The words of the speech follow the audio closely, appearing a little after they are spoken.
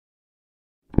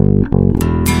If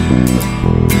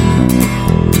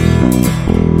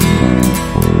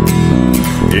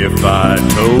I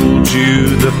told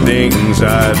you the things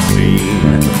I've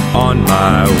seen on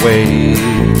my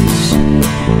ways,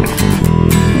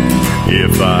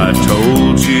 if I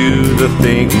told you the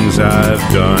things I've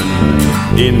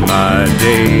done in my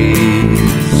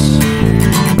days,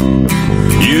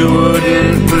 you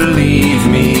wouldn't believe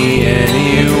me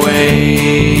anyway.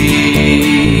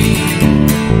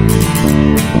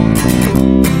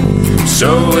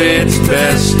 So it's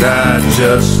best I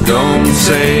just don't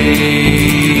say.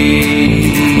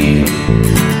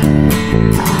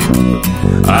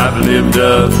 I've lived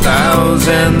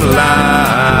 1,000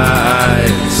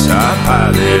 lives, I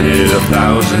piloted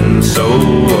 1,000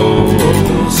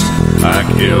 souls, I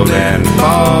killed and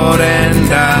fought and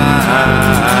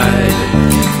died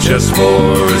just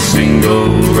for a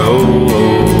single role.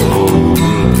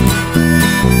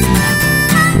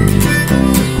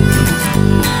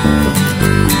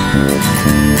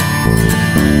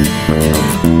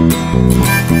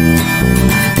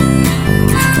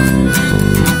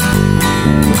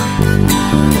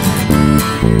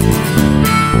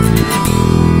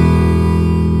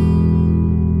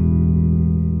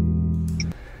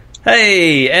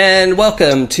 Hey, and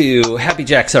welcome to Happy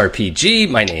Jacks RPG.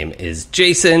 My name is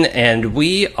Jason, and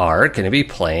we are going to be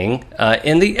playing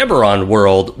in the Eberron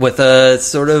world with a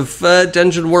sort of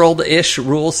Dungeon World-ish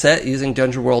rule set using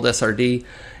Dungeon World SRD.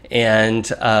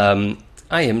 And I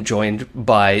am joined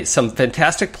by some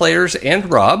fantastic players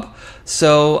and Rob.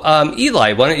 So,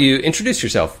 Eli, why don't you introduce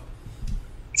yourself?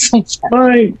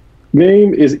 My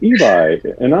name is Eli,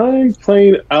 and I'm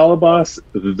playing Alabas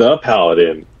the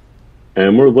Paladin.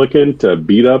 And we're looking to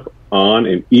beat up on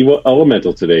an evil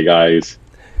elemental today, guys.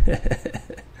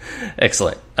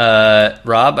 Excellent.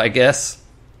 Rob, I guess?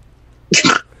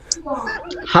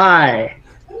 Hi,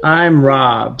 I'm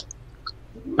Rob.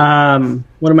 What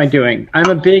am I doing? I'm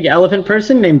a big elephant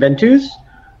person named Ventus,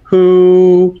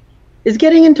 who is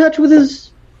getting in touch with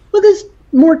his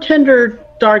more tender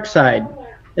dark side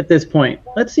at this point.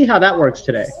 Let's see how that works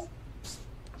today.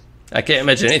 I can't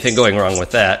imagine anything going wrong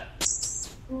with that.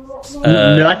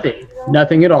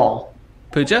 Nothing at all.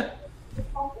 Pooja?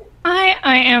 Hi,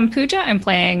 I am Pooja. I'm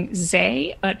playing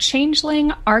Zay, a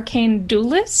changeling arcane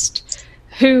duelist,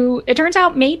 who it turns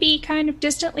out may be kind of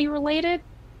distantly related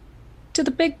to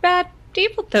the big bad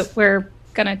evil that we're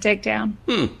gonna take down.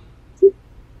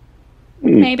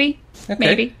 Maybe. Okay.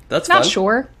 Maybe. That's not fun.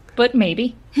 sure, but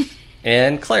maybe.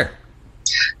 And Claire.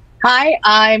 Hi,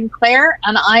 I'm Claire,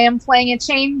 and I am playing a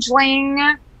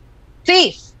changeling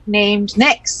thief named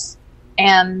Nyx.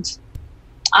 And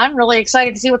I'm really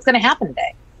excited to see what's going to happen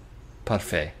today.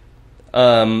 Parfait.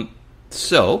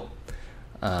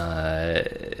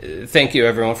 Thank you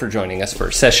everyone for joining us for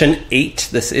session 8.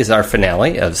 This is our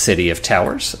finale of City of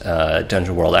Towers,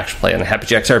 Dungeon World Action Play on the Happy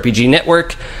Jacks RPG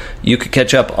Network. You could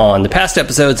catch up on the past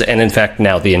episodes, and in fact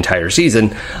now the entire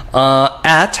season,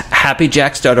 at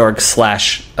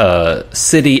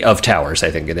happyjacks.org/City of Towers,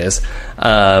 I think it is.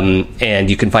 And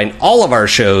you can find all of our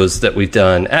shows that we've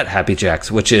done at Happy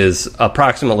Jacks, which is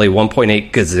approximately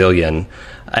 1.8 gazillion,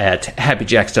 at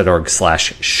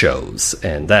happyjacks.org/shows.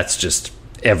 And that's just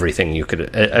everything you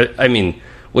could... I mean,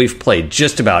 we've played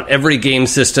just about every game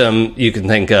system you can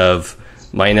think of,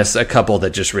 minus a couple that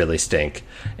just really stink.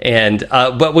 And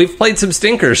but we've played some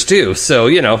stinkers too, so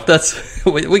you know that's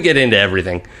we get into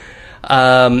everything.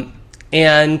 And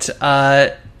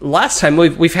last time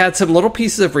we've had some little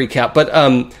pieces of recap, but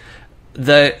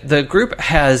the group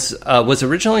was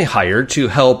originally hired to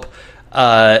help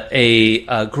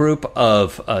a group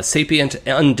of sapient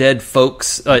undead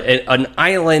folks, an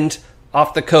island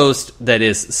off the coast that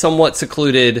is somewhat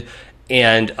secluded,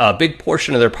 and a big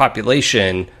portion of their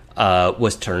population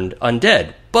was turned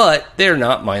undead. But they're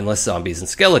not mindless zombies and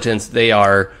skeletons. They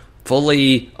are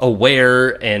fully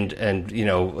aware and you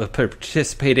know,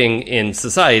 participating in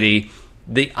society.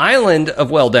 The island of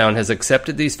Welldown has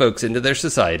accepted these folks into their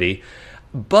society,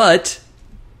 but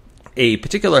a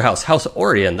particular house, House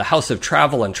Orion, the House of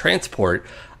Travel and Transport,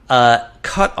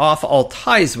 cut off all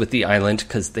ties with the island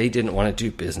because they didn't want to do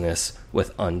business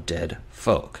with undead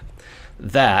folk.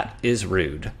 That is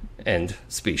rude and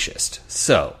specious.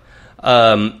 So,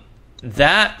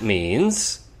 that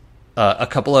means a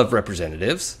couple of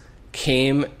representatives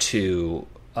came to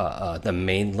the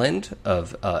mainland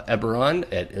of Eberron,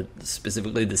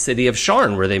 specifically the city of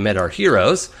Sharn, where they met our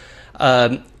heroes.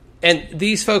 And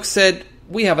these folks said,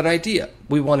 we have an idea.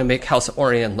 We want to make House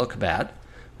Orion look bad.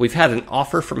 We've had an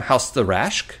offer from House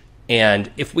Tharashk,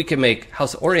 and if we can make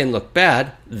House Orion look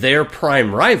bad, their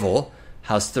prime rival,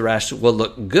 House Tharashk, will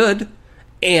look good,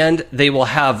 and they will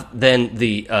have then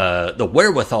the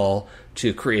wherewithal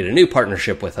to create a new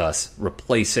partnership with us,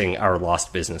 replacing our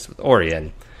lost business with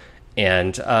Orion,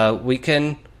 and we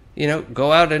can,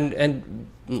 go out and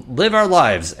live our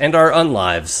lives and our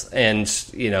unlives, and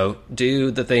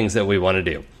do the things that we want to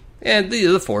do. And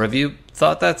the four of you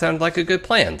thought that sounded like a good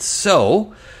plan,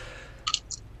 so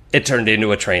it turned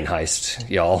into a train heist,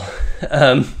 y'all.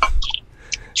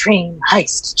 Train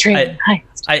heist.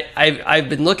 I've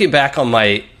been looking back on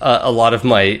my a lot of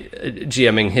my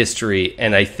GMing history,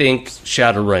 and I think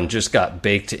Shadowrun just got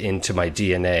baked into my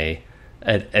DNA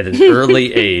at an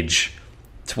early age.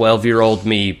 12-year-old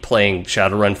me playing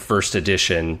Shadowrun First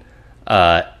Edition.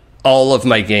 All of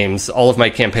my games, all of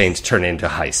my campaigns turn into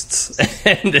heists,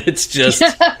 and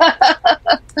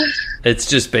it's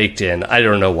just baked in. I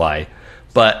don't know why,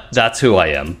 but that's who I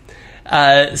am.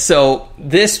 So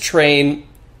this train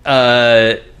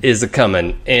is a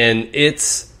coming, and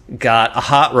it's got a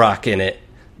hot rock in it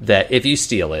that if you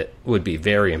steal it would be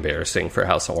very embarrassing for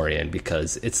House Orion,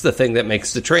 because it's the thing that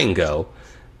makes the train go.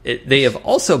 They have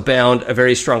also bound a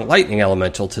very strong lightning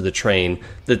elemental to the train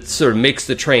that sort of makes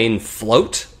the train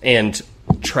float and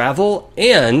travel,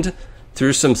 and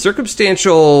through some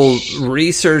circumstantial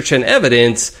research and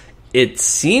evidence, it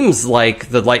seems like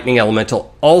the lightning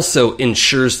elemental also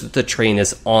ensures that the train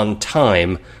is on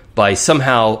time by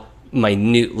somehow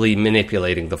minutely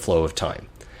manipulating the flow of time.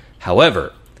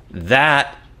 However,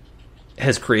 that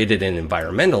has created an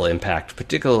environmental impact,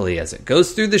 particularly as it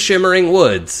goes through the Shimmering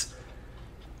Woods.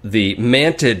 The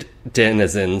manted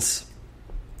denizens,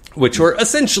 which were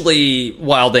essentially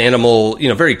wild animal,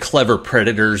 very clever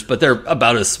predators, but they're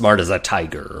about as smart as a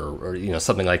tiger or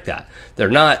something like that.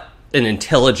 They're not an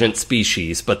intelligent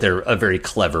species, but they're a very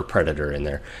clever predator in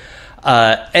there.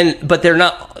 But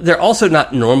they're also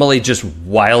not normally just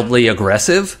wildly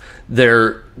aggressive.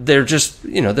 They're just,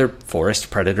 they're forest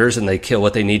predators, and they kill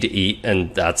what they need to eat,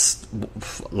 and that's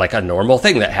like a normal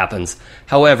thing that happens.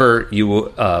 However, you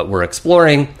were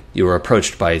exploring, you were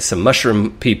approached by some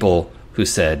mushroom people who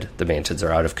said the mantids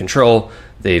are out of control.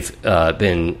 They've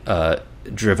been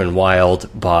driven wild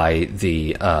by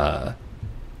the,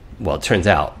 it turns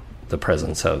out, the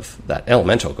presence of that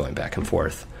elemental going back and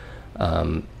forth.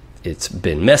 It's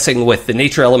been messing with the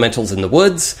nature elementals in the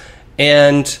woods,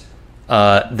 and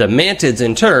the mantids,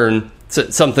 in turn,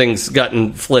 something's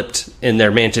gotten flipped in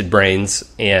their mantid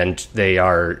brains, and they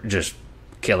are just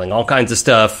killing all kinds of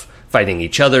stuff, fighting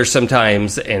each other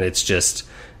sometimes, and it's just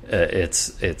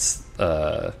it's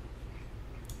a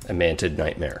mantid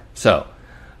nightmare. So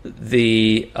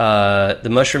the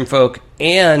mushroom folk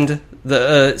and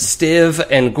the Stiv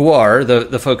and Guar,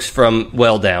 the folks from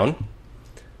Welldown,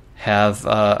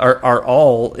 are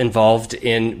all involved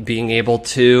in being able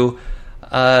to.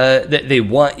 They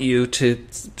want you to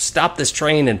stop this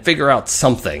train and figure out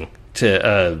something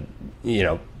to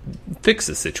fix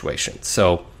the situation.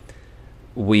 So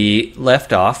we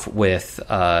left off with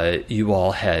you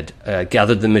all had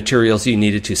gathered the materials you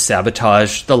needed to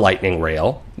sabotage the lightning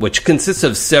rail, which consists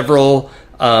of several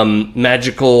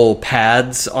magical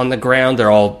pads on the ground.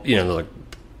 They're all like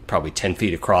probably 10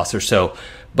 feet across or so,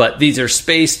 but these are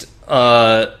spaced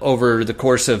over the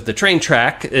course of the train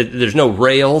track. There's no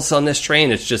rails on this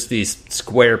train. It's just these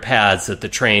square paths that the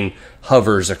train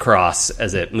hovers across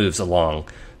as it moves along.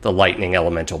 The lightning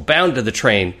elemental bound to the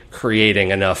train,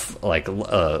 creating enough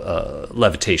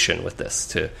levitation with this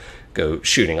to go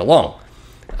shooting along.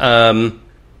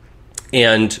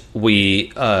 And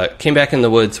we came back in the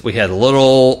woods. We had a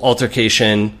little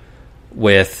altercation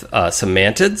with some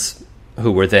mantids,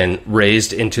 who were then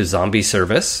raised into zombie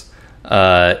service.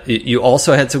 You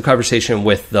also had some conversation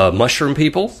with the mushroom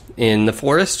people in the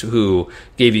forest, who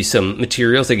gave you some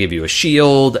materials. They gave you a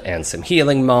shield and some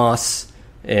healing moss.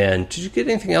 And did you get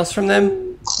anything else from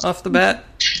them off the bat?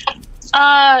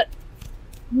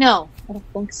 No, I don't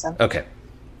think so. Okay.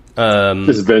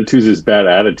 Just Ventus's bad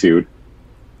attitude.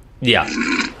 Yeah.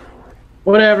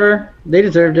 Whatever. They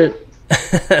deserved it.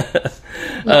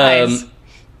 Nice.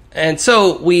 And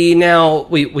so we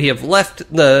have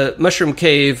left the mushroom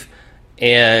cave,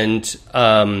 and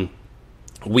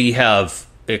we have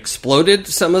exploded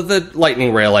some of the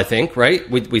lightning rail, I think, right?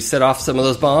 We set off some of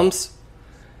those bombs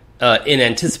in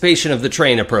anticipation of the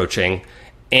train approaching,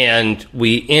 and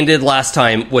we ended last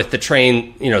time with the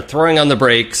train, throwing on the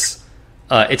brakes.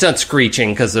 It's not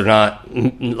screeching because they're not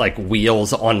like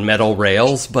wheels on metal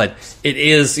rails, but it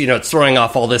is, it's throwing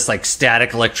off all this like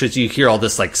static electricity. You hear all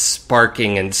this like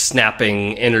sparking and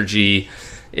snapping energy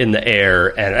in the air,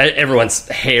 and everyone's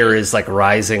hair is like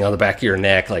rising on the back of your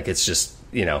neck. Like it's just,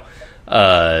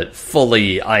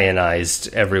 fully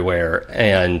ionized everywhere.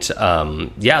 And,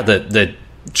 the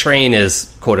train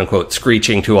is quote unquote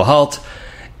screeching to a halt,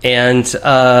 and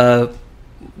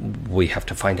we have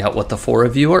to find out what the four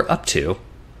of you are up to.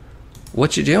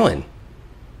 What you doing?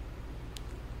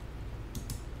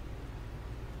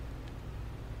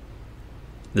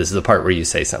 This is the part where you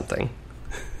say something.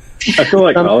 I feel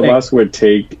like Alabas would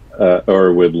take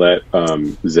or would let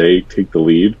Zay take the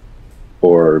lead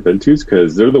or Ventus,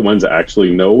 because they're the ones that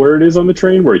actually know where it is on the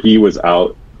train, where he was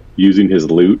out using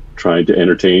his loot trying to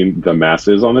entertain the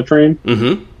masses on the train.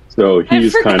 Mm-hmm. So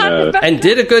he's kind of... And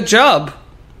did a good job.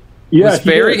 Yeah, it was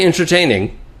very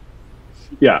entertaining.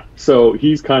 Yeah, so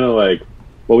he's kind of like,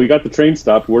 well, we got the train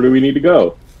stopped. Where do we need to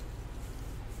go?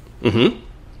 Mm-hmm.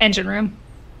 Engine room.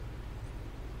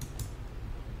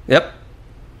 Yep.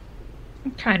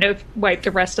 Kind of wipe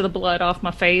the rest of the blood off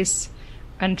my face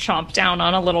and chomp down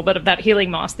on a little bit of that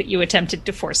healing moss that you attempted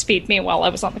to force feed me while I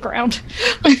was on the ground.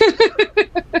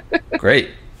 Great.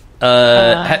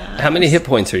 How many hit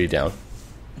points are you down?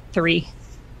 3.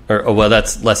 Well,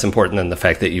 that's less important than the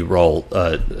fact that you roll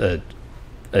a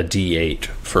D8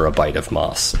 for a bite of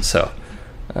moss. So,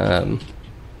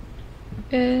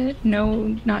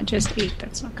 no, not just 8.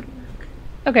 That's not going to work.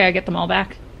 Okay, I get them all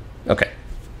back. Okay.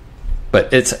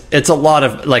 But it's a lot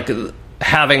of, like,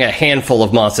 having a handful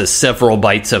of moss is several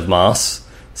bites of moss.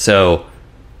 So,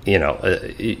 you know,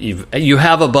 you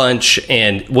have a bunch,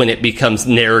 and when it becomes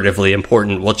narratively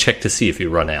important, we'll check to see if you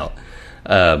run out.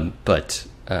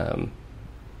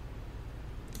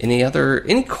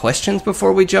 Any questions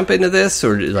before we jump into this,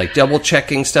 or like double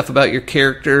checking stuff about your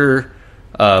character?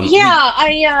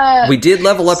 We did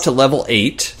level up to level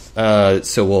 8,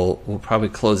 so we'll probably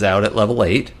close out at level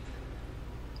 8.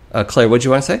 Claire, what do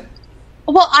you want to say?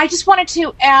 Well, I just wanted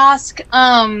to ask.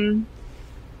 I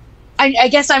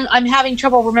guess I'm having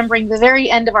trouble remembering the very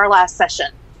end of our last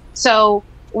session. So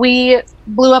we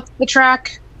blew up the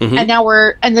track, and now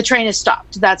the train is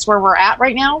stopped. That's where we're at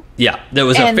right now. Yeah, there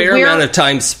was a fair amount of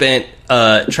time spent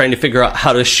trying to figure out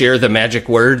how to share the magic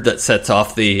word that sets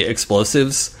off the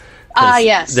explosives.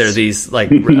 Yes. There are these like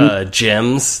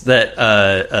gems that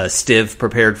Stiv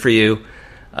prepared for you.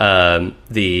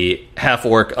 The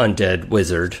half-orc undead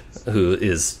wizard, who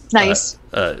is nice,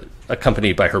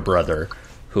 accompanied by her brother,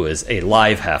 who is a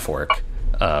live half-orc.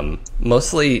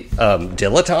 Mostly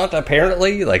dilettante,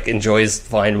 apparently, like enjoys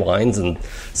fine wines and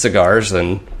cigars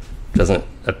and doesn't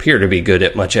appear to be good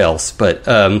at much else. But,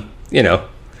 you know,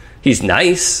 he's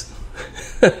nice.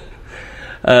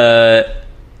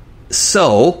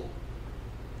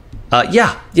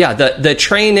 The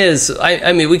train is,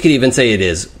 I mean, we could even say it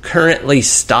is currently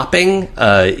stopping.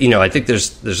 I think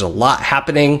there's a lot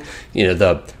happening. You know,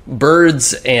 the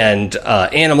birds and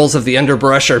animals of the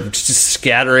underbrush are just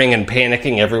scattering and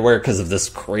panicking everywhere because of this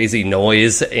crazy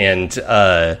noise, and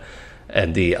the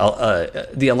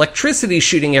electricity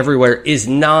shooting everywhere is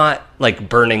not like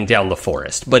burning down the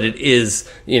forest, but it is,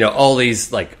 you know, all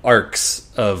these like arcs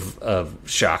of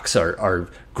shocks are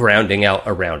grounding out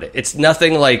around it. It's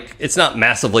nothing like, it's not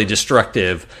massively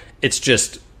destructive. It's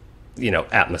just, you know,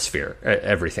 atmosphere.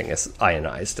 Everything is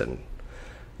ionized and,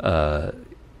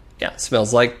 it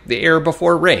smells like the air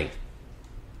before rain.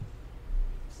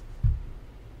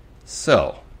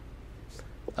 So,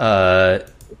 what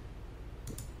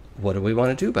do we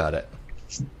want to do about it?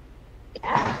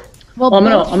 Well, I'm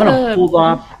gonna hold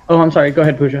off. Oh, I'm sorry. Go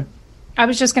ahead, Pooja. I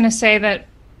was just going to say that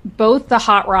both the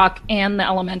hot rock and the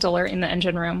elemental are in the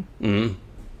engine room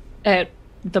at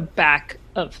the back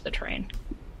of the train.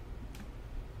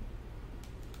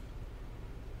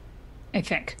 I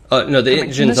think. No, the engine's on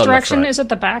the front. This direction is at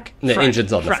the back? The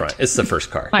engine's on the front. It's the first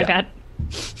car. My bad.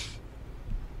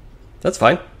 That's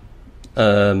fine.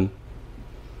 So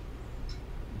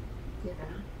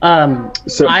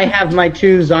I have my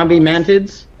 2 zombie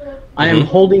mantids. I am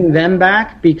holding them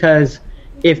back because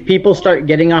if people start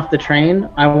getting off the train,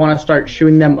 I want to start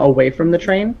shooing them away from the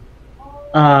train.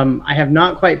 I have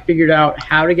not quite figured out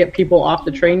how to get people off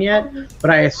the train yet, but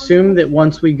I assume that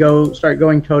once we start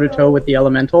going toe-to-toe with the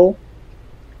elemental,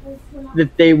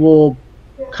 that they will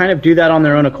kind of do that on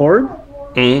their own accord.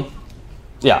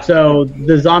 Yeah. So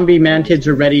the zombie mantids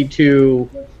are ready to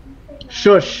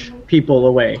shush people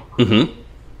away.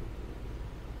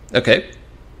 Okay.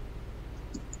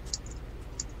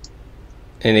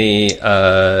 Any,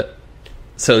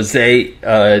 so Zay,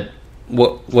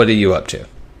 what are you up to?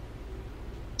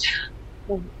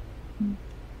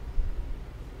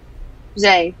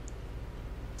 Zay.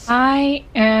 I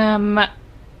am,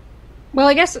 well,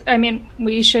 I guess, I mean,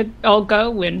 we should all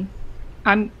go when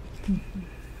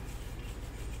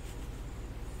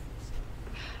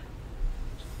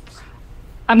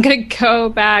I'm going to go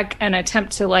back and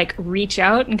attempt to, like, reach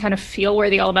out and kind of feel where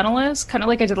the elemental is, kind of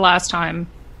like I did last time.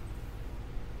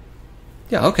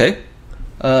 Yeah, okay.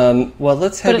 Well,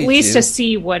 let's have But at least to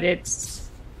see what its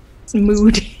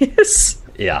mood is.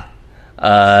 Yeah.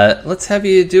 Let's have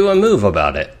you do a move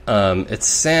about it. It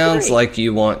sounds like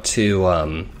you want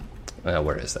to...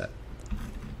 where is that?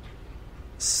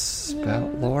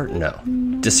 Spout lore? No.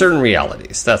 Discern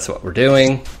realities. That's what we're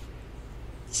doing.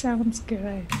 Sounds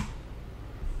good.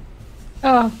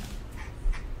 Oh,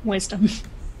 wisdom.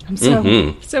 I'm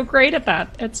so great at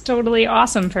that. It's totally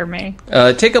awesome for me.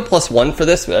 Take a +1 for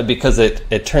this because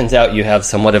it turns out you have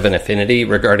somewhat of an affinity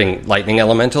regarding lightning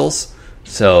elementals.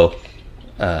 So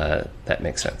that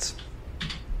makes sense.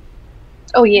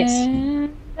 Oh, yes.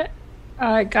 And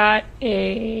I got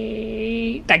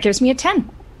that gives me a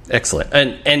 10. Excellent.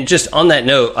 And just on that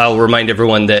note, I'll remind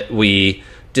everyone that we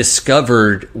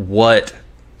discovered what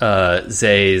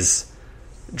Zay's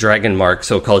dragon mark,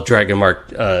 so-called dragon mark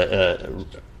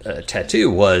tattoo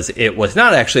was. It was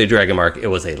not actually a dragon mark, it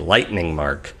was a lightning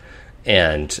mark.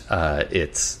 And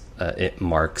it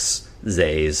marks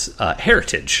Zay's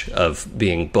heritage of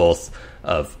being both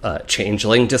of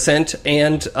changeling descent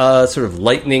and sort of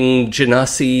lightning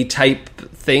genasi type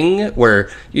thing, where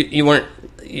you weren't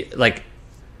like...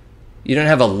 You don't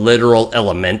have a literal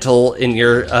elemental in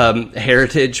your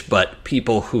heritage, but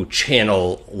people who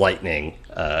channel lightning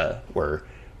were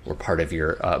part of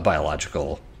your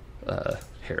biological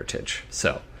heritage.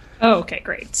 So, oh, okay,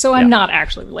 great. So I'm not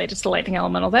actually related to the lightning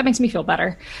elemental. That makes me feel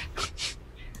better.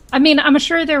 I mean, I'm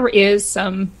sure there is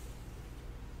some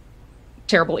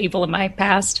terrible evil in my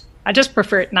past. I just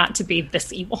prefer it not to be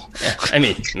this evil. Yeah, I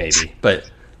mean, maybe, but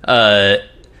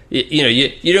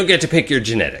you don't get to pick your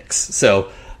genetics,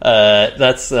 so.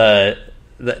 That's a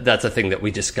thing that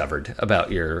we discovered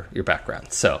about your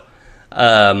background. So,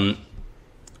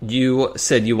 you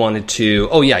said you wanted to.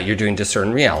 Oh yeah, you're doing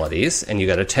discern realities, and you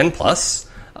got a 10+.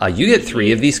 You get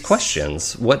 3 of these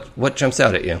questions. What jumps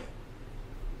out at you?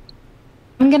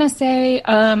 I'm gonna say.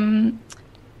 And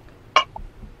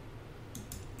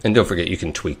don't forget, you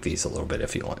can tweak these a little bit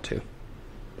if you want to.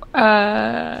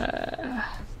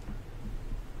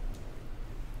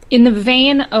 In the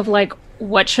vein of like,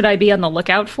 what should I be on the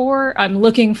lookout for? I'm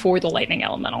looking for the lightning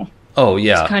elemental. Oh,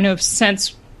 yeah. To kind of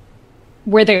sense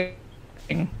where they're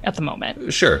at the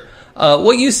moment. Sure.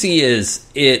 What you see is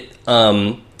it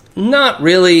not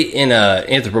really in a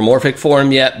anthropomorphic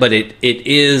form yet, but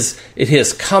it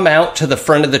has come out to the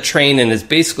front of the train and is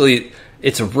basically,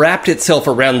 it's wrapped itself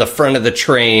around the front of the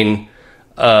train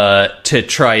to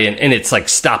try and it's like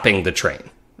stopping the train,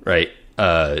 right?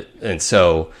 And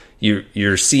so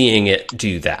you're seeing it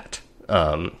do that.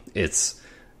 It's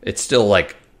still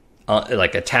like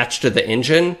attached to the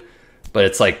engine, but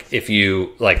it's like if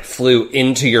you like flew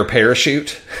into your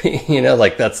parachute,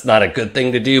 like that's not a good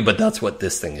thing to do, but that's what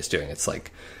this thing is doing. It's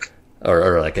like,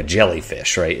 or like a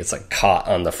jellyfish, right? It's like caught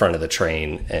on the front of the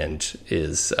train and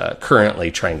is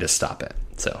currently trying to stop it.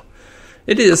 So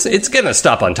it's going to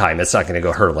stop on time. It's not going to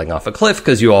go hurtling off a cliff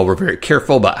because you all were very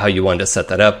careful about how you wanted to set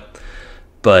that up.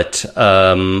 But,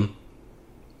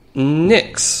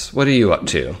 Nyx, what are you up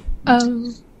to?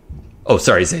 Oh,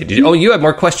 sorry, Zay. You have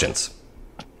more questions.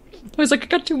 I was like, I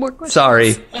got 2 more questions.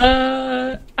 Sorry.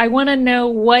 I want to know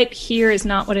what here is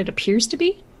not what it appears to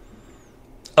be.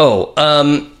 Oh,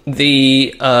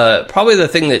 the probably the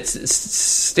thing that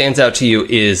stands out to you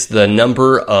is the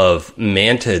number of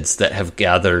mantids that have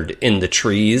gathered in the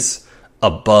trees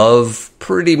above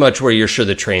pretty much where you're sure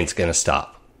the train's going to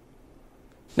stop.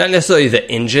 Not necessarily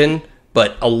the engine,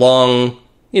 but along,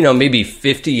 maybe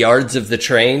 50 yards of the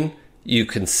train, you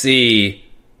can see,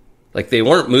 like, they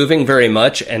weren't moving very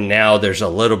much, and now there's a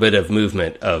little bit of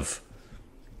movement of,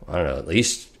 I don't know, at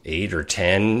least 8 or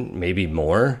 10, maybe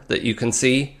more, that you can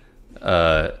see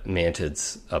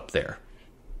mantids up there.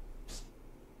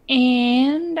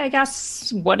 And I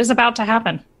guess, what is about to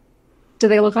happen? Do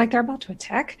they look like they're about to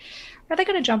attack? Are they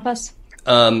going to jump us?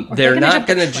 They're not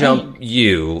going to jump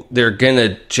you. They're going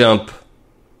to jump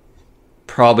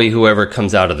probably whoever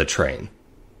comes out of the train.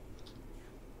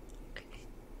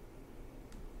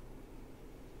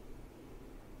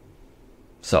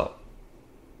 So,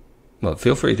 well,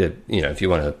 feel free to, if you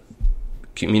want to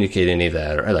communicate any of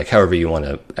that, or like however you want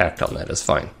to act on that is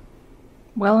fine.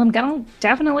 Well, I'm going to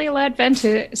definitely let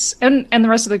Ventus, and the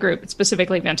rest of the group,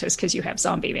 specifically Ventus, because you have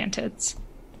zombie mantids.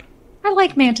 I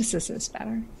like mantises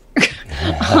better.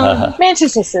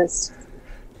 Mantises.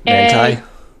 Manti?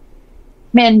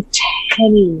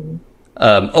 Mantini.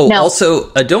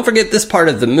 Also, don't forget this part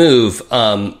of the move.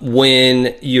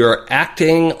 When you're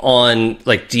acting on,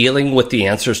 like, dealing with the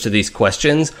answers to these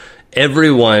questions,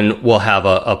 everyone will have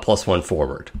a +1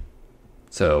 forward.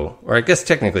 So, or I guess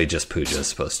technically just Pooja is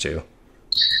supposed to.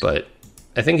 But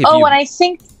I think if and I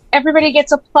think everybody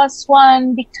gets a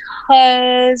 +1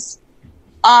 because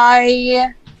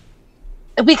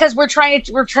we're trying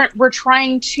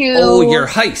to Oh, your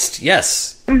heist.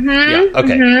 Yes. Mm-hmm, yeah.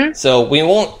 Okay. Mm-hmm. So we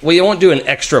won't do an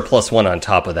extra +1 on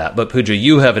top of that, but Pooja,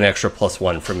 you have an extra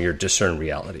 +1 from your discern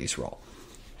realities roll.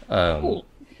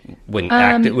 When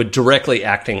directly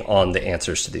acting on the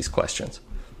answers to these questions.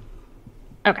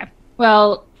 Okay.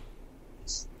 Well,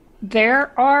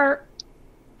 there are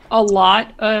a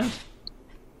lot of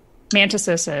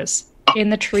mantises in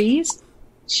the trees.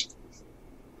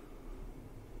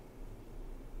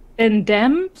 And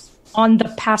them on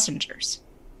the passengers.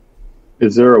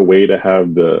 Is there a way to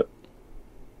have the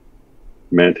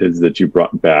mantids that you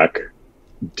brought back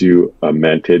do a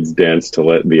mantids dance to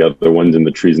let the other ones in the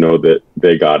trees know that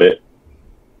they got it?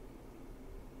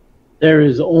 There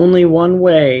is only one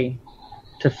way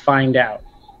to find out.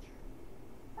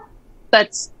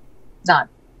 That's not.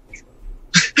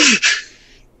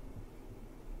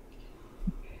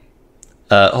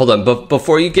 Hold on, but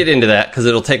before you get into that, because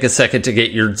it'll take a second to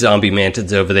get your zombie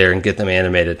mantids over there and get them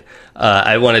animated,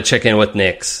 I want to check in with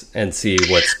Nyx and see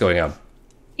what's going on.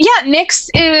 Yeah, Nyx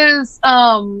is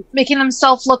making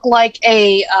himself look like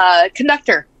a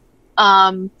conductor.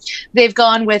 They've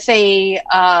gone with a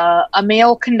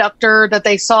male conductor that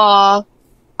they saw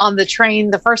on the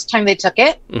train the first time they took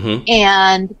it,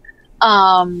 and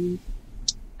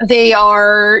they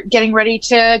are getting ready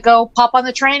to go pop on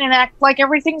the train and act like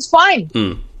everything's fine.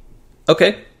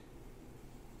 Okay.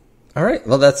 All right.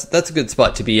 Well, that's a good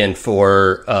spot to be in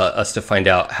for us to find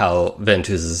out how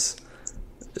Ventus's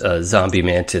zombie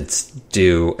mantids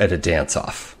do at a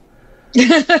dance-off.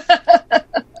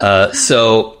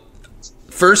 So,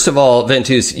 first of all,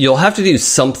 Ventus, you'll have to do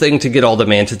something to get all the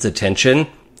mantids' attention.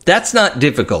 That's not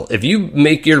difficult. If you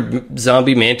make your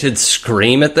zombie mantids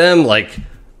scream at them, like,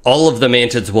 all of the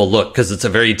mantids will look, because it's a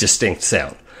very distinct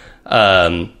sound.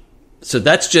 So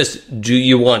that's just, do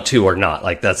you want to or not?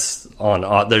 Like, that's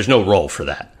on there's no roll for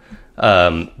that.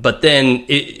 But then,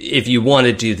 if you want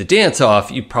to do the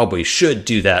dance-off, you probably should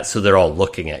do that so they're all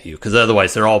looking at you, because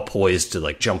otherwise they're all poised to,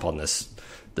 like, jump on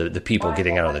the people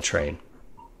getting out of the train.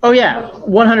 Oh, yeah,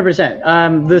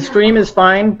 100%. The scream is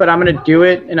fine, but I'm going to do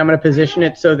it, and I'm going to position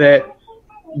it so that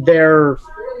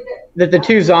the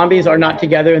two zombies are not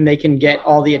together and they can get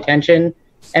all the attention.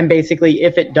 And basically,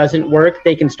 if it doesn't work,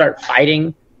 they can start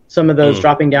fighting some of those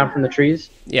dropping down from the trees.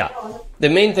 Yeah. The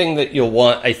main thing that you'll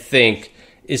want, I think,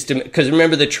 is to... Because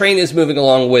remember, the train is moving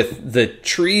along with... The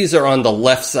trees are on the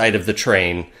left side of the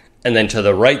train, and then to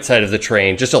the right side of the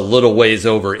train, just a little ways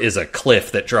over, is a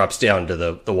cliff that drops down to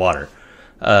the water.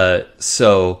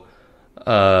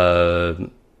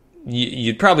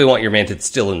 You'd probably want your mantids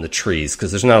still in the trees,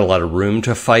 because there's not a lot of room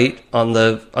to fight on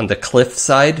the cliff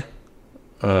side.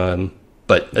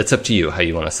 But it's up to you how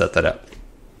you want to set that up.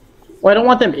 Well, I don't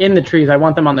want them in the trees. I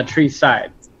want them on the tree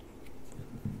side.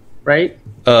 Right?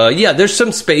 Yeah, there's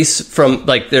some space from,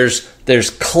 like, there's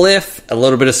cliff, a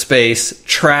little bit of space,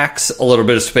 tracks, a little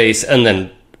bit of space, and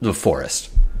then the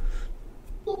forest.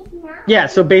 Yeah,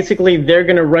 so basically they're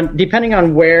going to run, depending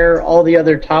on where all the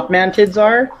other top mantids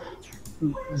are,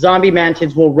 zombie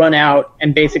mantids will run out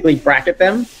and basically bracket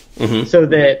them so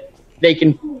that they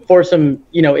can force them,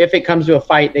 if it comes to a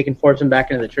fight, they can force them back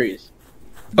into the trees.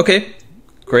 Okay,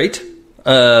 great.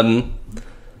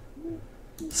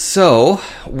 So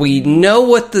we know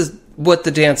what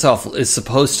the dance-off is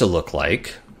supposed to look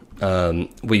like.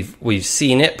 We've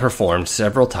seen it performed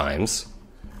several times.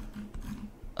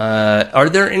 Are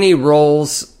there any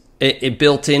roles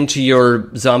built into your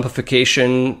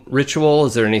zombification ritual?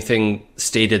 Is there anything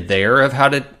stated there of how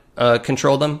to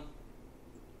control them?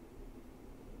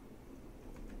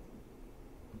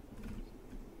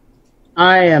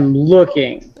 I am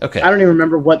looking. Okay. I don't even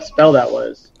remember what spell that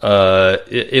was.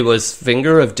 It was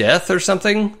Finger of Death or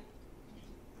something?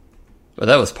 Well,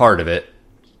 that was part of it.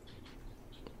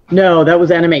 No, that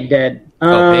was Animate Dead.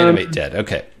 Animate Dead.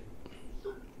 Okay.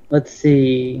 Let's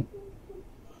see.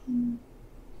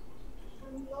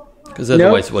 Because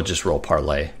otherwise we'll just roll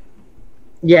parlay.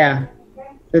 Yeah.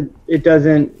 It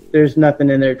doesn't... There's nothing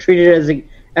in there. Treat it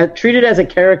as a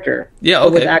character. Yeah,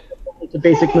 okay. With access to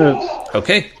basic moves.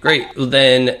 Okay, great.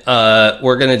 Then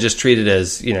we're going to just treat it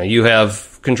as, you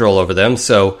have control over them.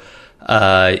 So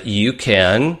you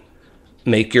can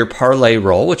make your parlay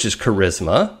roll, which is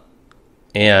charisma.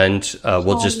 And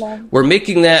we're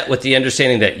making that with the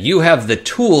understanding that you have the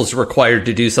tools required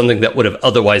to do something that would have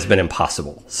otherwise been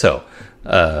impossible. So,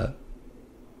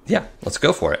 yeah, let's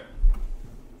go for it.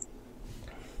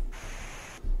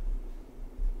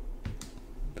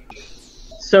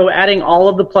 So adding all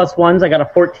of the plus ones, I got a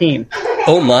 14.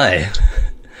 Oh my.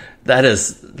 That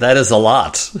is a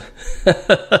lot.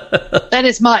 That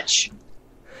is much.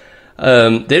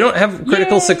 They don't have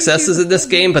critical successes in this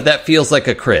game, but that feels like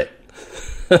a crit.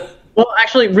 Well,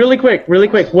 actually, really quick.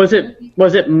 Was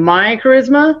it my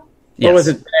charisma? Yes. Or was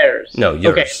it theirs? No,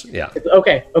 yours. Okay. Yeah.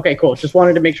 Okay, cool. Just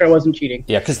wanted to make sure I wasn't cheating.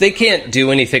 Yeah, because they can't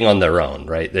do anything on their own,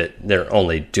 right? That they're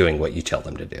only doing what you tell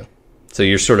them to do. So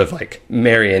you're sort of like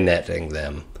marionetting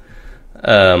them.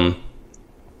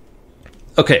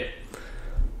 Okay.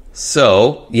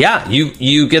 So yeah,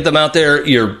 you get them out there.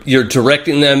 You're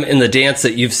directing them in the dance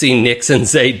that you've seen Nix and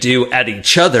Zay do at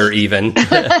each other. Even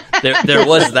there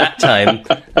was that time.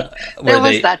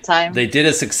 They did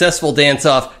a successful dance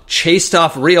off, chased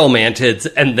off real mantids,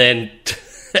 and then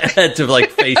had to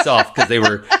like face off because they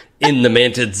were in the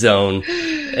mantid zone.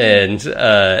 And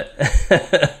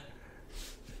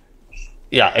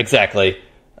yeah, exactly.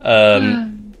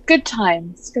 Good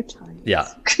times.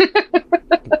 Yeah.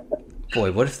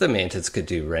 Boy, what if the mantids could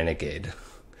do Renegade?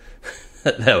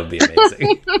 That would be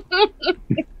amazing.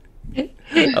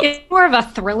 It's more of a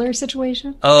thriller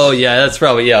situation. Oh, yeah, that's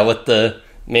probably, with the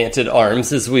mantid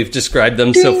arms as we've described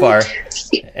them so far.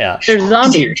 Yeah. They're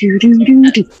zombies.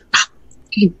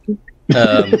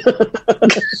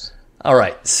 All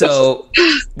right, so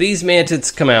these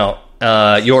mantids come out,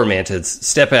 your mantids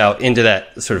step out into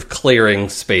that sort of clearing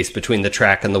space between the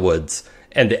track and the woods.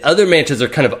 And the other mantids are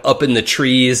kind of up in the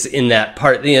trees in that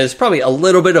part. There's probably a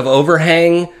little bit of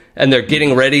overhang, and they're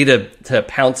getting ready to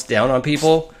pounce down on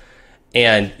people.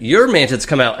 And your mantids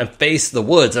come out and face the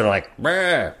woods and are like,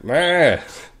 meh, meh,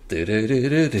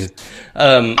 do-do-do-do-do.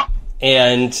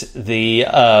 And the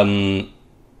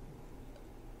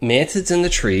mantids in the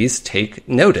trees take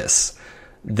notice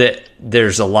that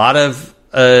there's a lot of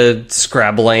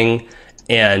scrabbling,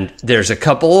 and there's a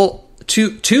couple...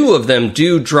 Two of them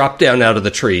do drop down out of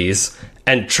the trees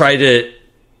and try to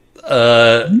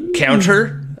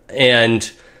counter,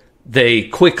 and they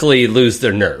quickly lose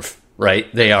their nerve, right?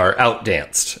 They are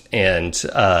outdanced, and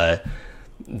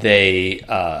they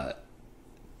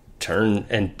turn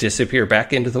and disappear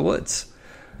back into the woods.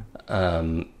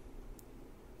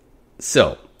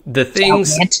 So the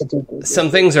things, some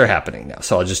things are happening now.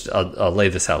 So I'll lay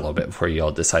this out a little bit before you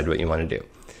all decide what you want to do.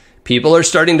 People are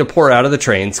starting to pour out of the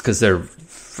trains because they're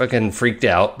fucking freaked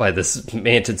out by this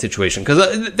mantid situation.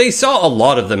 Because they saw a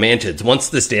lot of the mantids. Once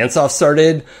this dance-off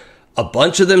started, a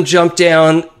bunch of them jumped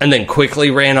down and then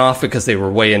quickly ran off because they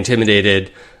were way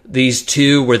intimidated. These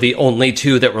two were the only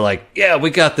two that were like, yeah, we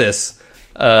got this.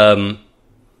 So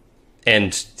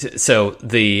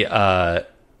the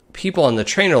people on the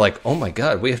train are like, oh my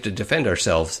god, we have to defend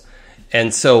ourselves.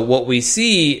 And so what we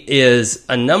see is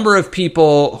a number of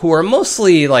people who are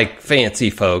mostly like fancy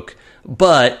folk,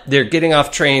 but they're getting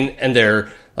off train and they're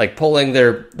like pulling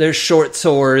their short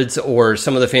swords, or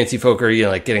some of the fancy folk are,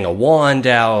 like getting a wand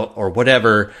out or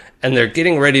whatever, and they're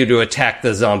getting ready to attack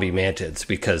the zombie mantids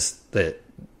because they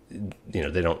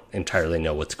don't entirely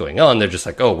know what's going on. They're just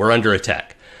like, oh, we're under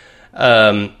attack.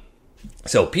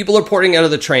 So people are pouring out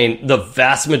of the train. The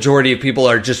vast majority of people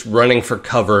are just running for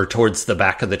cover towards the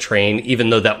back of the train, even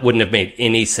though that wouldn't have made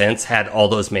any sense had all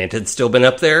those mantids still been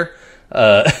up there.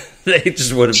 They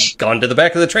just would have gone to the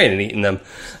back of the train and eaten them.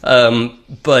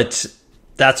 But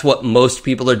that's what most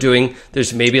people are doing.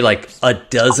 There's maybe like a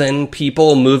dozen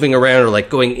people moving around or like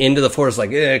going into the forest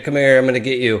like, yeah, come here, I'm going to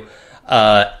get you.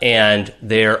 And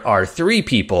there are 3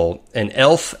 people, an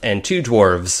elf and 2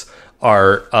 dwarves,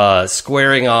 are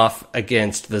squaring off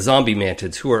against the zombie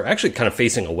mantids, who are actually kind of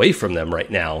facing away from them right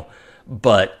now.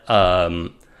 But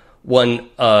the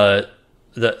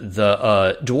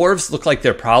dwarves look like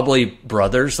they're probably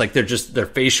brothers. Like their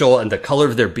facial and the color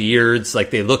of their beards, like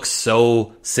they look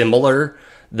so similar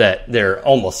that they're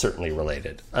almost certainly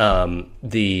related.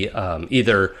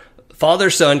 Either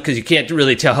father, son, because you can't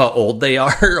really tell how old they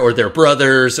are, or they're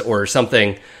brothers or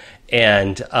something.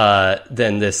 And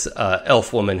then this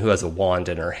elf woman who has a wand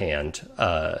in her hand.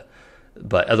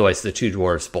 But otherwise, the 2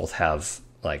 dwarves both have,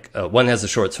 like, one has a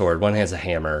short sword, one has a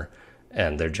hammer,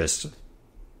 and they're just...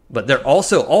 But they're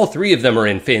also, all 3 of them are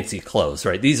in fancy clothes,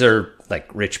 right? These are, like,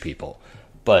 rich people.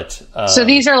 But... so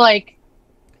these are, like...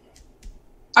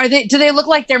 Do they look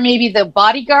like they're maybe the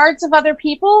bodyguards of other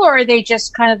people, or are they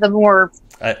just kind of the more...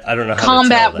 I don't know how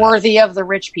combat worthy of the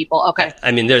rich people. Okay.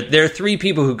 I mean, there are 3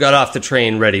 people who got off the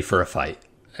train ready for a fight.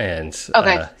 And,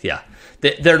 okay.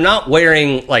 They're not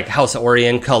wearing, like, House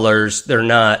Orion colors. They're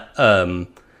not,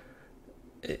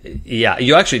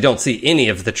 you actually don't see any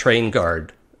of the train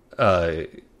guard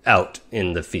out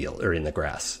in the field or in the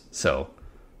grass. So,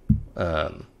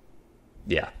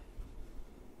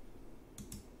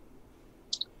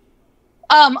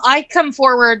 I come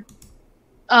forward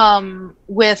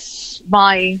with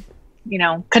my,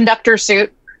 conductor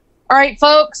suit. All right,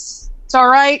 folks, it's all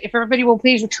right if everybody will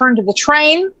please return to the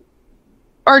train.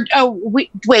 Or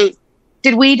wait,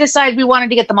 did we decide we wanted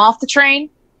to get them off the train?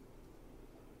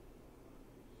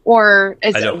 Or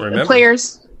I don't remember.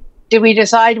 Players, did we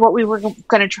decide what we were going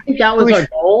to try? I think that was our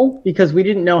goal because we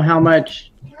didn't know how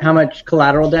much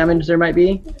collateral damage there might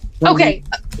be. When we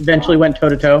eventually went toe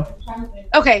to toe.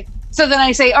 Okay, so then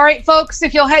I say, all right, folks,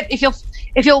 if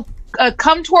you'll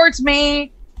come towards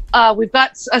me, we've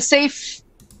got a safe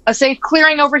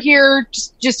clearing over here.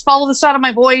 Just follow the sound of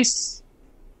my voice.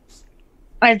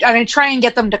 I'm going to try and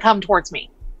get them to come towards me.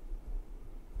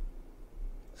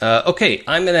 Okay,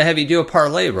 I'm going to have you do a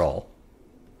parlay roll.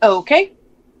 Okay.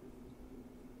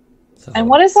 So, And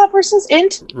what is that person's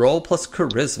int? roll plus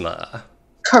charisma,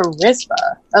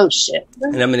 Charisma. Oh shit.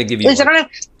 and I'm going to give you. Is it on a-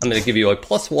 I'm going to give you a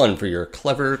 +1 for your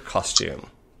clever costume.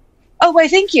 Oh, why?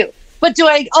 Thank you. But do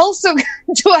I also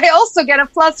get a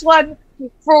 +1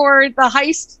 for the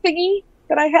heist thingy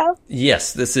that I have?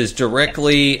 Yes, this is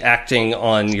directly acting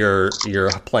on your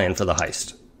plan for the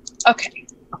heist. Okay.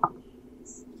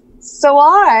 So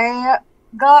I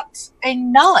got a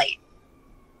 9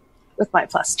 with my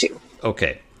 +2.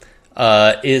 Okay.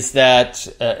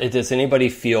 Does anybody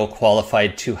feel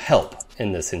qualified to help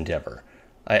in this endeavor?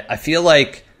 I feel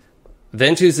like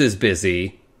Ventus is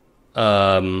busy,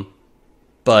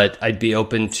 but I'd be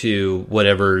open to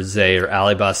whatever Zay or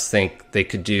Alibas think they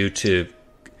could do to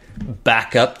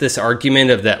back up this argument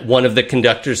of that one of the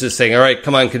conductors is saying, all right,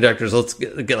 come on, conductors, let's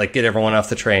get everyone off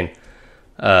the train.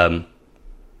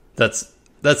 That's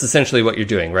essentially what you're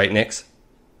doing, right, Nix?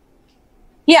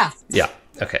 Yeah. Yeah.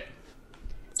 Okay.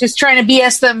 Just trying to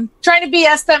BS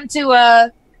them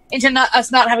to into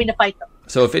us not having to fight them.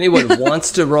 So if anyone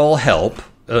wants to roll help,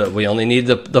 we only need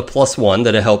the +1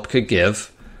 that a help could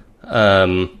give.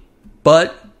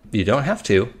 But you don't have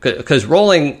to, because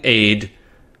rolling aid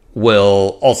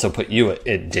will also put you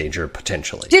in danger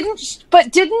potentially. Didn't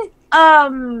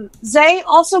Zay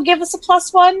also give us a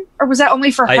 +1, or was that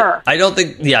only for her? I don't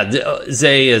think. Yeah,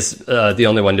 Zay is the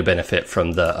only one to benefit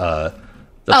from the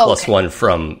 +1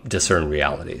 from discern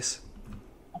realities.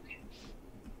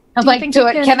 I'm like,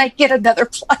 can I get another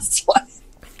 +1?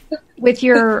 With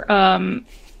your,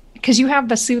 because you have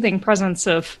the soothing presence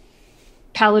of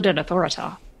Paladin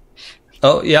Authorita.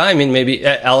 Oh yeah, I mean maybe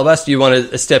Alibas, do you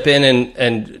want to step in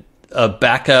and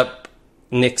back up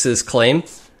Nix's claim?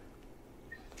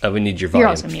 We need your volume. You're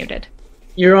also muted.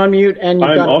 You're on mute, and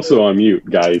I'm also on mute,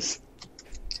 guys.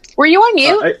 Were you on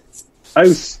mute?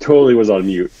 I totally was on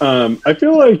mute. I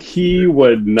feel like he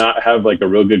would not have like a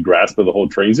real good grasp of the whole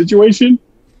train situation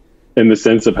in the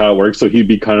sense of how it works. So he'd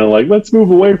be kind of like, let's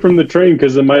move away from the train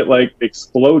because it might like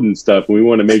explode and stuff. And we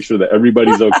want to make sure that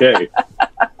everybody's okay.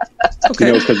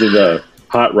 Okay. Because of the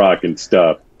hot rock and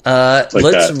stuff. Let's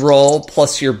that. roll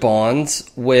plus your bonds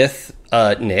with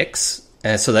Nix.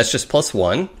 And so that's just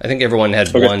 +1. I think everyone had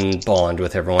one bond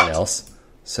with everyone else.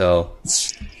 So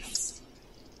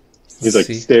he's like,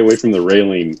 stay away from the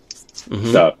railing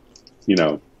stuff,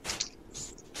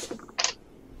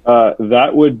 that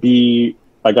would be,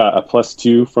 I got a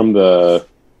 +2 from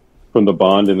the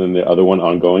bond, and then the other one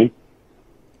ongoing.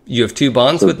 You have 2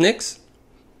 bonds with Nix?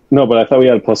 No, but I thought we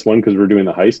had a +1 because we're doing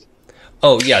the heist.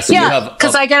 Oh, yeah. So you have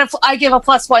because I give a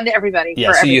 +1 to everybody.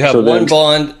 Yeah, so you have one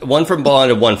from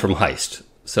bond and one from heist.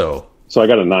 So I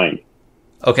got a 9.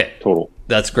 Okay. Total.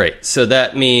 That's great. So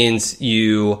that means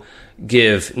you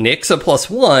give Nix a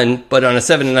 +1, but on a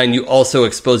 7 and 9, you also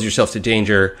expose yourself to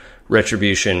danger,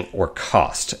 retribution, or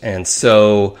cost. And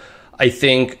so I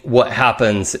think what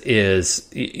happens is,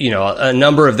 a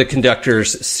number of the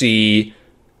conductors see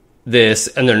this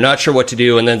and they're not sure what to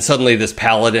do, and then suddenly this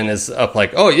paladin is up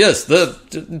like, oh yes,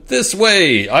 this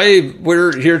way,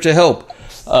 we're here to help,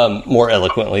 more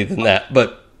eloquently than that,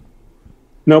 but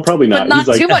no, probably not. But not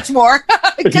He's too much more,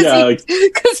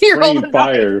 because he rolled a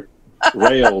fire,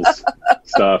 rails,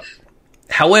 stuff.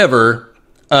 However,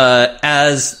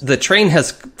 as the train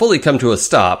has fully come to a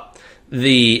stop,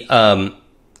 I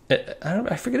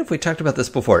forget if we talked about this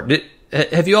before.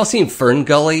 Have you all seen Fern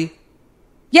Gully?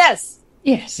 Yes.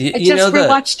 Yes. I just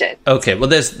rewatched it. Okay, well,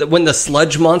 when the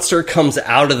sludge monster comes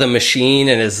out of the machine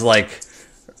and is like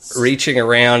reaching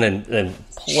around and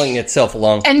pulling itself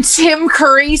along. And Tim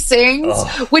Curry sings,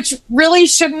 which really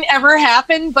shouldn't ever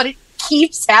happen, but it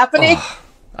keeps happening.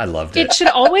 I loved it. It should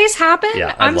always happen.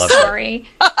 Yeah, I'm sorry.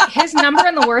 His number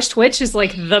in the worst witch is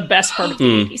like the best part of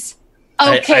the piece.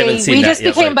 Okay, we just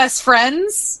became best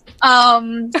friends.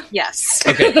 Yes.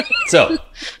 Okay, so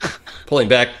pulling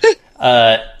back,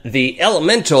 the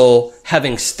elemental,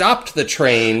 having stopped the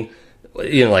train,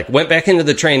 like went back into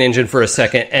the train engine for a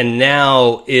second, and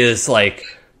now is like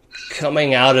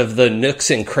coming out of the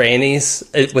nooks and crannies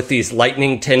with these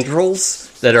lightning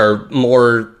tendrils that are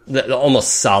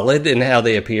almost solid in how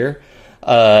they appear.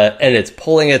 And it's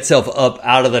pulling itself up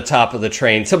out of the top of the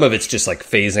train. Some of it's just like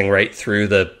phasing right through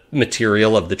the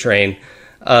material of the train.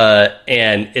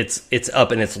 And it's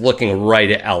up and it's looking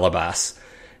right at Alabas.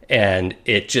 And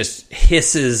it just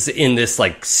hisses in this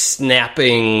like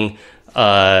snapping,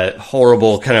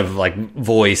 horrible kind of like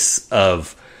voice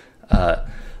of,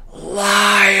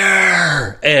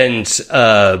 liar, and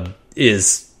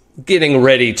is getting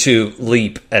ready to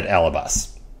leap at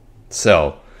Alabas.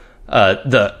 So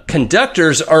the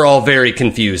conductors are all very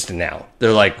confused now.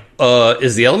 They're like,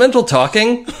 is the elemental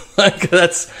talking? Like,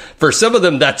 that's, for some of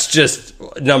them, that's just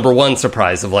number one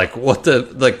surprise of like, what the,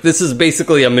 like, this is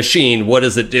basically a machine. What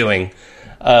is it doing?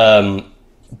 But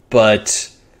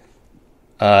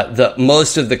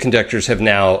most of the conductors have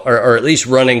now, or at least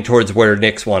running towards where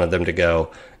Nyx wanted them to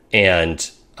go. And,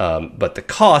 but the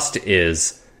cost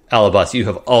is, Alabas, you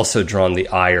have also drawn the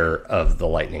ire of the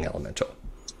lightning elemental.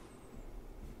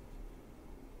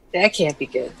 That can't be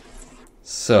good.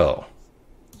 So,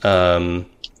 yeah,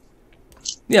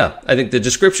 I think the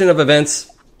description of events,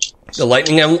 the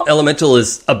lightning elemental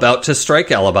is about to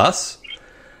strike Alabas.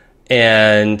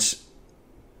 And,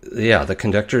 yeah, the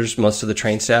conductors, most of the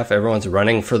train staff, everyone's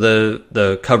running for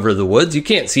the cover of the woods. You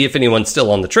can't see if anyone's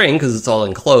still on the train because it's all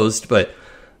enclosed, but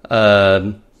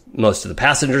most of the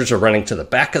passengers are running to the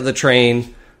back of the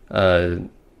train.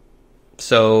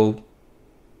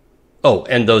 Oh,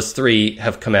 and those three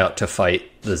have come out to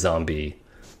fight the zombie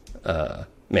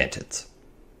mantids.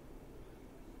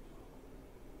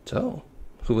 So,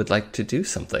 who would like to do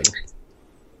something?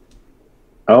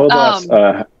 Alabas, go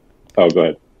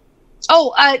ahead.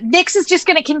 Nyx is just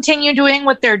going to continue doing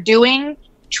what they're doing,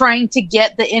 trying to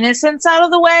get the innocents out of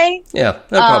the way. Yeah,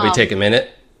 that'll probably take a minute.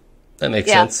 That makes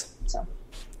sense. So.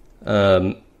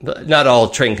 But not all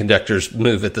train conductors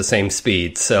move at the same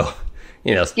speed, so...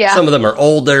 You know, Yeah. Some of them are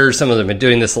older, some of them have been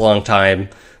doing this a long time,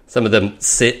 some of them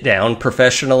sit down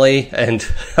professionally and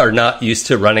are not used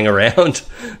to running around.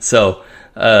 So,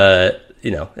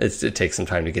 it takes some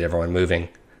time to get everyone moving.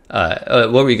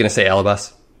 What were you going to say,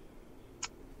 Alabas?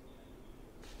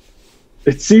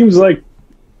 It seems like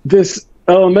this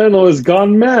elemental has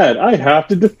gone mad. I have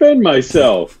to defend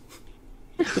myself.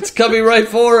 It's coming right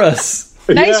for us.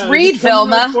 Nice read, it's coming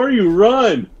Vilma. right for you,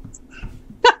 run.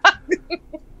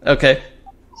 Okay.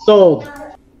 Sold.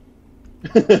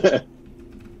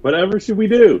 Whatever should we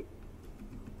do?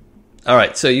 All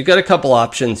right, so you've got a couple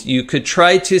options. You could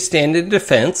try to stand in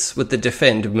defense with the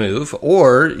defend move,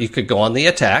 or you could go on the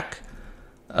attack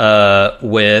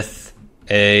with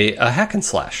a hack and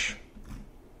slash.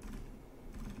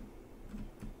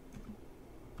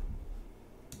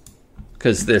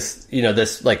 Because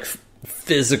this like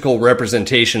physical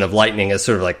representation of lightning is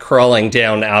sort of like crawling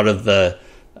down out of the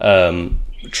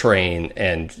train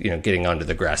and getting onto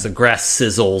the grass. The grass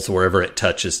sizzles wherever it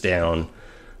touches down.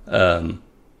 I'm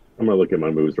gonna look at my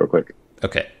moves real quick,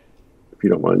 Okay. if you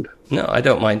don't mind. No, I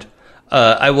don't mind.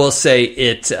 I will say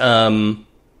it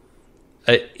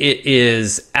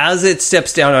is, as it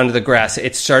steps down onto the grass,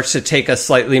 it starts to take a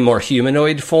slightly more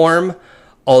humanoid form,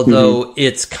 although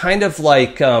it's kind of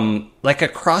like a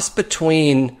cross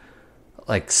between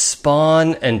like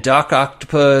Spawn and Doc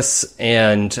Octopus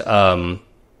and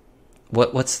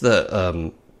what's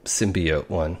the symbiote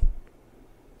one?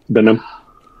 Venom.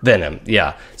 Venom,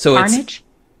 yeah. So Carnage?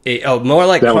 it's more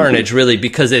like That would Carnage, really,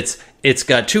 because it's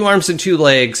got 2 arms and 2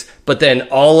 legs, but then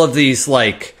all of these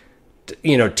like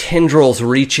tendrils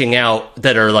reaching out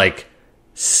that are like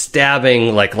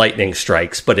stabbing like lightning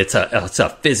strikes, but it's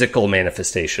a physical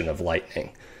manifestation of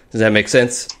lightning. Does that make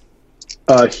sense?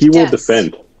 He will Yes.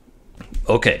 defend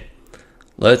Okay,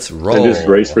 let's roll. and just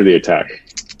race for the attack.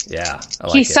 Yeah, I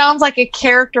like He it. sounds like a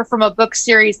character from a book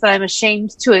series that I'm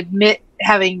ashamed to admit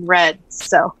having read.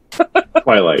 So,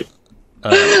 Twilight.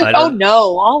 I oh don't,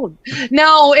 no,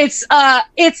 no, it's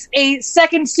a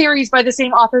second series by the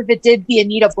same author that did the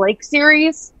Anita Blake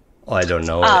series. I don't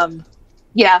know it,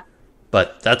 Yeah,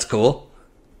 but that's cool.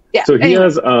 yeah. So he Anyway.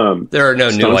 has There are no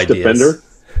new staunch ideas.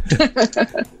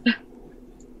 defender.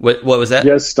 What was that? He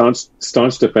has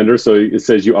staunch defender, so it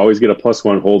says you always get a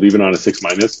 +1 hold even on a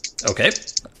 6-. Okay,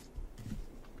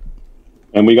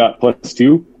 And we got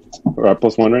 +2 or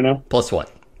 +1 right now. +1.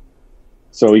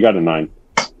 So we got a 9.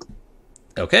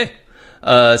 Okay.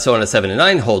 So on a 7 and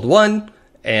 9, hold 1,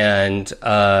 and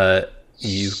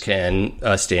you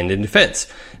can stand in defense.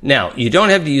 Now, you don't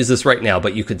have to use this right now,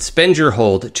 but you could spend your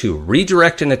hold to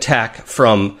redirect an attack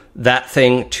from that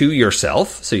thing to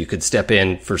yourself. So you could step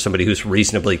in for somebody who's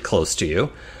reasonably close to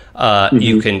you.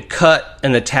 You can cut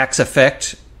an attack's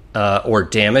effect or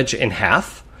damage in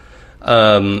half.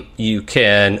 You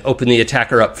can open the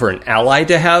attacker up for an ally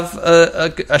to have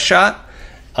a shot.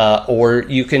 Or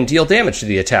you can deal damage to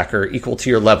the attacker equal to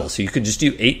your level. So you could just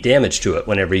do 8 damage to it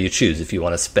whenever you choose if you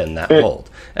want to spend that hold.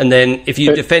 And then if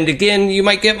you defend again, you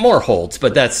might get more holds.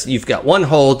 But you've got 1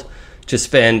 hold to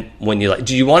spend when you like.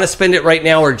 Do you want to spend it right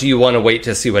now, or do you want to wait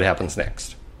to see what happens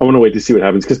next? I want to wait to see what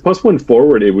happens, because +1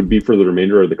 forward, it would be for the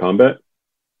remainder of the combat.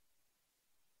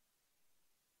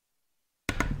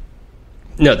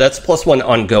 No, that's +1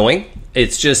 ongoing.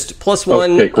 It's just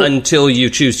 +1 cool. until you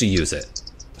choose to use it.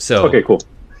 So Okay, cool.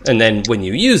 And then when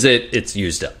you use it, it's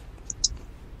used up.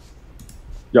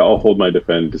 Yeah, I'll hold my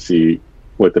defend to see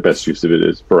what the best use of it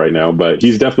is for right now. But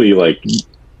he's definitely, like,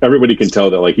 everybody can tell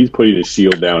that, like, he's putting his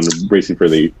shield down and bracing for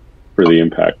the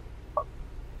impact.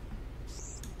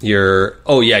 Your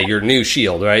new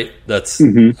shield, right? That's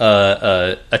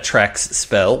attracts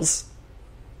spells.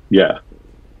 Yeah.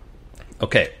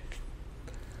 Okay.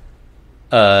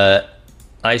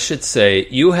 I should say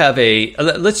you have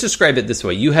let's describe it this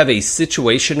way. You have a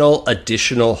situational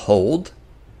additional hold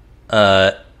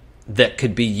that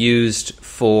could be used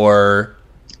for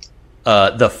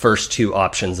the first 2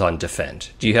 options on defend.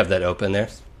 Do you have that open there?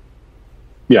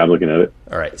 Yeah, I'm looking at it.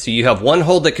 All right. So you have 1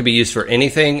 hold that could be used for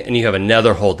anything, and you have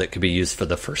another hold that could be used for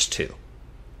the first 2.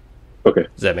 Okay.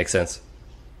 Does that make sense?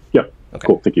 Yeah. Okay.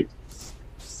 Cool. Thank you.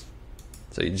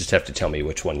 So you just have to tell me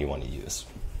which one you want to use.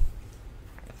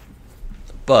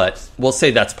 But we'll say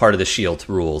that's part of the shield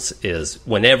rules, is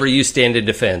whenever you stand in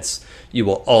defense, you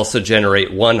will also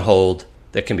generate 1 hold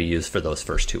that can be used for those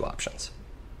first 2 options.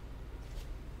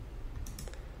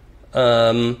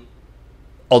 Although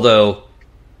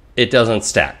it doesn't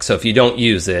stack. So if you don't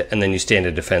use it and then you stand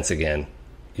in defense again,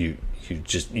 you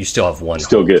still have 1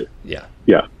 Still hold. good. Yeah.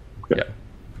 Yeah. Yeah.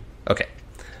 Okay.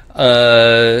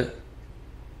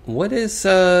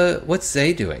 What's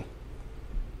Zay doing?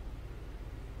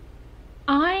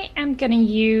 I am going to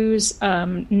use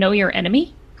Know Your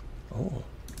Enemy. Oh.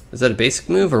 Is that a basic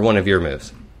move or one of your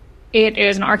moves? It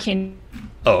is an arcane.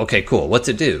 Oh, okay, cool. What's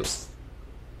it do?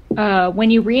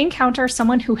 When you re-encounter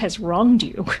someone who has wronged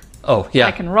you, Oh, yeah.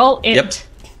 I can roll int.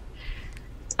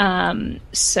 Yep.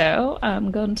 So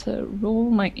I'm going to roll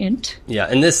my int. Yeah,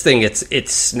 and this thing,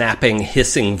 its snapping,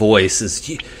 hissing voice is,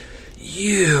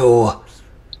 you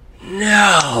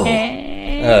no.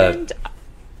 And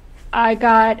I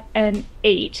got an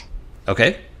 8.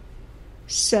 Okay.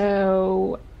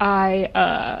 So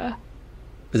I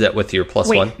Is that with your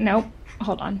 +1? Nope.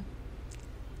 Hold on.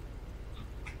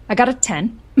 I got a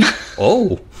 10.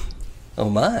 Oh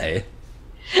my.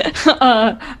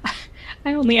 I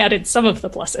only added some of the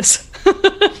pluses.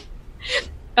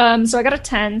 So I got a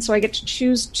 10, so I get to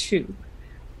choose 2.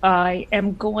 I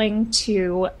am going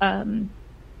to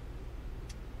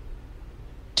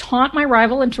taunt my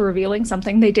rival into revealing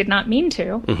something they did not mean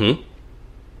to,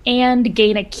 and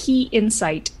gain a key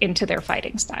insight into their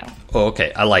fighting style. Oh,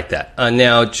 okay. I like that.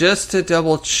 Now, just to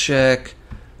double check,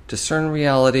 discern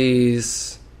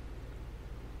realities.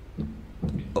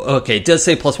 Okay, it does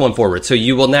say +1 forward, so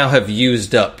you will now have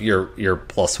used up your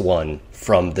 +1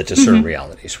 from the discern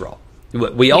realities roll.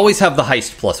 We always have the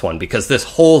heist +1 because this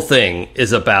whole thing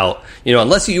is about,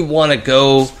 unless you want to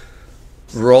go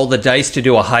roll the dice to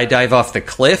do a high dive off the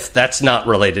cliff, that's not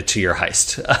related to your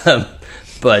heist.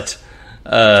 But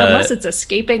unless it's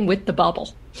escaping with the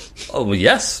bubble. Oh,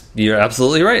 yes, you're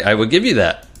absolutely right. I would give you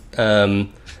that.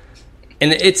 And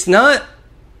it's not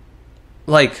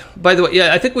like, by the way,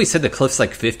 yeah, I think we said the cliff's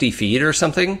like 50 feet or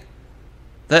something.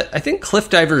 That I think cliff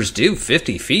divers do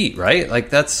 50 feet, right? Like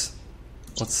that's,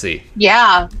 let's see.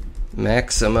 Yeah.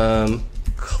 Maximum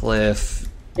cliff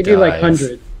They do like dive.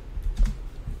 100.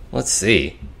 Let's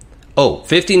see. Oh,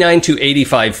 59 to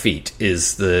 85 feet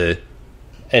is the...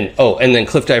 And then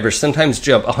cliff divers sometimes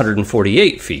jump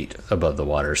 148 feet above the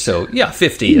water. So, yeah,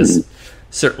 50 is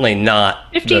certainly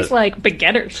not... 50 is like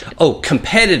beginners. Oh,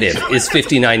 competitive is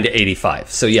 59 to 85.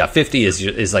 So, yeah, 50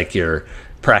 is like you're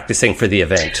practicing for the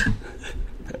event.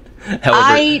 However,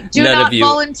 I do not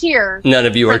volunteer. None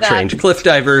of you are that. trained cliff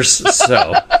divers,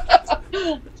 so...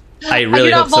 I really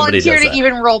hope somebody does that. I do not volunteer to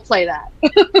even roleplay that.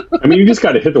 I mean, you just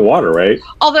got to hit the water, right?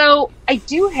 Although, I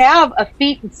do have a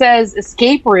feat that says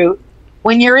escape route.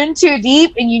 When you're in too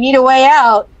deep and you need a way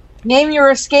out, name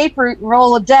your escape route and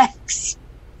roll a dex.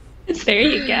 There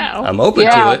you go. I'm open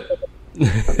to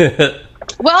it.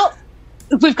 Well,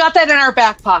 we've got that in our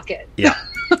back pocket. Yeah.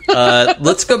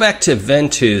 Let's go back to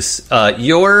Ventus.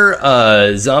 Your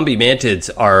zombie mantids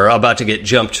are about to get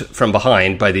jumped from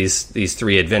behind by these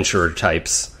three adventurer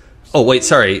types. Oh, wait,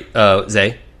 sorry,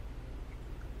 Zay.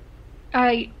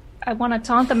 I want to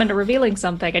taunt them into revealing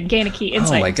something and gain a key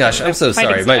insight. Oh my gosh, I'm so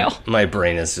sorry. Fighting My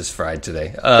brain is just fried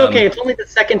today. Okay, it's only the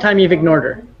second time you've ignored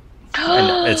her. I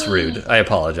know, it's rude. I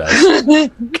apologize.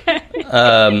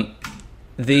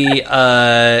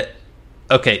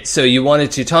 Okay, so you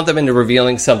wanted to taunt them into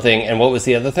revealing something, and what was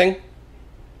the other thing?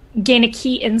 Gain a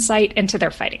key insight into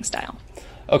their fighting style.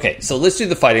 Okay, so let's do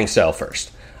the fighting style first.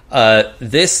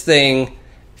 This thing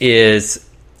is...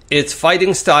 Its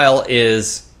fighting style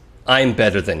is, I'm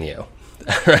better than you.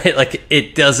 Right? Like,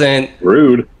 it doesn't...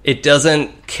 Rude. It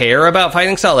doesn't care about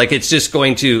fighting style. Like, it's just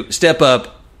going to step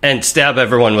up and stab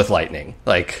everyone with lightning.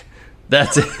 Like,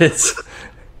 that's it.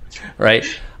 Right?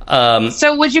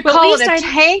 So would you call it a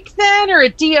tank then, or a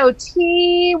DOT,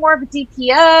 more of a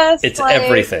DPS? It's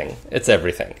everything. It's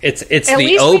everything. It's At the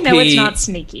least OP. we know it's not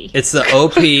sneaky. It's the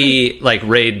OP like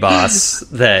raid boss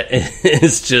that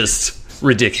is just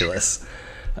ridiculous.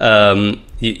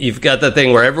 You've got the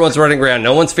thing where everyone's running around,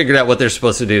 no one's figured out what they're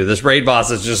supposed to do. This raid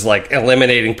boss is just like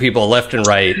eliminating people left and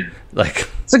right. Like,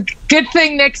 it's a good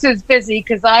thing Nyx is busy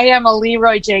because I am a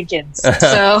Leroy Jenkins.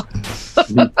 So,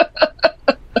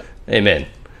 amen.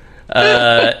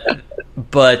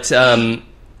 But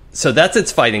so that's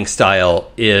its fighting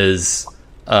style is,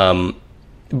 but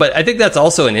I think that's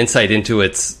also an insight into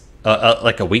its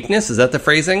like a weakness. Is that the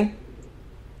phrasing?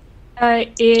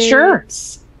 Sure.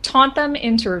 Taunt them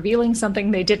into revealing something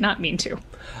they did not mean to.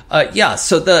 Yeah,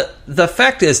 so the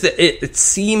fact is that it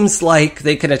seems like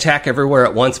they can attack everywhere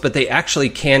at once, but they actually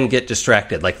can get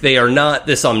distracted. Like, they are not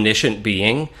this omniscient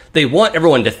being. They want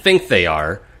everyone to think they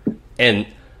are,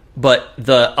 but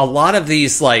a lot of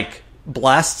these like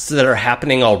blasts that are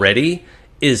happening already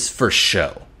is for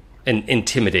show and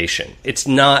intimidation. It's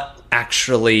not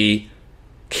actually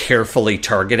carefully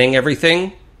targeting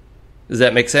everything. Does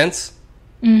that make sense?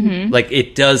 Mm-hmm. Like,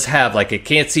 it does have, like, it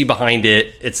can't see behind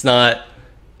it. It's not,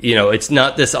 it's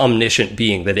not this omniscient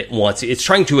being that it wants. It's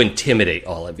trying to intimidate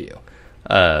all of you.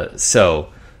 So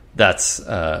that's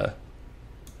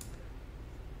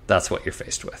what you're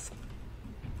faced with.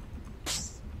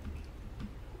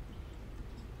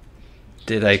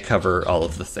 Did I cover all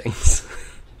of the things?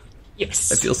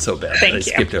 Yes. I feel so bad Thank that I you.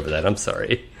 skipped over that. I'm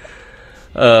sorry.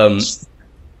 There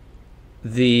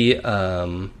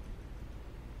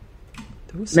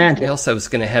was something else I was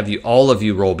going to have all of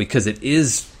you roll, because it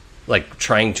is like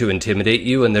trying to intimidate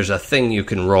you, and there's a thing you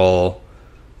can roll.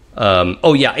 I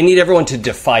need everyone to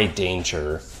defy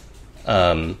danger.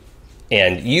 And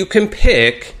you can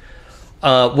pick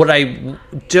what I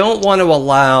don't want to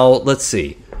allow. Let's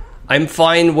see. I'm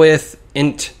fine with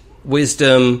int,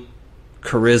 wisdom,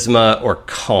 charisma, or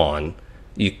con.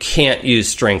 You can't use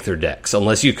strength or dex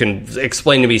unless you can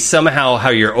explain to me somehow how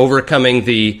you're overcoming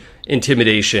the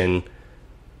intimidation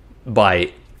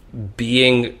by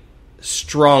being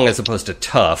strong as opposed to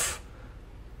tough,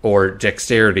 or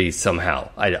dexterity somehow.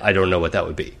 I don't know what that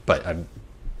would be, but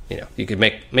you could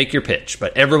make your pitch.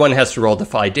 But everyone has to roll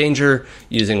defy danger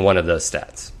using one of those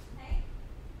stats.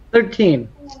 13.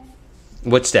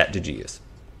 What stat did you use?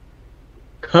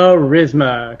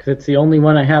 Charisma, because it's the only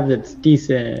one I have that's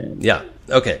decent. Yeah.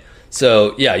 Okay.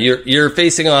 So yeah, you're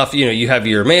facing off. You have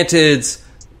your mantids,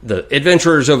 the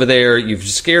adventurers over there. You've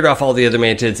scared off all the other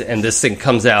mantids, and this thing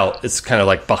comes out. It's kind of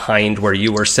like behind where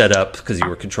you were set up because you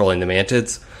were controlling the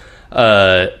mantids.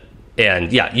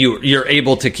 And yeah, you're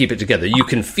able to keep it together. You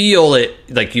can feel it,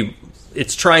 like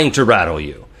it's trying to rattle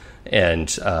you, and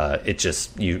it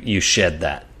just you shed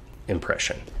that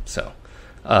impression. So,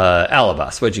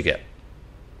 Alabas, what'd you get?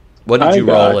 What did you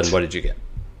roll, and what did you get?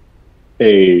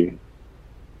 A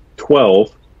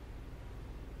 12.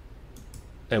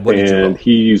 And what did you roll? And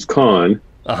he used con.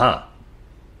 Uh-huh.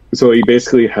 So he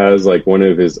basically has like one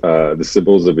of his the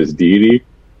symbols of his deity,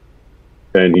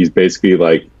 and he's basically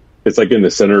like, it's like in the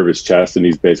center of his chest, and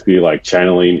he's basically like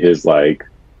channeling his like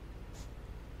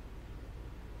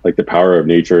the power of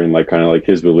nature and like kind of like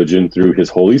his religion through his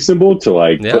holy symbol to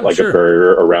like put like a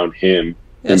barrier around him.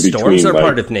 Yeah, storms are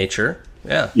part of nature.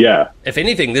 Yeah. Yeah. If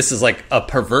anything, this is like a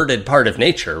perverted part of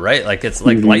nature, right? Like, it's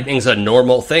like lightning's a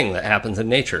normal thing that happens in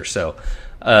nature. So,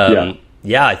 I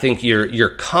think your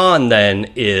con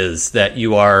then is that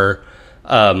you are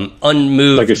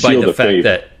unmoved like by the fact faith.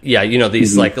 that,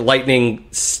 these like lightning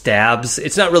stabs.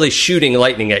 It's not really shooting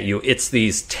lightning at you. It's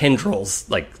these tendrils,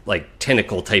 like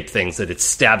tentacle type things that it's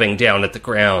stabbing down at the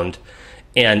ground.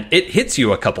 And it hits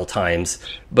you a couple times,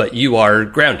 but you are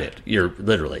grounded. You're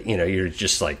literally, you're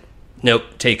just like nope,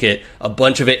 take it. A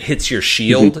bunch of it hits your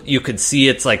shield. You could see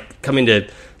it's like coming to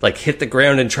like hit the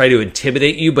ground and try to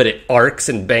intimidate you, but it arcs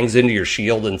and bangs into your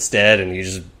shield instead, and you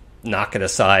just knock it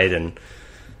aside, and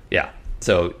yeah.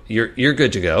 So you're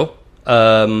good to go.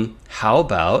 How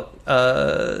about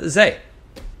Zay?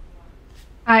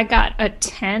 I got a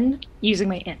 10 using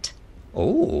my int.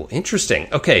 Oh, interesting.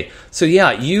 Okay, so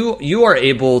yeah, you are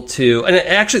able to, and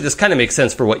actually this kind of makes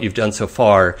sense for what you've done so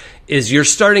far, is you're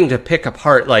starting to pick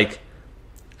apart, like,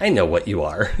 I know what you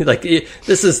are. Like,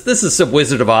 this is some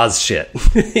Wizard of Oz shit,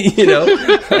 you know?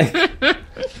 Like,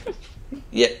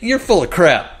 yeah, you're full of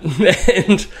crap.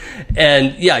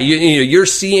 and yeah, you're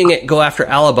seeing it go after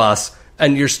Alabas,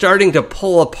 and you're starting to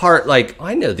pull apart, like,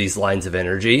 I know these lines of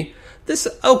energy.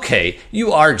 Okay,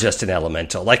 you are just an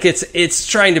elemental. Like, it's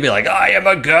trying to be like, I am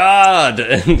a god.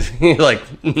 And you're like,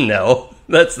 no,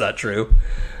 that's not true.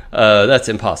 That's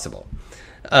impossible.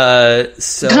 The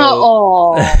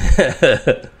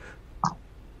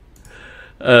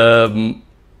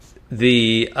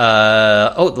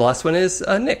last one is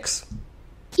Nyx.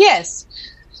 Yes.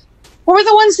 What were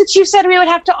the ones that you said we would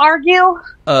have to argue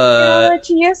in order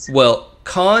to use? Well,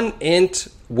 Con, Int,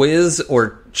 Wiz,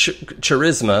 or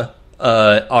Charisma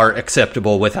are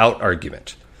acceptable without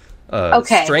argument.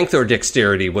 Okay. Strength or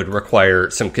Dexterity would require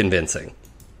some convincing.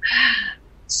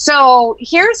 So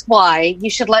here's why you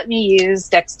should let me use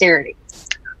Dexterity.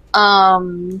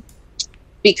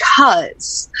 Because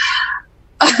because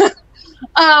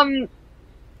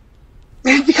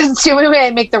it's the only way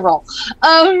I make the roll.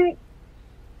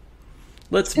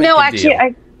 Let's make a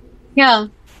deal. Yeah.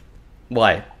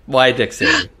 Why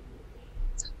Dexterity?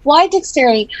 Why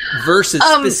Dexterity? Versus,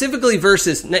 specifically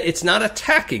versus, it's not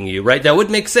attacking you, right? That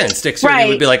would make sense. Dexterity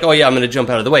would be like, oh yeah, I'm going to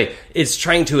jump out of the way. It's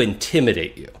trying to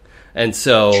intimidate you. And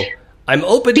so, I'm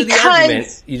open to the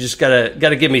argument. You just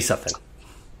gotta give me something.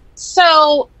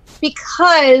 So,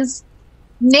 because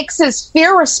Nyx's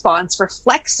fear response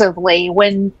reflexively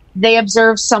when they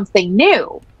observe something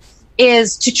new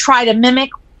is to try to mimic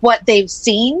what they've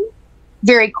seen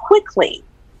very quickly,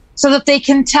 so that they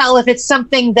can tell if it's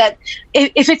something that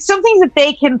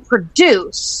they can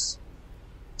produce,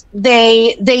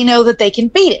 they know that they can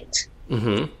beat it.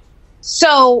 Mm-hmm.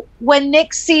 So when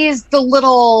Nyx sees the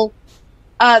little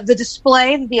the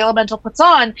display that the elemental puts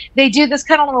on, they do this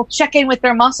kind of little check-in with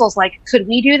their muscles, like, could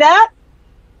we do that?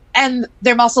 And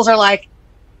their muscles are like,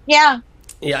 yeah.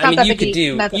 Yeah, I mean, you could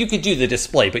do the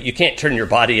display, but you can't turn your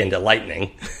body into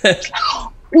lightning.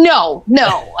 No,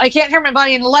 I can't turn my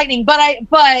body into lightning, but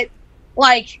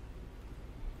like,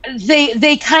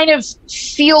 they kind of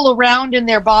feel around in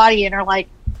their body and are like,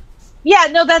 yeah,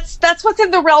 no, that's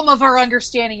within the realm of our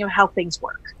understanding of how things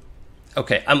work.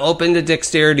 Okay, I'm open to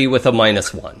Dexterity with a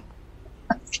 -1.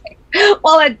 Okay.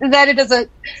 Well, that it is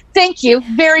thank you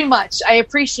very much. I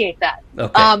appreciate that.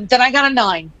 Okay. Then I got a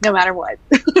 9, no matter what.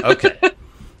 Okay.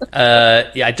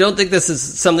 Yeah, I don't think this is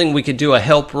something we could do a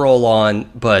help roll on,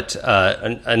 but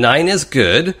a 9 is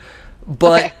good.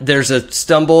 But there's a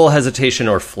stumble, hesitation,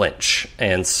 or flinch.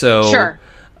 And so sure.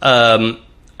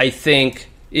 I think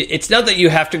it's not that you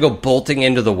have to go bolting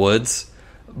into the woods,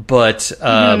 but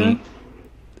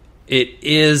it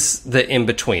is the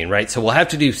in-between, right? So we'll have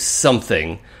to do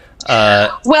something.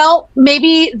 Well,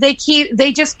 maybe they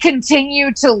just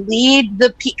continue to lead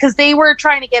because they were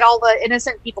trying to get all the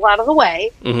innocent people out of the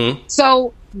way. Mm-hmm.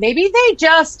 So maybe they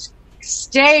just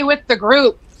stay with the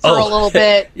group for a little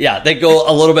bit. Yeah, they go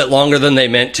a little bit longer than they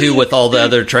meant to with all the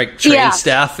other train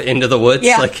staff into the woods.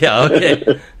 Yeah. Like, yeah,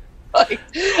 okay. Like,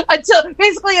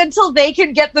 until they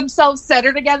can get themselves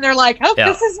centered again, they're like,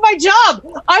 this is my job.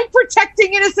 I'm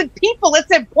protecting innocent people. It's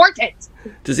important.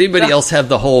 Does anybody else have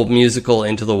the whole musical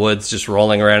Into the Woods just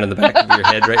rolling around in the back of your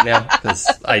head right now? Because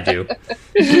I do.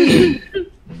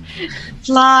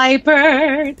 Fly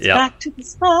birds back to the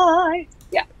sky.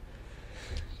 Yeah.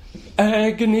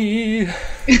 Agony.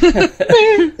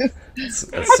 That's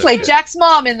I played good. Jack's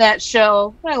mom in that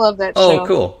show. I love that show. Oh,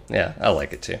 cool. Yeah, I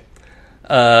like it too.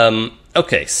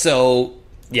 Okay, so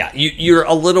yeah, you're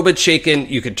a little bit shaken.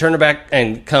 You could turn it back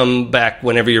and come back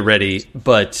whenever you're ready.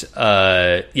 But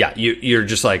you're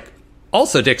just like,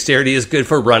 also Dexterity is good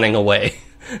for running away.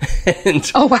 And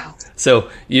oh, wow. So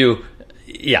you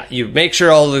make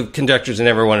sure all the conductors and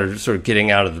everyone are sort of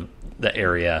getting out of the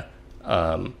area.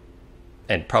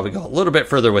 And probably go a little bit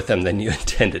further with them than you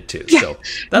intended to. Yeah. So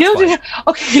that's fine.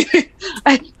 Okay.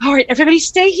 All right, everybody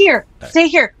stay here. Stay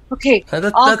here. Okay,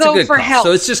 I'll go for help.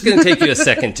 So it's just going to take you a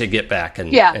second to get back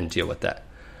and deal with that.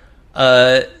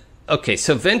 Okay,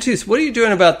 so Ventus, what are you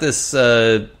doing about this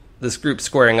this group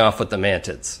squaring off with the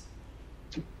Mantids?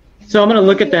 So I'm going to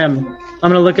look at them. I'm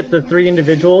going to look at the 3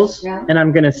 individuals, and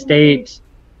I'm going to state,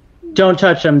 don't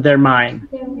touch them, they're mine.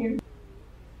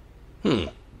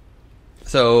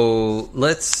 So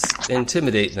let's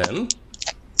intimidate them.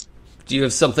 Do you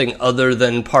have something other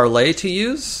than parlay to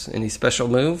use? Any special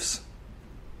moves?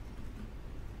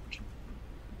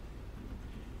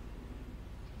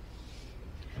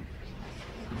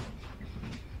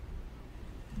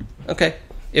 Okay.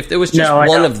 If there was just No, I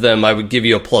one don't. of them, I would give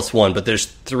you a +1. But there's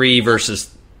 3 versus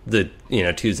the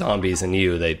 2 zombies and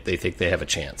you. They think they have a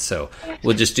chance. So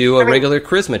we'll just do a regular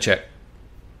charisma check.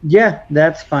 Yeah,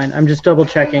 that's fine. I'm just double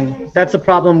checking. That's the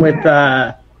problem with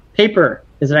paper,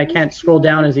 is that I can't scroll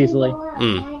down as easily.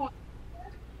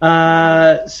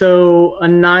 So a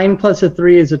 9 plus a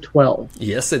 3 is a 12.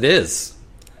 Yes, it is.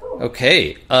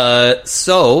 Okay.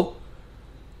 So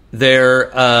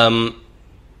they're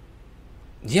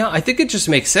yeah, I think it just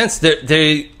makes sense.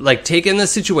 They like take in the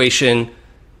situation.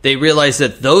 They realize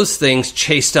that those things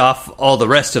chased off all the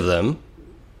rest of them,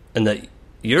 and that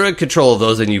you're in control of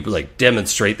those, and you like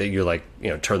demonstrate that you're like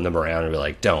turn them around and be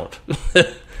like, don't.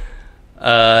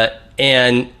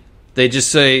 And they just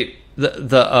say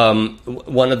the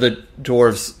one of the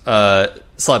dwarves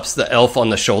slaps the elf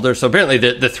on the shoulder. So apparently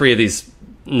the 3 of these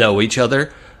know each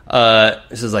other.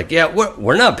 This is like, yeah,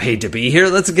 we're not paid to be here.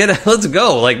 Let's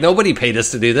go. Like nobody paid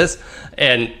us to do this.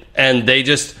 And they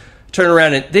just turn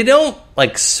around and they don't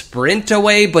like sprint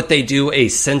away, but they do a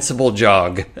sensible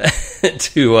jog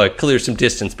to clear some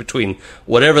distance between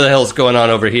whatever the hell's going on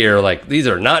over here. Like these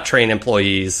are not trained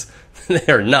employees.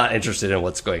 They're not interested in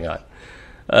what's going on.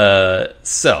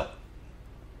 So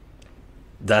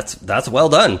that's well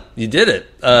done. You did it.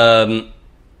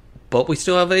 But we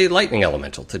still have a lightning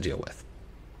elemental to deal with.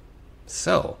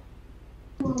 So,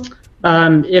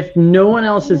 If no one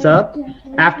else is up,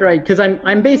 because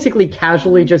I'm basically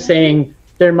casually just saying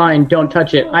they're mine, don't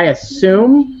touch it. I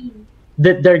assume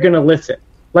that they're gonna listen.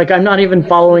 Like I'm not even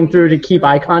following through to keep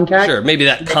eye contact. Sure, maybe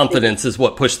that confidence is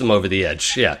what pushed them over the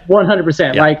edge. Yeah,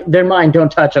 100%. Yeah. Like they're mine,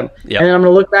 don't touch them. Yeah. And then I'm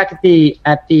gonna look back at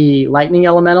the lightning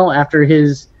elemental after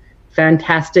his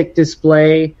fantastic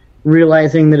display,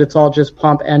 realizing that it's all just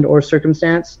pomp and or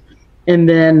circumstance. And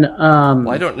then well,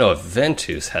 I don't know if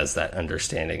Ventus has that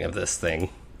understanding of this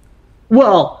thing.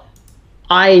 well,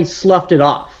 I sloughed it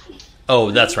off.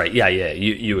 Oh, that's right. Yeah.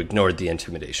 You ignored the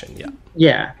intimidation. Yeah.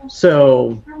 Yeah.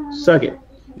 So suck it.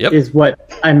 Yep. Is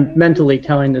what I'm mentally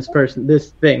telling this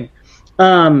thing.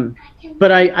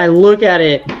 But I look at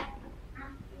it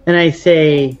and I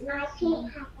say,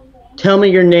 tell me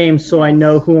your name so I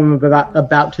know who I'm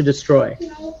about to destroy.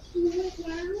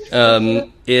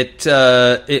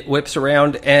 It whips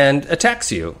around and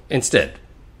attacks you instead.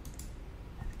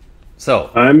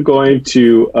 So I'm going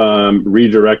to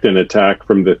redirect an attack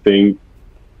from the thing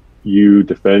you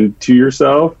defend to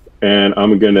yourself, and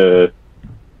I'm going to...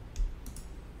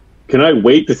 Can I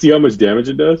wait to see how much damage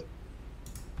it does?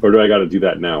 Or do I got to do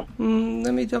that now?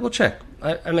 let me double check.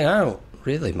 I mean, I don't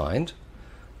really mind.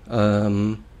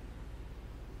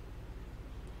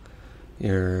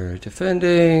 You're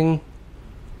defending.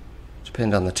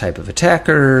 Depend on the type of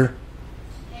attacker.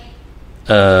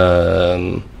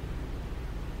 I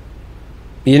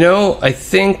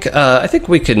think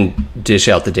we can dish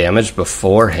out the damage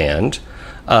beforehand.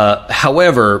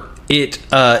 However, it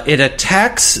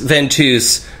attacks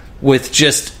Ventus with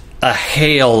just a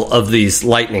hail of these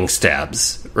lightning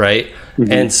stabs, right?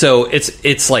 Mm-hmm. And so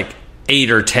it's like 8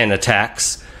 or 10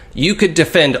 attacks. You could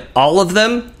defend all of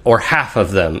them or half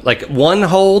of them. Like one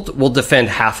hold will defend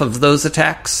half of those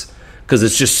attacks because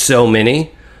it's just so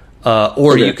many.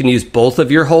 Or Okay. you can use both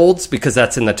of your holds because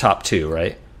that's in the top 2,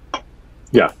 right?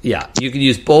 Yeah. Yeah, you can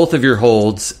use both of your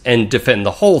holds and defend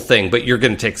the whole thing, but you're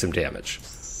going to take some damage.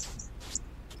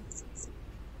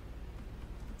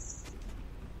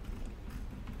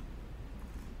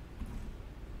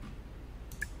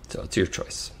 So it's your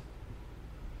choice.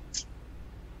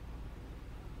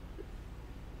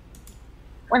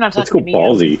 We're not Let's talking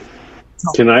go to me. ballsy.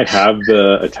 Can I have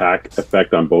the attack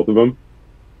effect on both of them?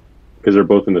 Because they're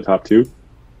both in the top 2?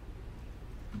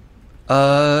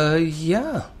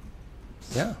 Yeah.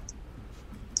 Yeah.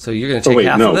 So you're going to take Oh, wait,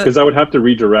 half no, of it? because I would have to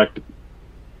redirect...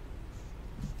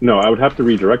 No, I would have to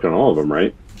redirect on all of them,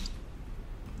 right?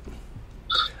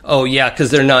 Oh, yeah,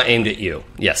 because they're not aimed at you.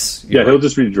 Yes. Yeah, you're he'll right.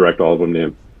 just redirect all of them to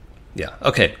him. Yeah,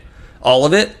 okay. All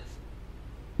of it?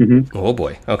 Mm-hmm. Oh,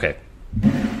 boy. Okay.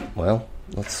 Well,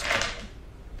 let's...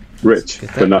 Rich,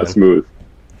 Get that but not going. smooth.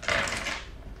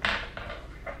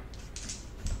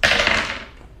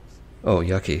 Oh,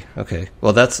 yucky. Okay.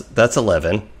 Well, that's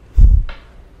 11.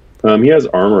 He has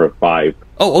armor of 5.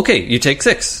 Oh, okay. You take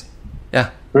 6.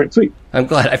 Yeah. All right, sweet. I'm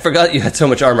glad. I forgot you had so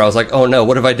much armor. I was like, oh, no,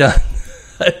 what have I done?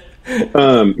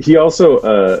 He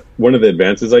also one of the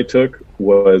advances I took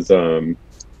was one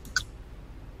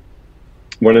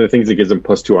of the things that gives him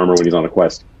 +2 armor when he's on a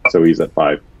quest, so he's at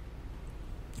 5.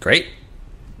 Great.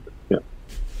 Yeah,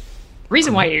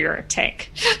 Reason why you're a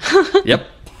tank. Yep.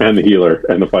 and the healer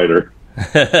and the fighter.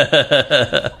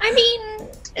 I mean,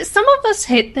 some of us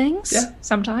hit things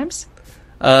sometimes.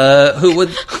 Who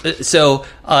would? So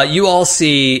you all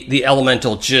see the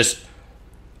elemental just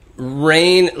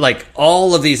rain like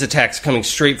all of these attacks coming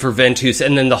straight for Ventus,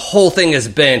 and then the whole thing is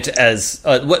bent as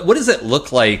what does it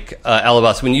look like,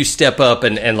 Alabas, when you step up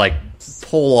and like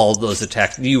pull all those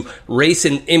attacks? Do you race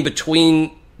in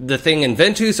between the thing and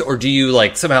Ventus, or do you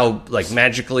like somehow like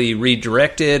magically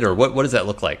redirect it, or what does that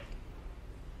look like?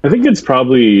 I think it's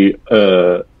probably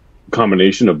a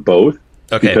combination of both.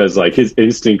 Okay. Because like his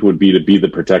instinct would be to be the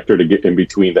protector to get in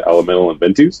between the elemental and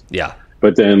Ventus. Yeah.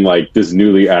 But then like this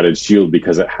newly added shield,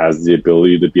 because it has the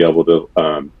ability to be able to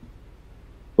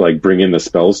like bring in the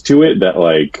spells to it, that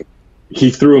like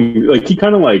he threw him, like he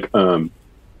kind of like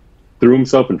threw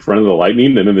himself in front of the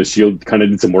lightning, and then the shield kind of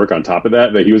did some work on top of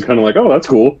that he was kind of like, oh, that's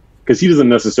cool, because he doesn't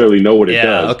necessarily know what it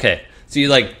does. Yeah, okay. So you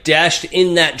like dashed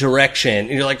in that direction, and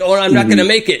you're like, oh, I'm not going to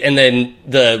make it. And then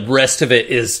the rest of it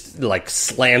is like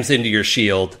slams into your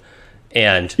shield.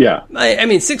 And yeah, I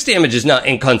mean, 6 damage is not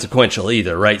inconsequential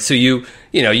either, right? So you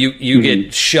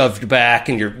get shoved back,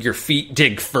 and your feet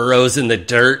dig furrows in the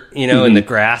dirt, in the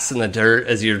grass and the dirt,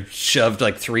 as you're shoved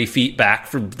like 3 feet back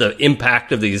from the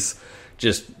impact of these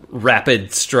just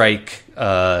rapid strike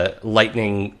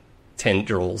lightning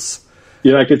tendrils.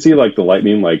 Yeah, I could see like the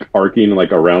lightning like arcing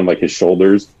like around like his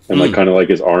shoulders and like kind of like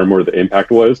his arm where the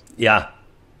impact was. Yeah,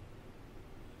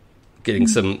 getting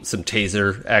some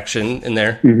taser action in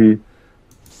there.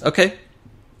 Okay.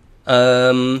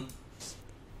 Who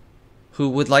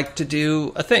would like to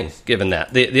do a thing? Given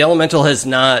that the elemental has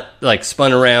not like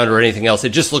spun around or anything else, it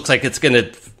just looks like it's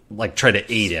gonna like try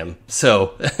to aid him.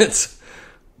 So it's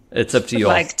up to you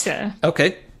all. Like to.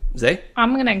 Okay, Zay.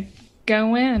 I'm gonna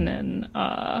go in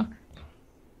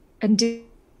and do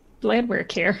blade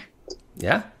work here.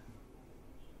 Yeah.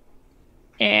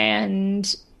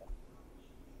 And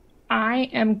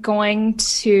I am going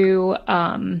to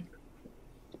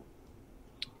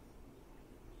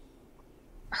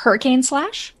Hurricane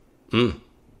Slash.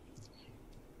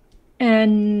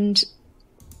 And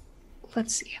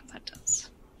let's see how that does.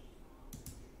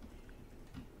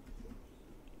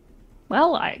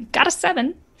 Well, I got a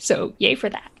 7, so yay for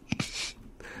that.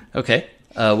 Okay.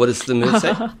 What does the move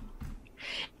say?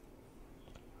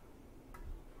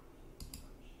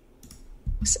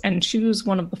 And choose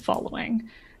one of the following.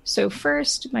 So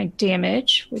first, my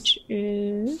damage, which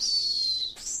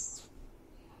is...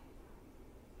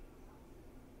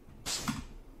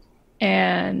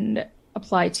 And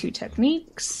apply 2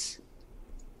 techniques.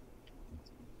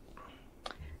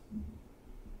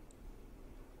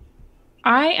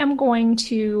 I am going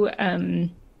to...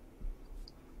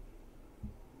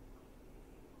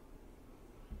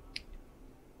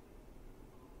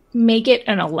 make it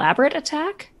an elaborate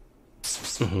attack.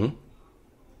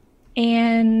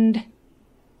 And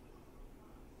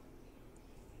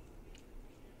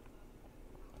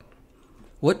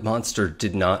what monster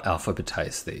did not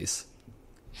alphabetize these?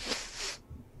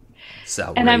 It's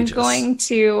outrageous. And I'm going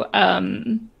to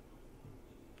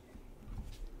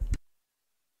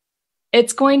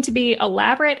it's going to be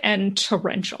elaborate and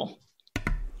torrential.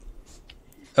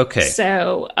 Okay.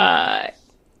 So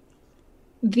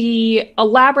the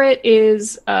elaborate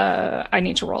is I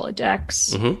need to roll a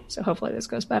dex, so hopefully this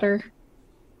goes better.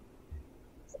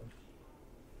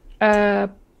 And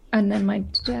then my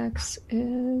dex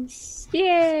is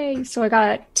yay! So I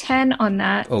got 10 on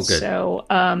that. Oh, good. So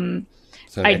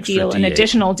So I deal an D8.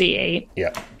 additional D8.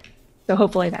 Yeah. So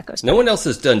hopefully that goes No better. one else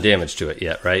has done damage to it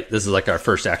yet, right? This is like our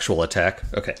first actual attack.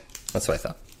 Okay, that's what I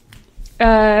thought.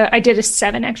 I did a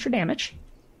 7 extra damage.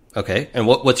 Okay, and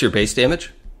what's your base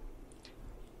damage?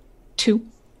 2.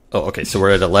 Oh, okay. So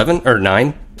we're at 11 or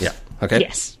 9. Yeah. Okay.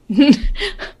 Yes.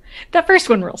 That first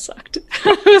one real sucked.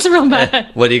 It was real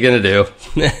bad. What are you gonna do?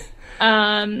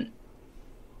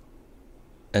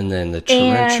 And then the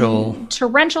torrential. And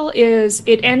torrential is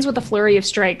it ends with a flurry of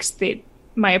strikes that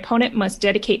my opponent must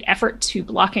dedicate effort to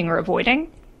blocking or avoiding.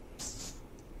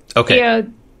 Okay. Yeah.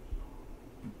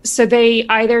 So they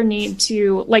either need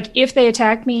to, like, if they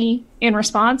attack me in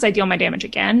response, I deal my damage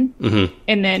again.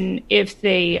 And then if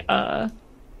they,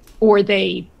 or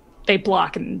they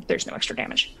block and there's no extra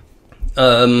damage.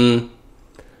 So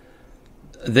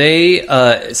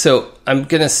I'm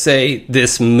going to say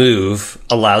this move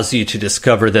allows you to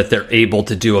discover that they're able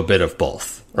to do a bit of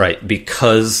both, right?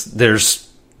 Because there's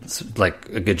it's like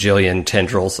a gajillion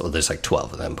tendrils. Oh, there's like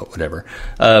 12 of them, but whatever.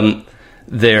 We're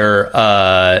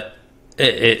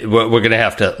going to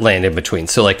have to land in between.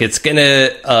 So like it's going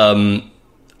to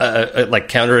like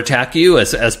counterattack you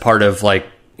as part of like,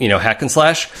 hack and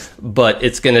slash, but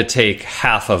it's going to take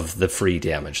half of the free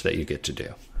damage that you get to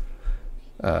do.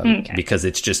 Because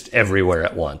it's just everywhere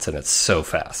at once and it's so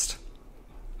fast.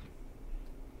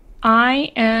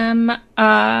 I am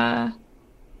I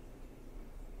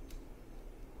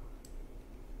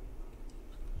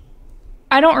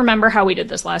don't remember how we did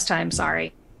this last time,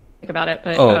 sorry about it,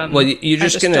 but well, you're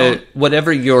just gonna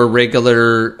whatever your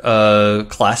regular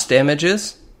class damage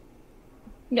is.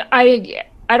 I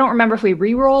don't remember if we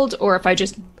re-rolled or if I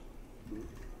just...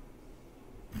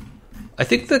 I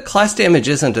think the class damage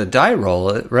isn't a die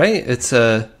roll, right? It's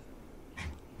a...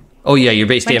 Oh, yeah, your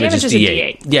base damage is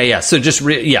D8. Yeah, so just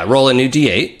roll a new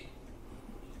D8.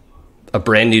 A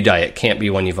brand new die. It can't be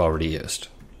one you've already used.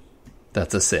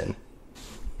 That's a sin.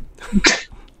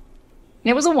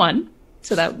 It was a 1,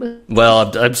 so that was...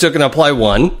 Well, I'm still going to apply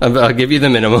 1. I'll give you the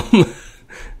minimum.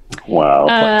 Wow.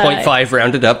 0.5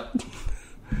 rounded up.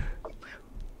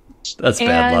 That's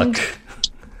bad luck.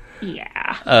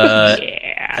 Yeah.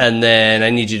 And then I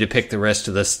need you to pick the rest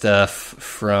of the stuff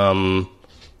from...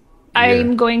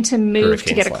 I'm going to move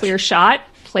to get Hurricane a clear shot,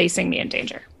 placing me in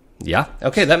danger. Yeah.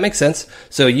 Okay, that makes sense.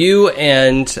 So you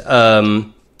and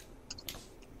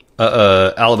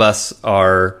Alabas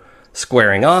are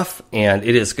squaring off, and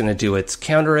it is going to do its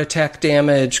counterattack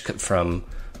damage from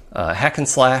hack and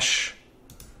slash,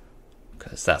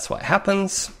 because that's what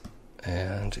happens.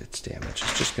 And its damage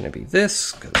is just going to be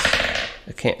this, because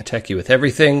it can't attack you with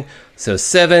everything. So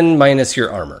 7 minus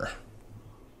your armor.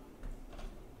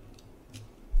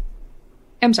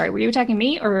 I'm sorry, were you attacking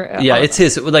me or... Yeah, it's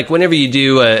his. Like, whenever you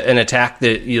do an attack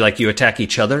that you attack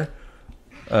each other.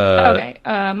 Okay,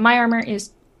 my armor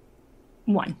is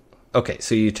 1. Okay,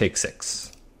 so you take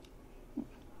 6.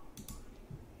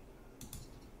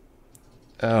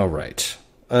 All right.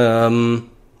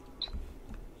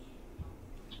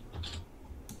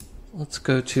 Let's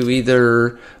go to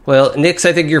either... Well, Nix,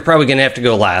 I think you're probably going to have to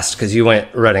go last because you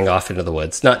went running off into the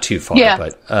woods. Not too far,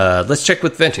 but let's check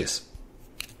with Ventus.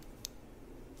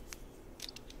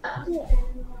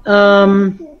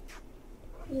 I'm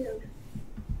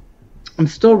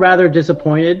still rather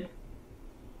disappointed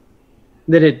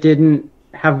that it didn't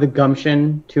have the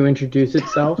gumption to introduce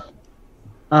itself.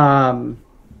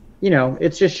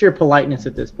 It's just sheer politeness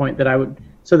at this point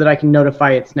so that I can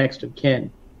notify its next of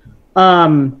kin.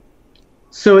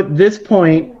 So at this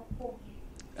point...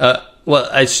 Well,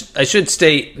 I should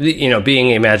state,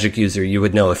 being a magic user, you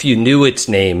would know if you knew its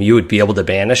name, you would be able to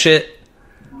banish it.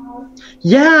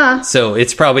 Yeah. So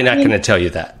it's probably not going to tell you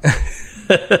that.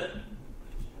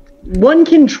 One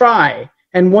can try,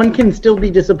 and one can still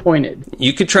be disappointed.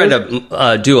 You could try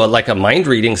to do a mind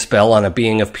reading spell on a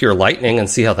being of pure lightning and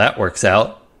see how that works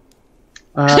out.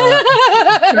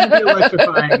 It's gonna be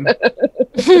electrifying.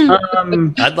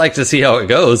 I'd like to see how it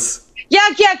goes. Yeah.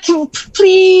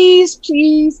 Please,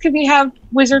 can we have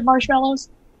wizard marshmallows?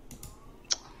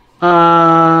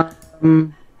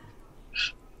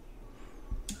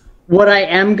 What I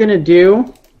am going to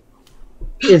do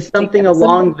is something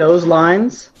along those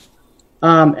lines,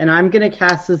 and I'm going to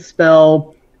cast the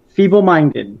spell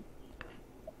Feeble-Minded.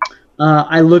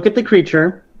 I look at the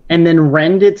creature and then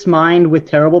rend its mind with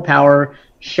terrible power,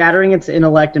 shattering its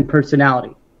intellect and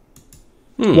personality.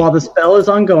 While the spell is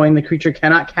ongoing, the creature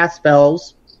cannot cast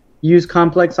spells, use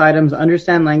complex items,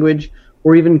 understand language,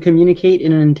 or even communicate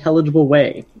in an intelligible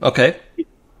way. Okay.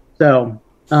 So,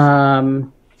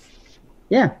 so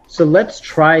let's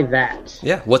try that.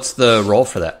 Yeah, what's the roll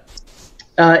for that?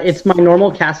 It's my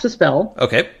normal cast a spell.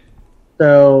 Okay.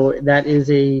 So that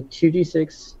is a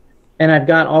 2d6, and I've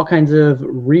got all kinds of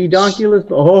redonkulous...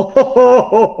 Oh,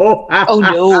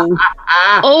 no.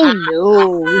 Oh,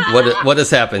 no. What has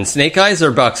happened? Snake eyes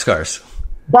or boxcars?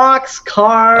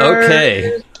 Boxcars!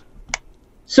 Okay.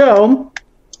 So,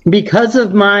 because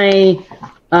of my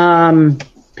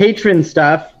patron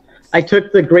stuff, I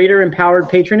took the greater empowered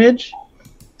patronage.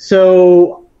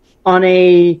 So on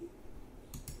a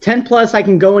 10 plus, I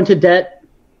can go into debt.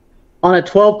 On a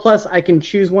 12 plus, I can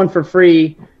choose one for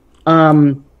free.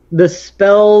 The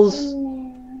spell's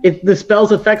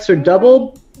effects are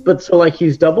doubled, but so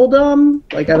he's double dumb.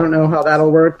 I don't know how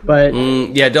that'll work, but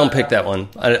yeah, don't pick that one.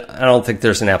 I don't think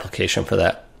there's an application for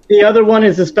that. The other one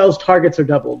is the spell's targets are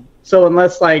doubled. So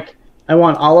unless I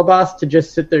want Alabas to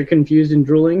just sit there confused and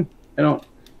drooling, I don't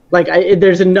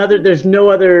there's no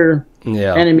other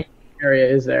enemy area,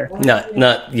 is there?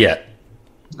 Not yet.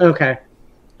 Okay.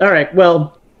 All right.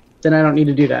 Well, then I don't need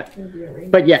to do that.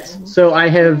 But yes, so I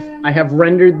have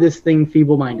rendered this thing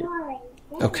feeble-minded.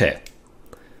 Okay.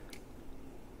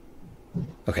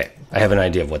 Okay, I have an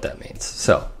idea of what that means.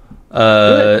 So,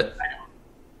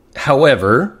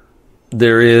 however,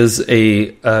 there is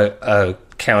a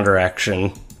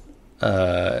counteraction,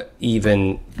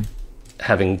 even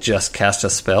having just cast a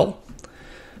spell.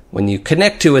 When you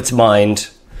connect to its mind,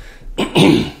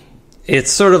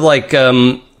 it's sort of like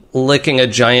licking a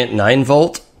giant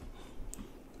 9-volt.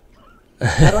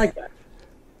 I like that.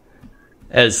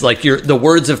 As like the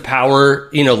words of power,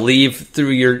 leave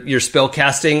through your spell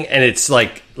casting, and it's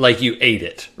like you ate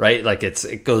it, right? Like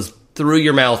it goes through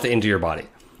your mouth into your body.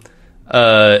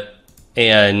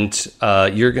 And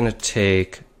you're gonna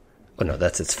take. Oh no,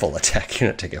 that's its full attack.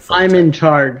 You're gonna take a full. I'm attack. in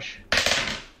charge.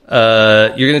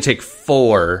 You're gonna take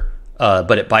 4,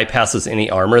 but it bypasses any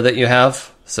armor that you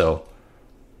have. So,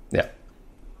 yeah.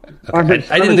 Okay.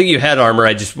 I didn't think you had armor.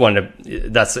 I just wanted to.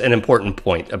 That's an important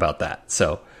point about that.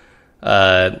 So.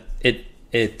 Do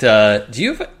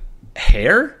you have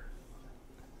hair?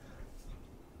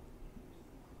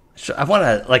 I want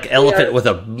a elephant with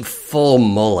a full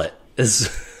mullet.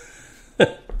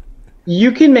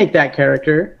 You can make that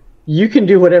character. You can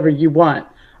do whatever you want.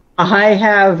 I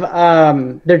have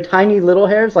they're tiny little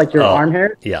hairs, like your arm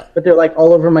hair. Yeah, but they're like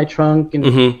all over my trunk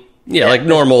and yeah, like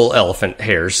normal elephant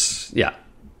hairs. Yeah.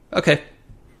 Okay.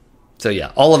 So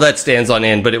yeah, all of that stands on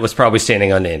end, but it was probably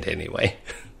standing on end anyway.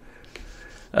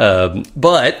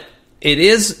 But it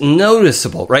is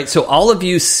noticeable, right? So all of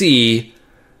you see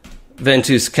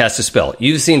Ventus cast a spell.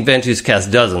 You've seen Ventus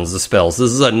cast dozens of spells.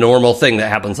 This is a normal thing that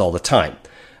happens all the time.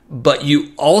 But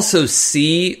you also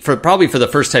see, probably for the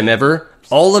first time ever,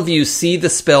 all of you see the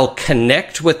spell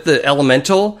connect with the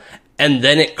elemental, and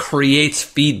then it creates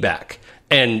feedback.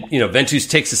 And, Ventus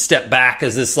takes a step back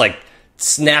as this,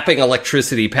 snapping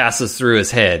electricity passes through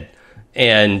his head.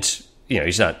 And,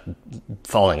 he's not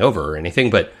falling over or anything,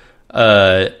 but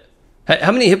how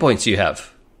many hit points do you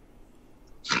have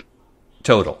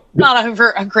total? Not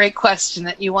a great question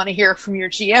that you want to hear from your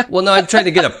GM. Well, no, I'm trying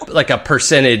to get a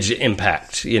percentage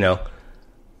impact, It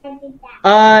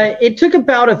took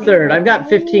about a third. I've got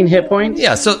 15 hit points.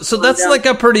 Yeah, so that's like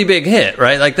a pretty big hit,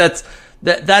 right? Like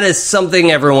that is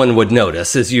something everyone would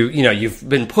notice. Is you've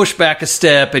been pushed back a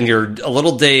step and you're a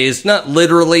little dazed, not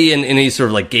literally in any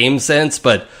sort of game sense,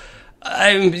 but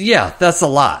that's a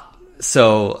lot.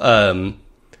 So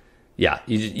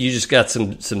you just got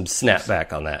some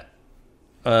snapback on that.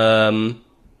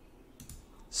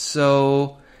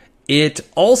 So it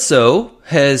also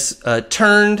has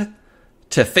turned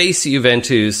to face you,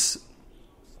 Ventus,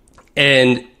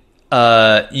 and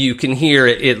you can hear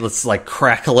it's like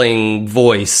crackling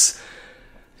voice.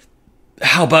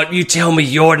 How about you tell me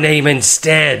your name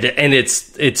instead? And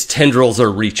its tendrils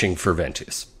are reaching for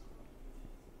Ventus.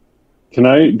 Can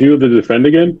I do the defend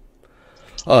again?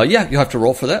 Yeah, you have to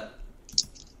roll for that.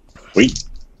 Sweet.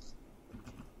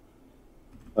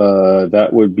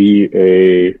 That would be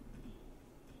a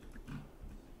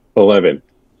 11.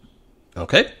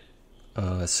 Okay.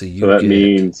 So that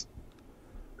means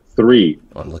 3.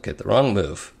 I'm looking at the wrong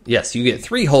move. Yes, you get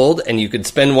 3 hold, and you can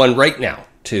spend 1 right now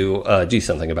to do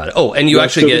something about it. Oh, and you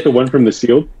actually get the one from the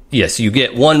shield. Yes, you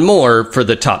get 1 more for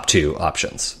the top 2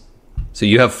 options. So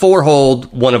you have 4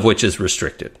 hold, 1 of which is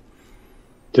restricted.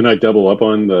 Can I double up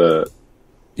on the?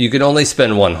 You can only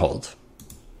spend 1 hold.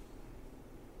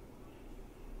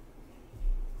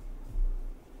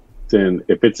 Then,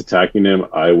 if it's attacking him,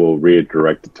 I will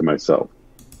redirect it to myself.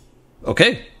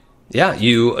 Okay. Yeah,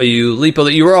 you leap.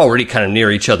 You were already kind of near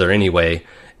each other anyway,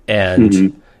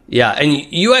 and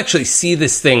and you actually see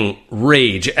this thing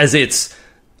rage as its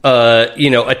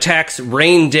attacks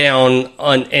rain down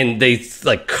on, and they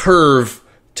curve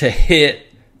to hit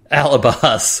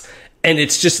Alabas, and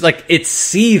it's just it's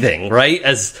seething, right,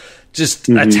 as just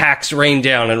attacks rain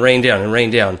down and rain down and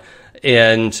rain down,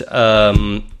 and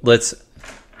let's.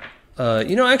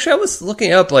 Actually, I was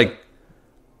looking up.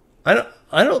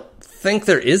 I don't think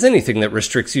there is anything that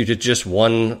restricts you to just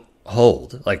 1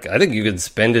 hold. I think you can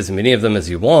spend as many of them as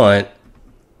you want.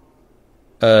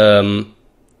 No.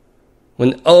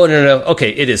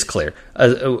 Okay, it is clear.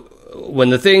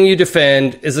 When the thing you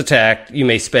defend is attacked, you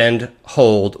may spend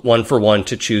hold 1 for 1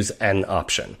 to choose an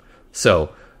option.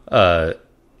 So, So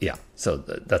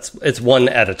it's 1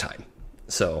 at a time.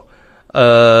 So,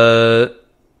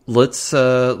 let's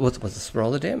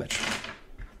roll the damage.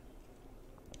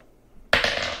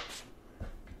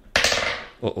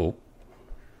 Uh-oh.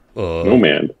 Oh,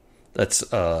 man. That's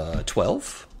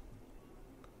 12.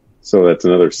 So that's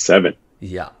another 7.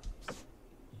 Yeah.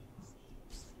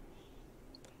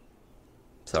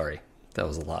 Sorry. That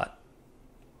was a lot.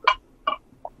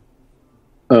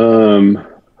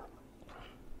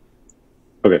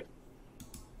 Okay.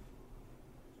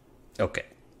 Okay.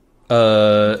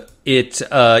 So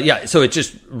it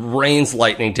just rains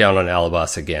lightning down on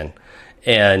Alabas again.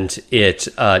 And it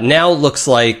now looks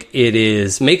like it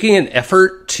is making an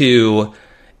effort to...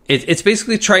 It's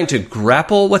basically trying to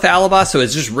grapple with Alabas, so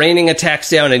it's just raining attacks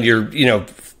down and you're,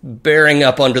 bearing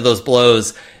up under those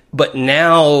blows. But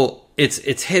now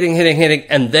it's hitting,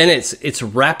 and then it's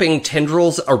wrapping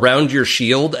tendrils around your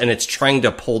shield and it's trying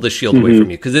to pull the shield away from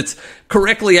you because it's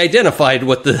correctly identified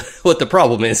what the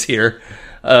problem is here.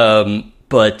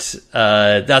 But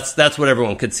that's what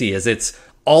everyone could see is it's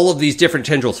all of these different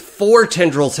tendrils. 4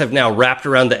 tendrils have now wrapped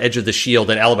around the edge of the shield,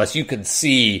 and Alabas, you can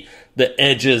see the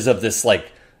edges of this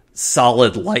like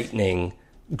solid lightning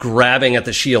grabbing at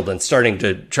the shield and starting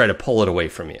to try to pull it away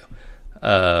from you.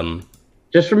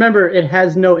 Just remember, it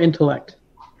has no intellect.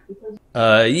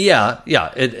 Yeah.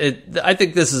 I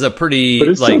think this is a pretty But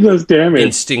it still does damage.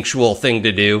 instinctual thing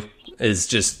to do. Is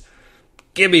just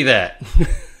give me that.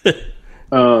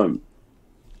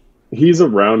 He's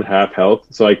around half health,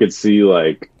 so I could see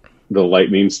like the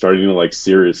lightning starting to like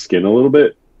sear his skin a little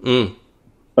bit.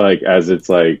 Like as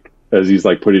he's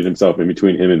like putting himself in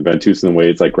between him and Ventus, and the way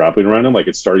it's like grappling around him, like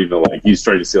it's starting to like he's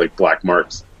starting to see like black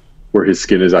marks where his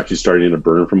skin is actually starting to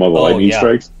burn from all the lightning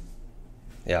strikes.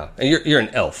 Yeah, and you're an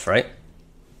elf, right?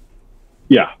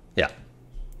 Yeah,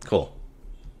 cool.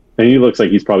 And he looks like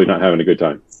he's probably not having a good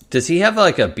time. Does he have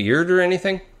like a beard or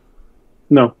anything?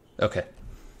 No. Okay.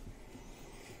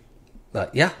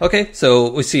 Okay.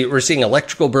 So we're seeing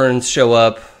electrical burns show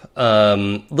up.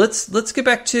 Let's get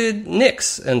back to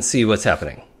Nyx and see what's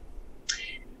happening.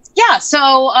 Yeah,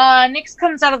 so Nyx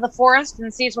comes out of the forest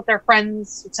and sees what's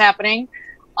happening.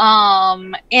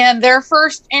 And their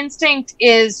first instinct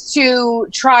is to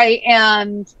try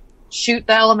and shoot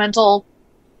the elemental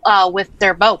with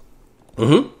their bow.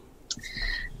 Mm-hmm.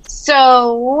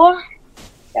 So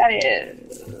that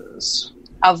is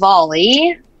a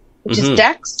volley, which is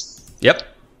Dex. Yep.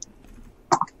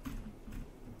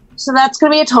 So that's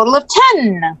going to be a total of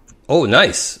 10. Oh,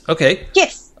 nice. Okay.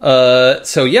 Yes.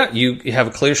 So yeah, you have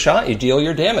a clear shot. You deal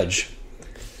your damage.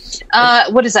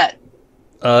 What is that?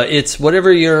 It's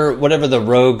whatever the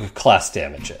rogue class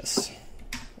damage is.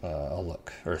 I'll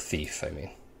look. Or thief, I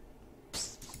mean.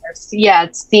 Yeah,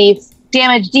 it's the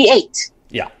damage D8.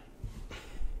 Yeah.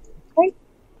 Okay.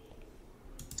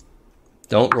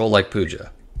 Don't roll like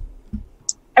Pooja.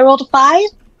 I rolled a 5.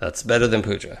 That's better than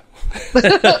Pooja.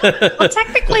 Well,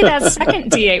 technically, that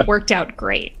second D8 worked out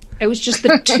great. It was just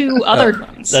the 2 other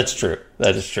ones. That's true.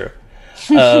 That is true.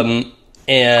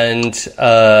 And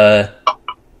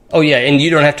you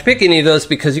don't have to pick any of those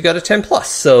because you got a 10+.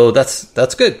 So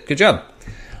that's good. Good job.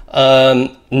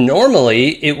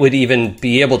 Normally, it would even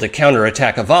be able to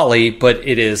counterattack a volley, but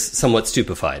it is somewhat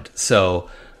stupefied. So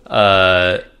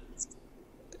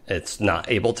it's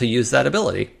not able to use that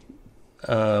ability.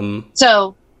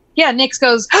 Nyx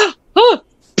goes, oh,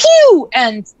 pew!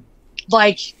 And,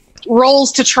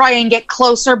 rolls to try and get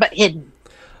closer, but hidden.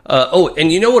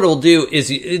 And you know what it'll do is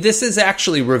this is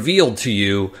actually revealed to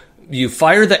you. You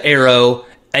fire the arrow,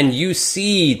 and you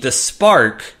see the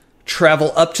spark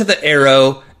travel up to the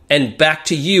arrow and back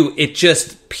to you. It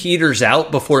just peters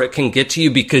out before it can get to you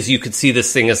because you could see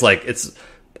this thing as its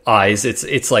eyes,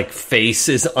 its face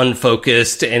is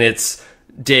unfocused and it's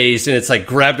dazed and it's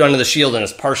grabbed onto the shield and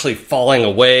it's partially falling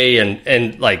away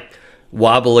and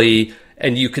wobbly.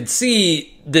 And you could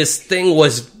see this thing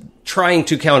was trying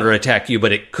to counterattack you,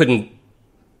 but it couldn't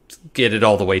get it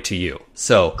all the way to you.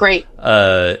 So great.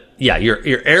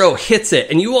 Your arrow hits it,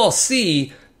 and you all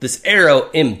see this arrow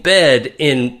embed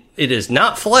in. It is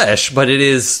not flesh, but it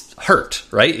is hurt.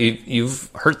 Right?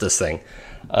 You've hurt this thing.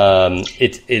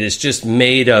 It is just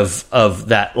made of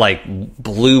that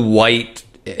blue white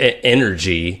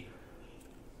energy,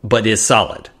 but is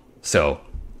solid. So,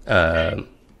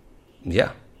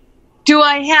 yeah. Do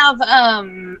I have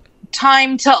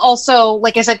time to also,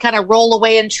 like I said, kind of roll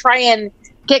away and try and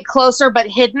get closer but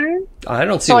hidden? I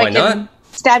don't see why not.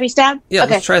 Stabby stab? Yeah,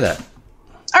 okay. Let's try that.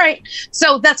 All right.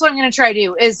 So that's what I'm going to try to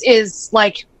do is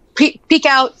peek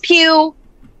out, pew,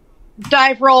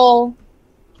 dive roll,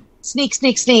 sneak,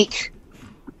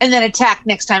 and then attack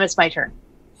next time it's my turn.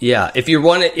 Yeah, if you're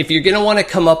going to want to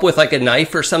come up with a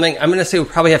knife or something, I'm going to say we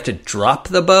probably have to drop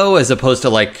the bow as opposed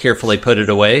to carefully put it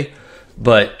away.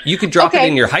 But you could drop it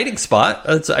in your hiding spot.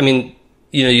 Roll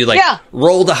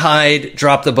to hide,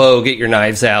 drop the bow, get your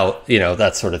knives out,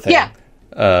 that sort of thing. Yeah.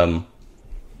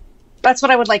 That's what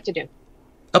I would like to do.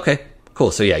 Okay, cool.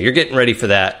 So yeah, you're getting ready for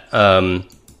that.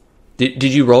 Did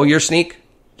you roll your sneak?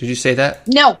 Did you say that?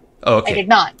 No. Oh, okay. I did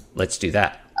not. Let's do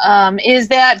that. Is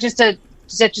that just a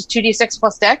Is that just 2d6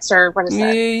 plus dex, or what is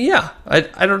that? Yeah,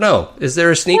 I don't know. Is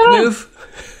there a sneak move?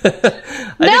 I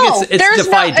think it's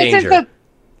defy danger.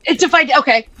 It's defy.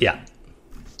 Okay. Yeah.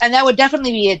 And that would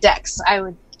definitely be a dex. I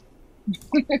would.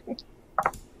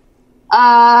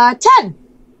 10.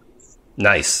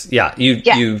 Nice. Yeah,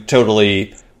 you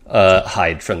totally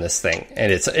hide from this thing,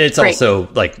 and it's also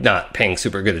like not paying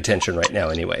super good attention right now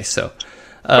anyway. So,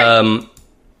 all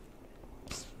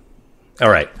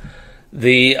right.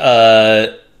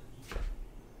 The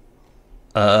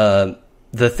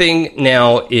thing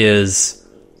now is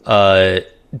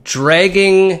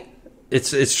dragging.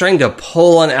 It's trying to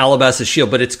pull on Alabas's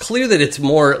shield, but it's clear that it's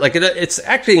more like it's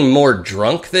acting more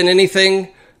drunk than anything,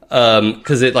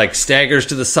 because it like staggers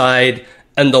to the side,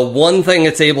 and the one thing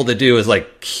it's able to do is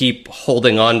like keep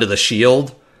holding on to the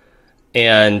shield,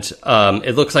 and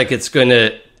it looks like it's going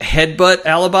to headbutt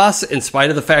Alabas in spite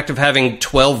of the fact of having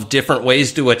 12 different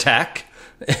ways to attack.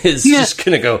 It's just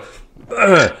going to go.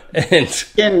 And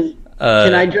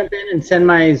can I jump in and send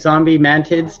my zombie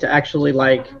mantids to actually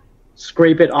like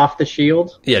scrape it off the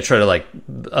shield? Yeah, try to like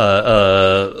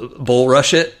bull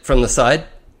rush it from the side.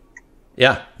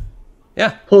 Yeah.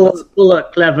 Pull a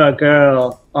clever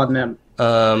girl on them.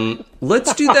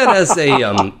 Let's do that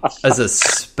as a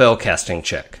spell casting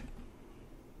check.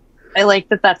 I like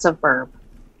that. That's a verb.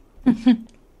 I'm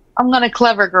gonna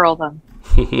clever girl them.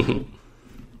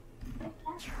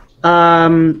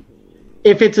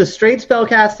 If it's a straight spell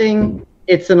casting,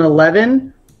 it's an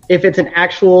 11. If it's an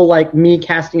actual like me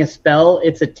casting a spell,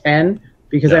 it's a 10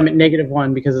 because I'm at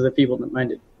 -1 because of the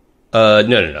feeble-minded.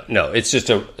 No. It's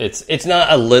just it's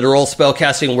not a literal spell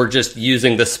casting. We're just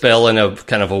using the spell in a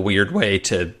kind of a weird way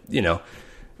to,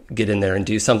 get in there and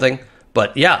do something.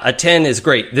 But yeah, a 10 is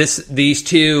great. These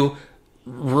two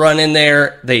run in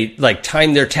there. They like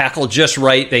time their tackle just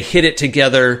right. They hit it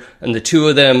together, and the two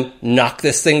of them knock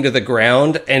this thing to the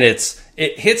ground. And it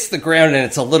hits the ground, and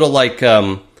it's a little like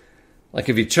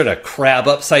if you try to crab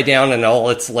upside down, and all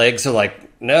its legs are like,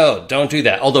 no, don't do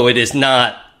that. Although it is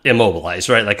not immobilized,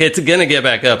 right? Like it's gonna get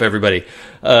back up, everybody.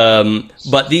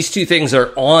 But these two things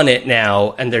are on it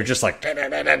now, and they're just like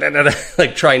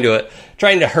like trying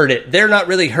to hurt it. They're not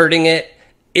really hurting it.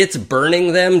 It's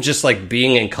burning them, just like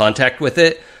being in contact with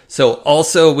it. So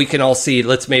also we can all see,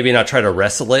 let's maybe not try to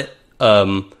wrestle it.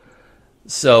 But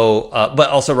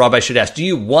also, Rob, I should ask, do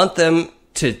you want them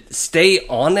to stay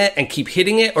on it and keep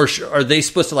hitting it, or are they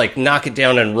supposed to like knock it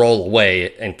down and roll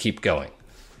away and keep going?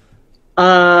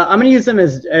 I'm gonna use them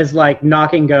as like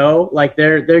knock and go. Like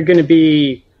they're gonna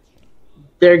be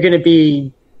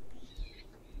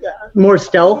more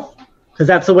stealth, because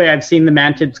that's the way I've seen the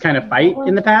mantids kind of fight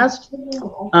in the past.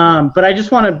 But I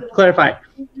just want to clarify: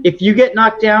 if you get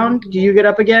knocked down, do you get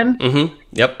up again? Mm-hmm.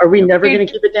 Yep. Are we never going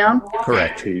to keep it down?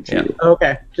 Correct. Yeah.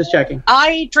 Okay, just checking.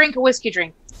 I drink a whiskey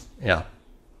drink. Yeah.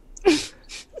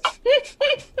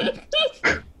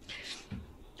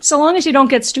 So long as you don't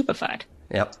get stupefied.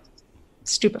 Yep.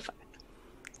 Stupefied.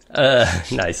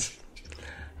 Nice.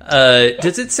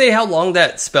 Does it say how long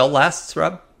that spell lasts,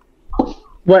 Rob?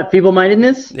 What,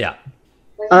 feeble-mindedness? Yeah.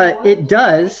 It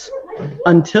does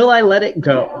until I let it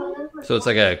go. So it's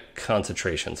like a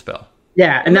concentration spell.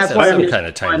 Yeah, and that's why some kind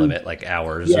of time limit, like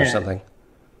hours or something.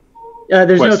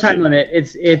 There's no time limit.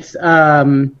 It's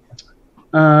the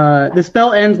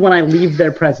spell ends when I leave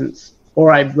their presence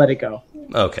or I let it go.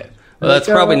 Okay. Well, that's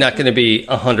probably not going to be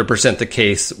 100% the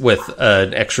case with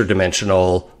an extra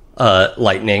dimensional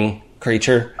lightning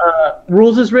creature.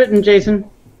 Rules is written, Jason.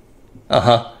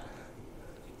 Uh-huh.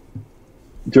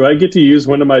 Do I get to use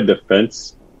one of my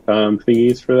defense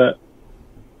thingies for that?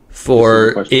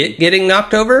 For it getting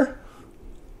knocked over?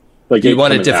 Like, do you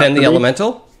want to defend the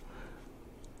elemental?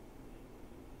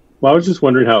 Well, I was just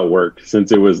wondering how it worked,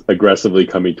 since it was aggressively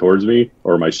coming towards me,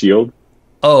 or my shield.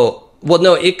 Oh, well,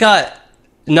 no, it got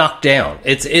knocked down.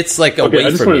 It's like away from you. I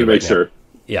just wanted to make sure.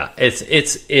 Yeah,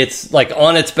 it's like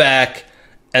on its back,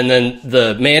 and then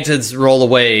the mantids roll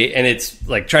away, and it's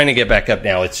like trying to get back up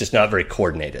now. It's just not very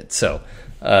coordinated. So,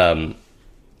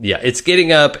 it's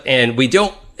getting up, and we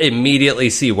don't immediately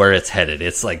see where it's headed.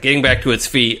 It's like getting back to its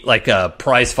feet like a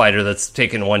prize fighter that's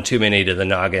taken one too many to the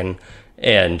noggin,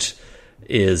 and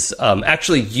is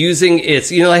actually using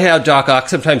its, like how Doc Ock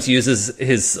sometimes uses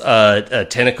his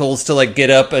tentacles to like get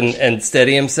up and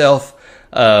steady himself.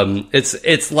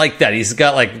 It's like that. He's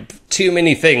got like too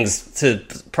many things to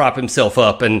prop himself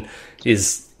up, and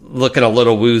he's looking a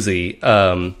little woozy.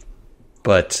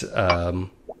 But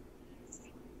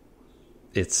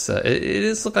it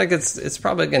does look like it's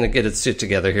probably going to get its shit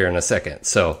together here in a second.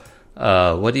 So,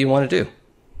 what do you want to do?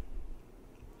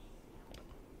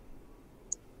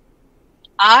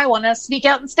 I want to sneak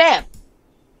out and stab.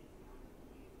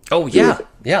 Oh, yeah.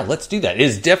 Yeah, let's do that. It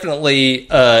is definitely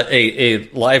a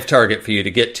live target for you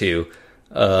to get to.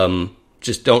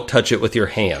 Just don't touch it with your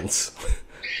hands.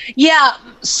 Yeah,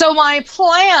 so my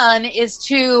plan is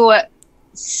to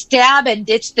stab and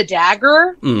ditch the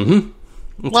dagger. Mm-hmm.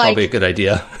 That's probably a good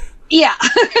idea. Yeah,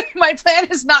 my plan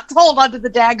is not to hold onto the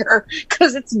dagger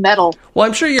because it's metal. Well,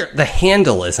 I'm sure the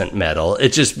handle isn't metal.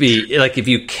 It'd just be like if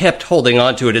you kept holding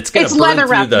onto it, it's going to burn leather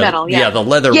through wrapped metal. Yeah, the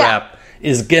leather wrap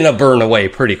is going to burn away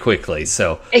pretty quickly.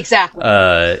 So exactly.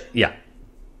 Yeah.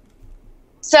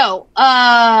 So,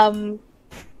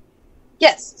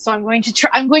 yes. So I'm going to try.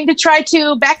 I'm going to try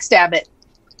to backstab it.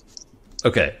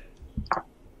 Okay.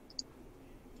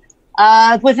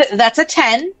 That's a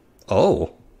 10.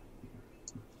 Oh.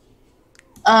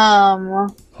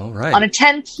 All right. On a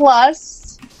 10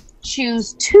 plus,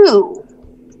 choose 2.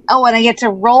 Oh, and I get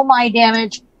to roll my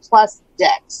damage plus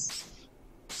dex.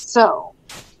 So,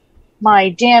 my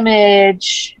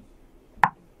damage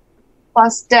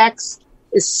plus dex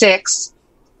is 6.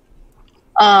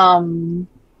 But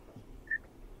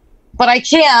I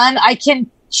can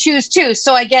choose 2,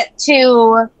 so I get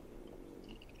to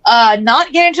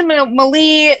not get into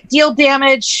melee, deal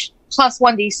damage plus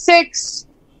 1d6,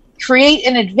 create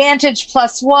an advantage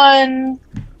plus 1,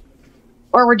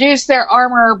 or reduce their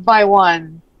armor by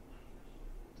 1.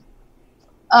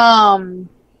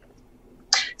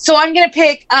 So I'm going to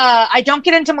pick, I don't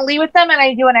get into melee with them, and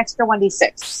I do an extra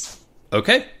 1d6.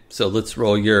 Okay, so let's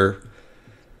roll your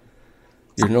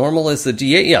normal is the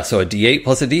d8. Yeah, so a d8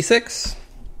 plus a d6.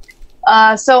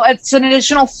 So it's an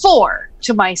additional 4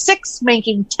 to my 6,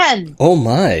 making 10. Oh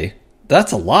my,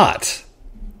 that's a lot.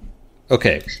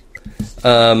 Okay.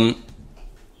 And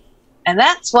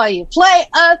that's why you play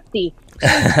a thief.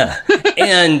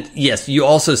 And yes, you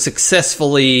also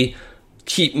successfully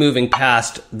keep moving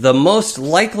past the most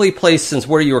likely place, since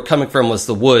where you were coming from was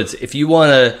the woods. If you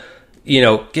want to,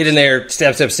 get in there,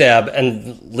 stab,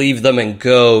 and leave them and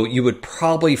go, you would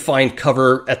probably find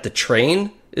cover at the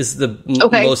train is the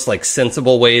most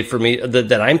sensible way for me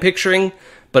that I'm picturing.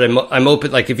 But I'm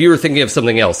open. Like if you were thinking of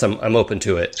something else, I'm open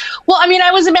to it. Well, I mean,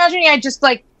 I was imagining I'd just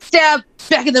stab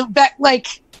back in the back,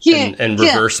 and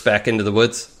reverse back into the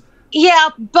woods. Yeah,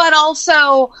 but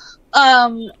also,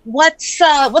 what's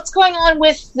going on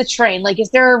with the train? Like, is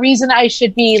there a reason I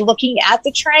should be looking at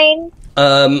the train?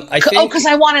 I think because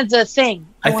I wanted the thing.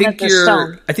 I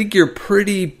think you're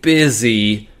pretty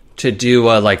busy to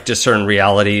do discern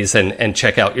realities and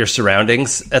check out your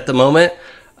surroundings at the moment.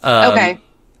 Okay.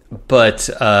 But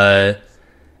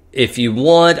if you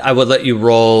want, I would let you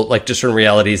roll discern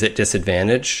realities at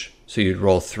disadvantage. So you'd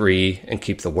roll 3 and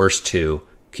keep the worst 2,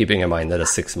 keeping in mind that a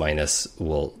 6-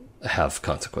 will have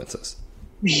consequences.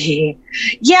 Yeah.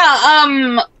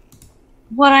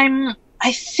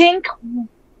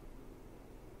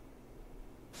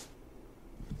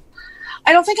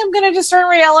 I don't think I'm going to discern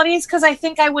realities because I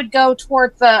think I would go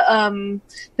toward the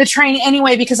train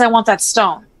anyway because I want that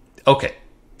stone. Okay.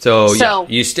 So yeah,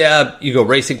 you stab, you go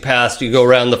racing past, you go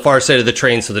around the far side of the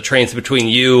train, so the train's between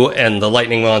you and the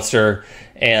lightning monster,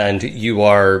 and you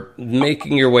are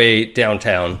making your way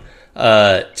downtown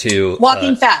to...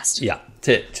 Walking fast. Yeah.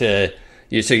 So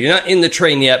you're not in the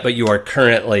train yet, but you are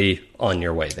currently on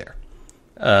your way there.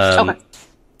 Okay.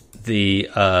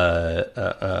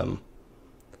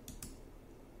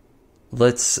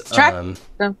 Let's... Track.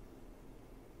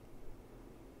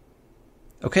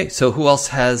 Okay, so who else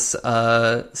has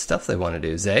stuff they want to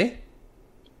do? Zay?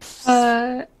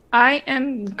 I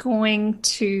am going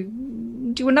to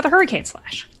do another Hurricane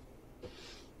Slash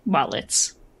while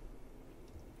it's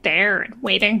there and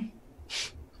waiting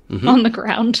on the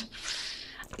ground.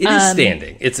 It is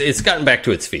standing. It's gotten back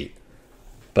to its feet,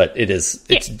 but it's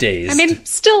dazed. I mean,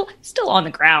 still on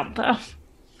the ground though,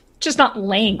 just not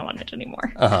laying on it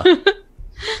anymore.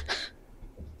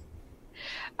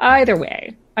 Either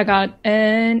way, I got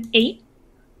an 8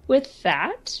 with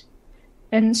that.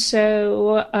 And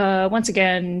so, once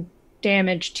again,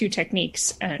 damage 2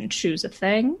 techniques and choose a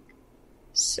thing.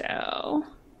 So...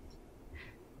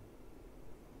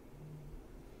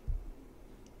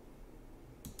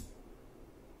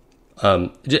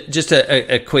 just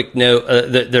a quick note,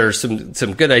 there are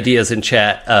some good ideas in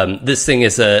chat. This thing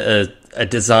is a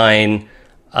design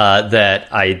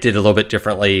that I did a little bit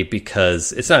differently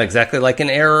because it's not exactly like an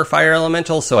air or fire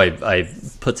elemental, so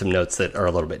I've put some notes that are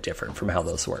a little bit different from how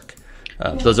those work.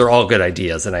 Those are all good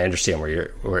ideas, and I understand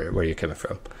where you're coming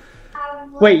from.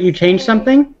 Wait, you changed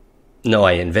something? No,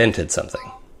 I invented something.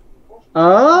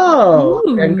 Oh,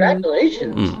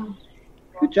 congratulations.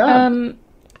 Good job.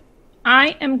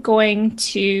 I am going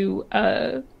to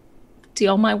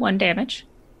deal my 1 damage.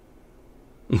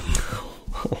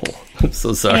 I'm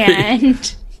so sorry.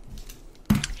 And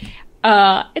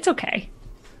it's okay.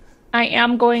 I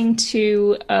am going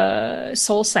to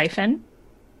Soul Siphon,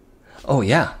 Oh,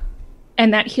 yeah.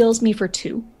 and that heals me for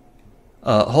 2.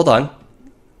 Hold on.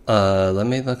 Let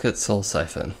me look at Soul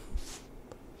Siphon.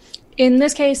 In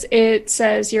this case, it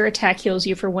says your attack heals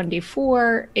you for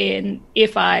 1d4, and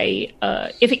if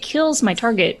it kills my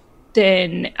target,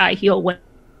 then I heal 1.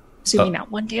 Assuming that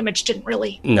 1 damage didn't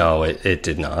really. No, it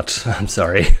did not. I'm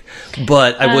sorry.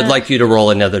 But I would like you to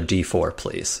roll another d4,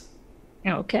 please.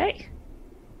 Okay.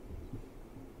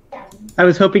 I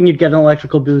was hoping you'd get an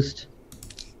electrical boost.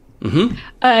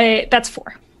 That's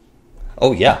 4.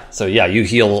 Oh, yeah. So, yeah, you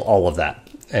heal all of that.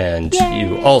 And Yay.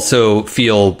 you also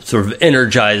feel sort of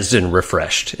energized and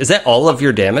refreshed. Is that all of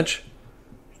your damage?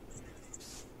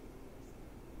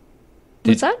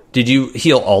 What's that? Did you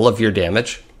heal all of your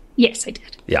damage? Yes, I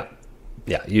did. Yeah.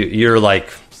 Yeah, you're like...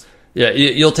 Yeah,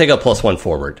 you'll take a +1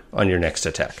 forward on your next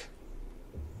attack.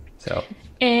 So...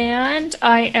 And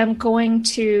I am going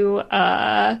to...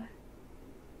 My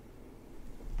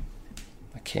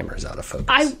camera's out of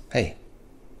focus. Hey,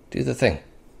 do the thing.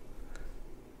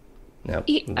 No.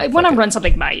 I want to run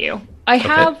something by you. I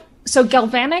have... So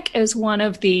Galvanic is one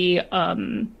of the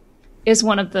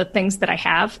things that I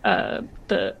have,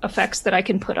 the effects that I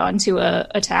can put onto a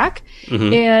attack.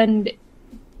 And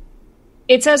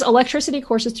it says electricity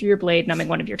courses through your blade, numbing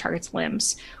one of your target's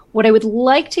limbs. What I would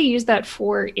like to use that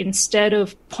for, instead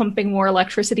of pumping more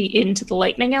electricity into the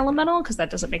lightning elemental, because that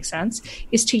doesn't make sense,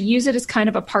 is to use it as kind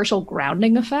of a partial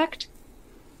grounding effect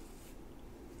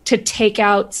to take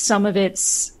out some of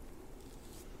its...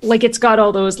 Like, it's got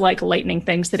all those, like, lightning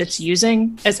things that it's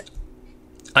using as...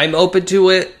 I'm open to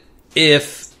it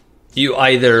if you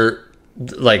either,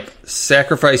 like,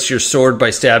 sacrifice your sword by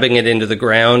stabbing it into the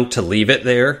ground to leave it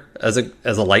there as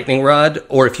a lightning rod,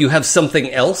 or if you have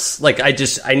something else. Like, I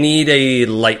need a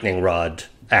lightning rod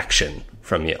action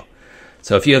from you.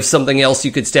 So if you have something else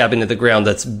you could stab into the ground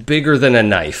that's bigger than a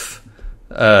knife,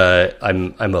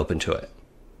 I'm open to it.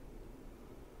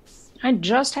 I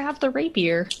just have the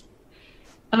rapier.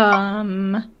 You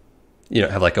don't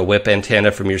have, like, a whip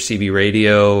antenna from your CB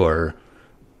radio or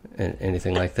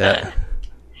anything like that?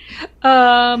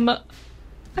 I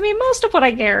mean, most of what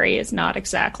I carry is not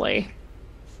exactly.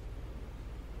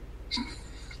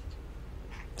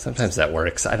 Sometimes that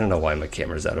works. I don't know why my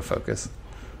camera's out of focus.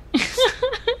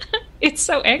 It's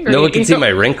so angry. No one can see my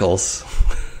wrinkles.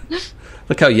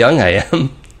 Look how young I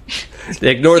am. They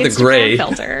ignore the gray.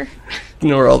 Filter.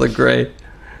 Ignore all the gray.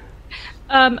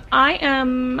 I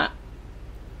am...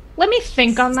 Let me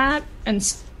think on that and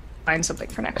find something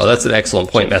for next Oh, that's an excellent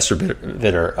point, Master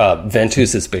Vitter.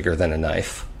 Ventus is bigger than a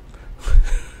knife.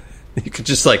 You could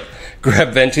just, like,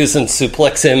 grab Ventus and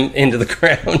suplex him into the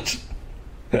ground.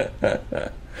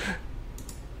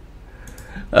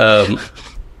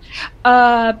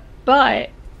 But...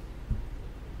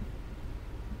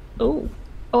 Oh.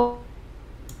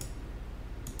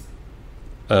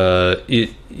 You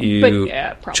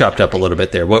probably chopped up a little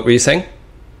bit there. What were you saying?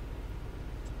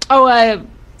 Oh,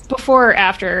 before or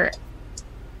after?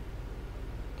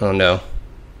 Oh, no.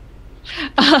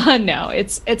 No,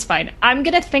 it's fine. I'm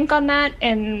gonna think on that,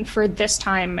 and for this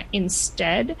time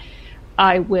instead,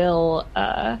 I will.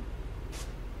 I'm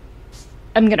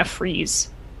gonna freeze.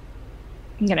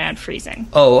 I'm gonna add freezing.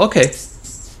 Oh, okay.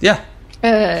 Yeah.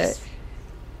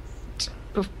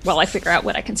 While I figure out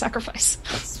what I can sacrifice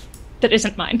that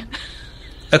isn't mine.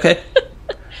 Okay.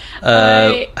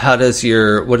 What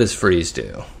does freeze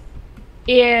do?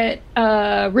 It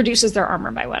reduces their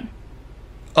armor by 1.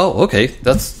 Oh, okay.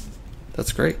 That's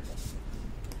great.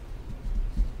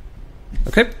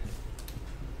 Okay.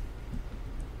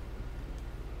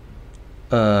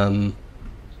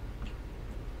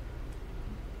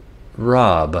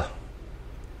 Rob,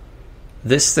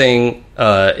 this thing,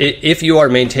 if you are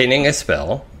maintaining a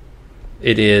spell,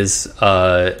 it is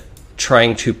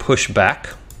trying to push back.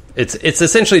 It's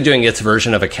essentially doing its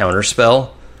version of a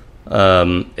counterspell.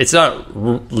 It's not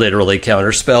literally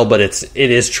counterspell, but it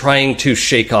is trying to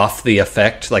shake off the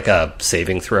effect, like a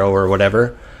saving throw or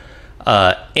whatever.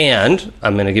 And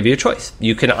I'm going to give you a choice.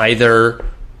 You can either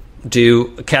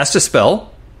cast a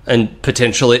spell, and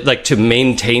potentially, like, to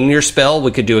maintain your spell,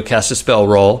 we could do a cast a spell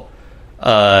roll,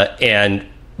 and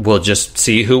we'll just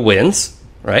see who wins,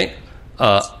 right?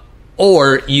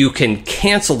 Or you can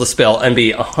cancel the spell and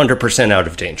be 100% out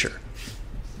of danger.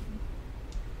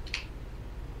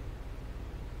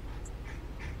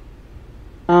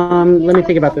 Let me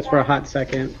think about this for a hot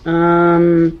second.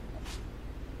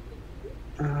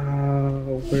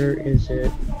 Where is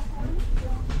it?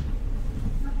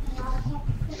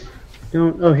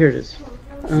 Oh, here it is.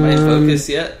 Am I in focus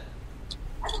yet?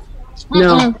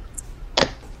 No.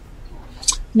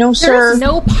 No, sir. There's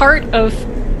no part of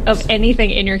anything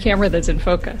in your camera that's in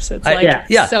focus. It's like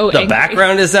yeah. so the angry.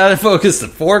 background is out of focus. The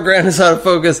foreground is out of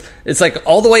focus. It's like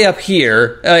all the way up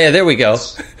here. Oh yeah, there we go.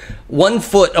 1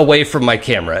 foot away from my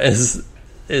camera is.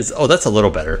 Oh, that's a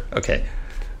little better. Okay.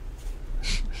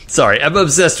 Sorry, I'm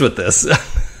obsessed with this.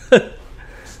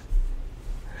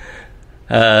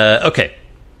 Okay.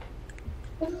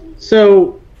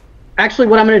 So, actually,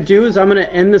 what I'm going to do is I'm going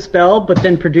to end the spell, but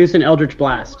then produce an Eldritch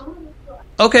Blast.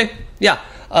 Okay. Yeah.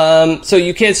 So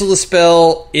you cancel the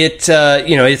spell. It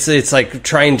it's like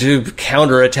trying to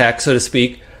counterattack, so to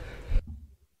speak.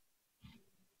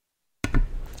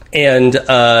 And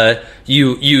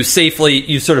you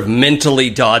safely sort of mentally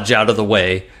dodge out of the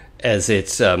way as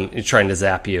it's trying to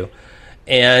zap you.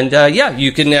 And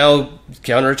you can now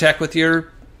counterattack with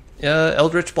your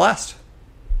Eldritch Blast.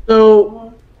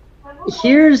 So,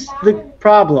 here's the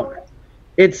problem.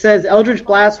 It says Eldritch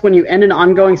Blast when you end an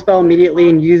ongoing spell immediately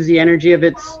and use the energy of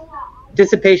its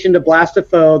dissipation to blast a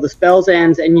foe. The spell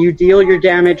ends and you deal your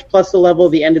damage plus the level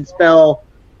of the ended spell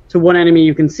to one enemy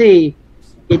you can see.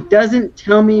 It doesn't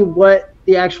tell me what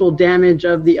the actual damage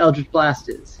of the Eldritch Blast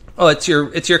is. Oh, it's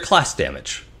your class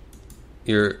damage.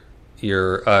 Your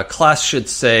class should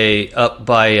say up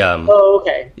by. Oh,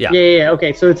 okay. Yeah.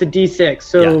 Okay, so it's a D6.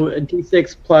 So a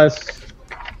D6 plus.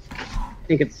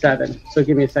 I think it's 7. So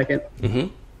give me a second. Mm-hmm.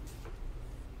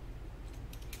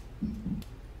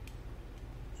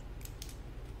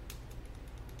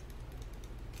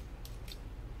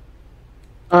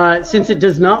 Since it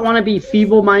does not want to be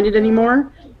feeble-minded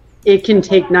anymore, it can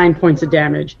take 9 points of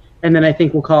damage, and then I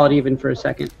think we'll call it even for a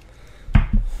second. I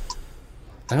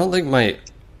don't think my...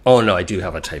 Oh, no, I do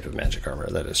have a type of magic armor.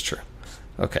 That is true.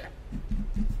 Okay.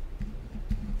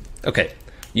 Okay.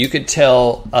 You could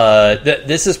tell that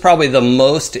this is probably the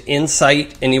most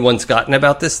insight anyone's gotten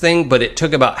about this thing, but it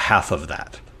took about half of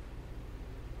that.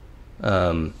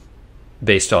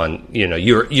 Based on,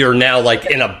 you're now like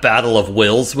in a battle of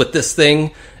wills with this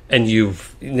thing, and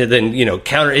you've then,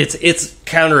 counter it's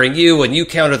countering you, and you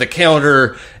counter the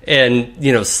counter,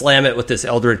 and, slam it with this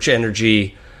eldritch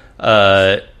energy,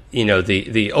 the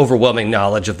overwhelming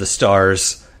knowledge of the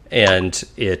stars, and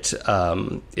it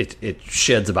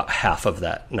sheds about half of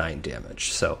that 9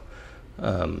 damage. So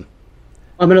I'm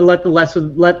going to let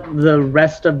the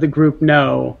rest of the group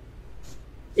know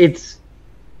it's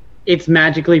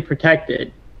magically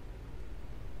protected.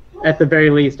 At the very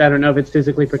least, I don't know if it's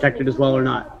physically protected as well or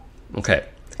not. Okay.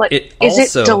 But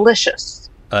is it delicious?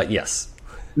 Yes.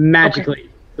 Magically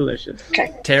delicious.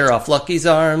 Okay. Tear off Lucky's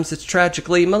arms. It's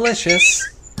tragically malicious.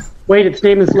 Wait, its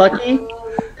name is Lucky?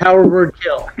 Power word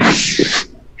kill.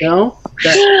 No?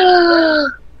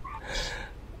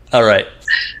 All right.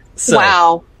 So,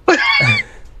 wow.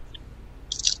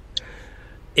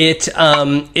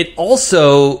 It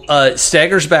also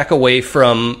staggers back away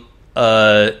from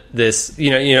this.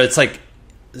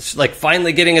 It's like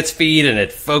finally getting its feet, and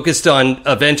it focused on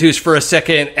Ventus for a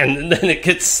second, and then it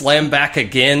gets slammed back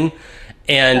again,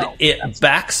 and it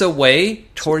backs away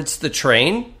towards the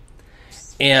train.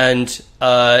 And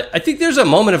I think there's a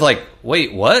moment of like,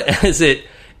 wait, what? As it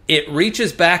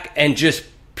reaches back and just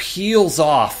peels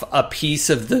off a piece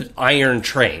of the iron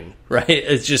train. Right?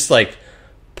 It's just like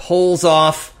pulls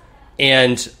off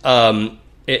and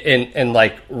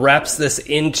like wraps this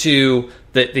into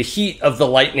the heat of the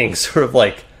lightning, sort of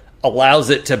like allows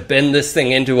it to bend this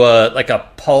thing into a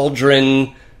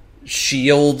pauldron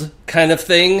shield kind of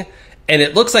thing, and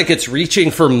it looks like it's reaching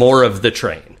for more of the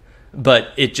train, but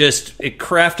it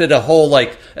crafted a whole,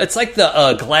 like, it's like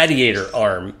the gladiator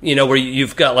arm, where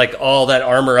you've got like all that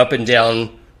armor up and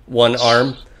down one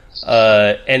arm.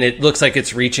 And it looks like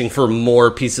it's reaching for more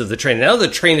pieces of the train. Now the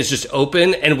train is just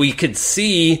open, and we could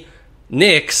see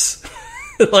Nyx.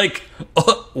 Like,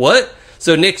 what?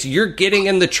 So, Nyx, you're getting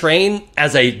in the train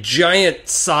as a giant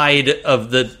side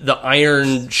of the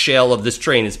iron shell of this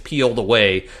train is peeled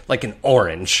away like an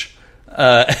orange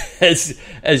as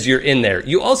you're in there.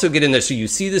 You also get in there, so you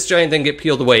see this giant thing get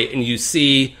peeled away, and you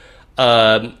see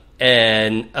a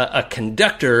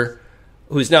conductor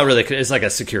who's not really, is like a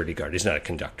security guard. He's not a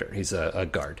conductor. He's a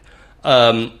guard,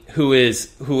 who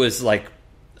is like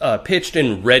pitched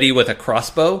and ready with a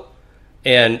crossbow,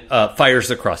 and fires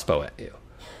the crossbow at you.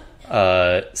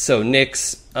 So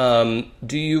Nyx,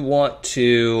 do you want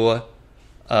to?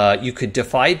 You could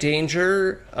defy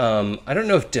danger. I don't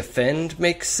know if defend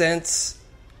makes sense.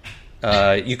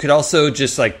 You could also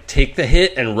just like take the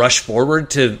hit and rush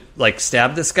forward to like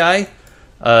stab this guy.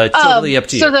 Totally up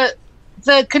to you. So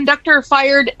the conductor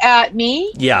fired at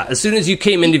me. Yeah, as soon as you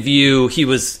came into view, he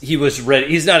was ready.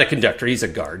 He's not a conductor; he's a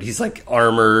guard. He's like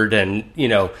armored, and he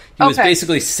was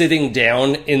basically sitting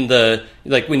down in the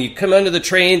when you come onto the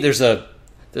train. There's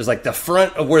like the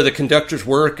front of where the conductors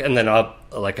work, and then a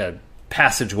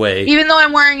passageway. Even though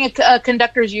I'm wearing a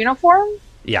conductor's uniform.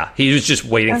 Yeah, he was just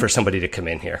waiting for somebody to come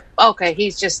in here. Okay,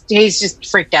 he's just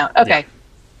freaked out. Okay, Yeah.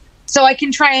 So I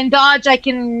can try and dodge. I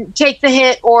can take the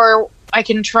hit, or I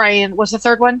can try and what's the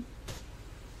third one?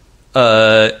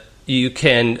 You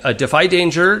can defy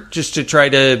danger just to try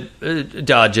to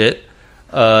dodge it,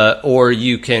 or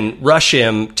you can rush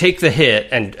him, take the hit,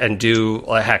 and do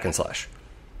a hack and slash.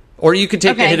 Or you could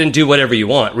take the hit and do whatever you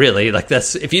want. Really,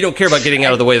 that's if you don't care about getting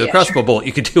out of the way of the crossbow bolt,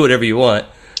 you could do whatever you want.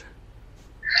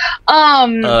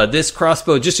 This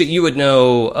crossbow, just so you would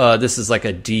know, this is like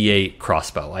a D8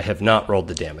 crossbow. I have not rolled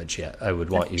the damage yet. I would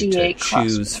want you to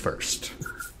choose first.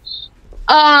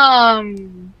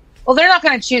 Well, they're not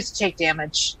going to choose to take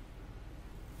damage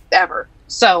ever,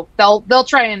 so they'll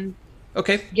try and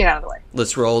get out of the way.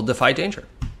 Let's roll defy danger.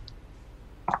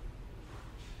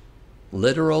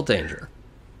 Literal danger.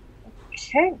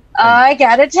 Okay, I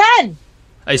got a 10.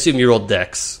 I assume you rolled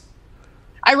Dex.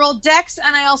 I rolled Dex,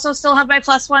 and I also still have my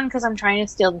 +1 because I'm trying to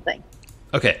steal the thing.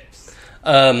 Okay.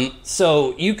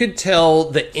 So you could tell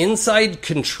the inside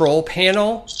control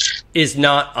panel is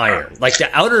not iron. Like the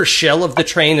outer shell of the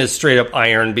train is straight up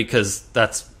iron because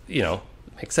that's,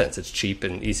 makes sense. It's cheap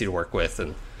and easy to work with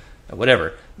and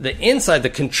whatever. The inside, the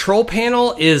control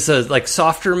panel is a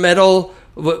softer metal.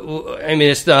 I mean,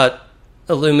 it's not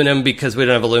aluminum because we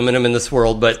don't have aluminum in this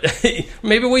world, but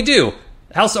maybe we do.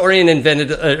 House Orion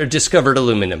discovered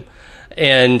aluminum,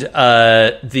 and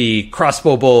the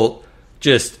crossbow bolt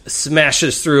just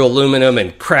smashes through aluminum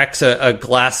and cracks a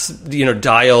glass,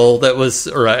 dial that was,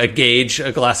 or a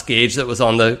glass gauge that was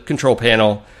on the control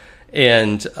panel,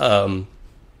 and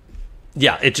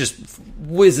it just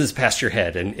whizzes past your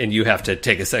head, and you have to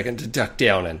take a second to duck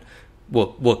down, and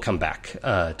we'll come back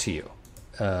to you.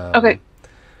 Okay.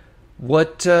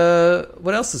 What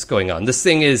else is going on? This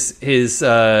thing is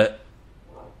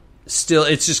still,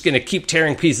 it's just going to keep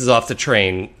tearing pieces off the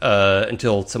train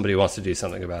until somebody wants to do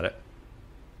something about it.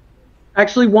 I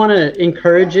actually want to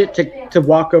encourage it to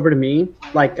walk over to me.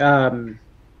 Like, do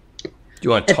you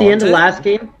want to at the end of last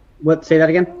game? What? Say that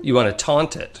again? You want to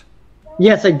taunt it?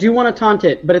 Yes, I do want to taunt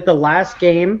it. But at the last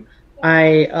game,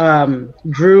 I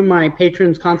drew my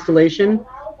patron's constellation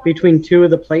between two of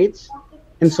the plates,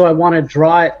 and so I want to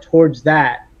draw it towards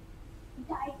that,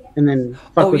 and then.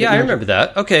 I remember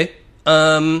that. Okay.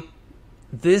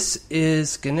 This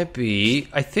is gonna be.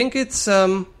 I think it's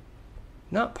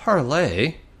not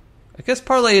parlay. I guess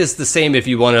parlay is the same if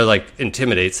you want to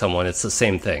intimidate someone. It's the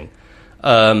same thing.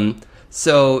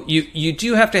 So you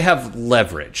do have to have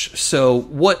leverage. So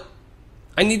what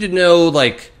I need to know,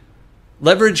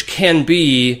 leverage can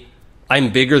be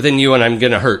I'm bigger than you and I'm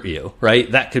gonna hurt you, right?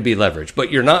 That could be leverage.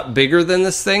 But you're not bigger than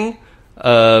this thing.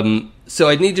 So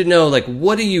I need to know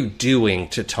what are you doing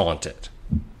to taunt it?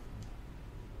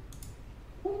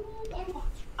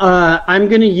 I'm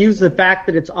going to use the fact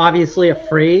that it's obviously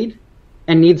afraid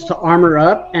and needs to armor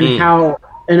up, and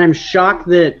and I'm shocked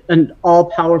that an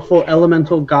all-powerful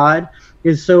elemental god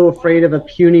is so afraid of a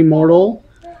puny mortal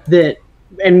that,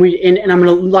 and I'm going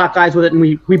to lock eyes with it, and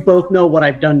we both know what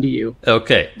I've done to you.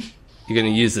 Okay, you're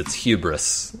going to use its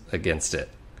hubris against it.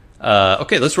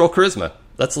 Okay, let's roll charisma.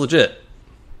 That's legit.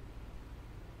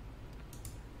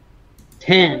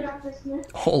 10.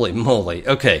 Holy moly!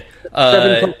 Okay.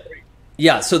 7.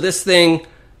 Yeah, so this thing,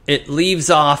 it leaves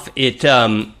off. It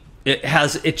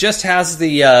just has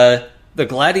the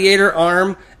gladiator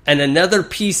arm and another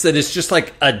piece that is just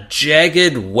like a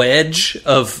jagged wedge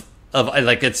of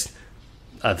it's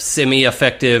a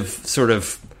semi-effective sort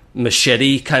of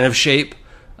machete kind of shape.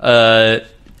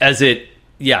 It's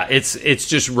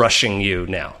just rushing you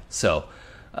now. So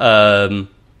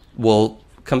we'll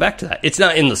come back to that. It's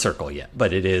not in the circle yet,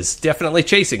 but it is definitely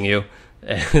chasing you.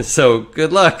 So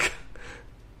good luck.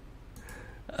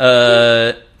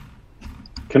 Can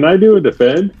I do a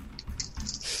defend?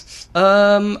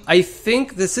 I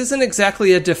think this isn't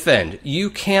exactly a defend. You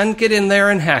can get in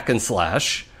there and hack and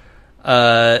slash.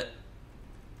 Or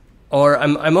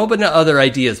I'm open to other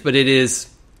ideas, but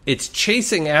it's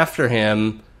chasing after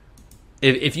him.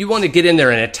 If you want to get in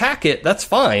there and attack it, that's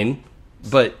fine.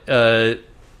 But I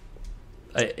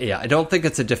don't think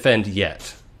it's a defend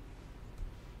yet.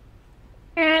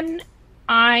 And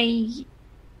I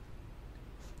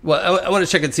want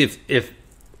to check and see if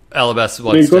Alabas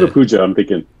wants go to Puja, I'm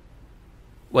thinking.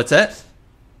 What's that?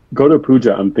 Go to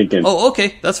Puja, I'm thinking. Oh,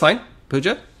 okay. That's fine.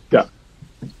 Puja? Yeah.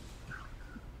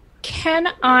 Can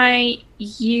I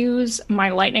use my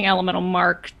lightning elemental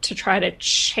mark to try to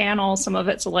channel some of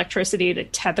its electricity to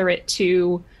tether it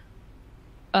to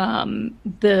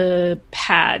the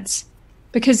pads?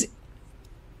 Because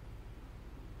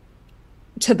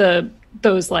to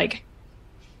those like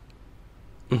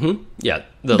Yeah,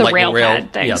 the lightning rail rail.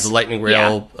 pad things. Yeah, the lightning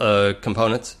rail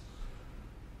components.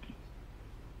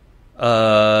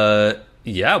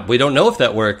 Yeah, we don't know if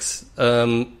that works.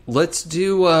 Let's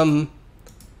do.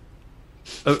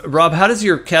 Rob, how does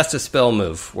your cast a spell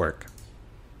move work?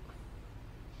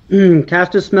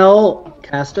 Cast a spell.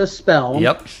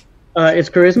 Yep, It's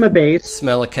charisma based.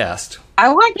 smell a cast. I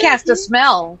want cast a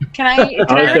smell. Can I like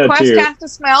that request too. cast a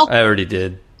smell? I already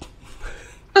did.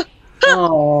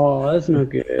 Oh, that's no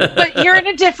good. But you're in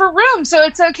a different room, so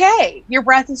it's okay. Your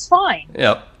breath is fine.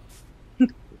 Yep.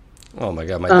 Oh my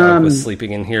god, my dog was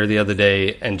sleeping in here the other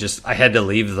day, and just I had to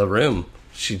leave the room.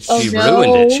 She no.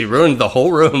 ruined it. She ruined the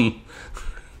whole room.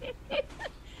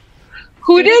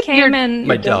 Who Frida did? came in.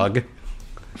 My dog.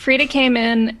 Frida came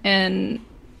in and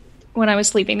when I was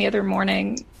sleeping the other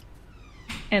morning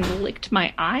and licked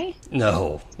my eye.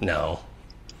 No.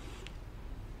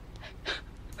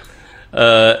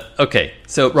 Okay,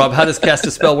 so Rob, how does cast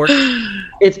a spell work?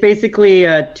 It's basically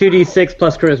 2d6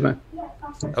 plus charisma.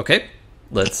 Okay,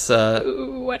 let's.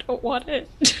 Ooh, I don't want it.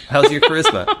 How's your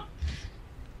charisma?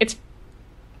 It's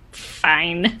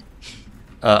fine.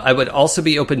 I would also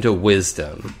be open to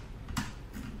wisdom.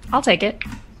 I'll take it.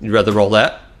 You'd rather roll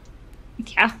that?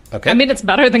 Yeah. Okay. I mean, it's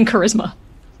better than charisma.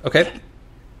 Okay.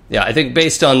 Yeah, I think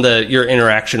based on your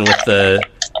interaction with the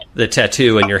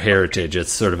tattoo and your heritage, it's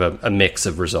sort of a mix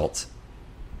of results.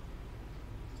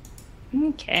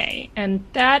 Okay, and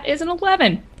that is an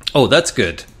 11. Oh, that's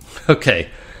good. Okay.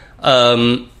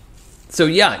 So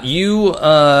yeah, you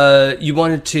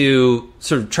wanted to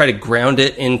sort of try to ground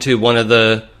it into one of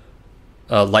the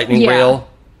lightning rail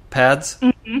pads?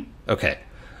 Mm-hmm. Okay.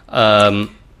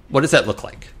 What does that look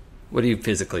like? What are you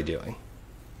physically doing?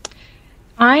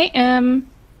 I am...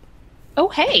 Oh,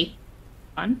 hey.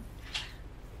 Fun.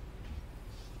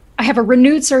 I have a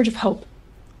renewed surge of hope.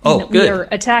 Oh, that good. We are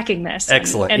attacking this.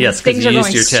 Excellent. And Yes, because things you are used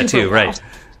going your super tattoo, well. right.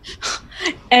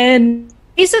 And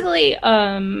basically,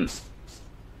 I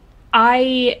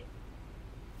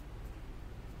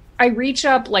reach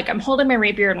up, like I'm holding my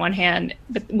rapier in one hand,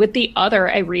 but with the other,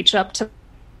 I reach up to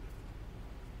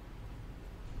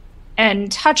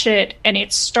and touch it, and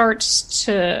it starts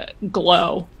to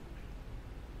glow.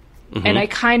 Mm-hmm. And I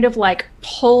kind of like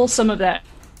pull some of that,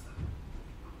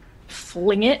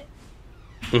 fling it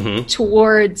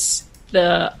towards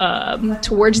the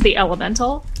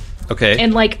elemental. Okay.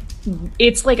 And like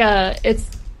it's a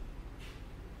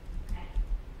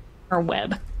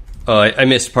web. Oh, I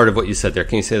missed part of what you said there.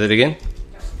 Can you say that again?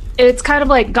 It's kind of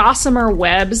like gossamer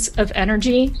webs of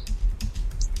energy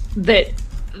that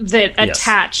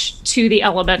attach to the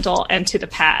elemental and to the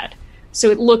pad. So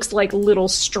it looks like little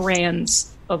strands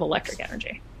of electric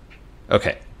energy.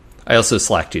 Okay. I also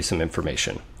slacked you some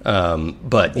information.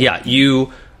 But yeah,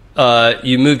 you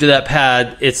move to that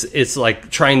pad. It's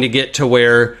like trying to get to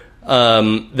where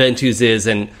Ventus is,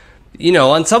 and you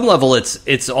know, on some level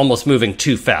it's almost moving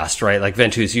too fast, right? Like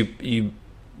Ventus, you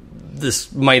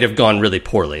this might have gone really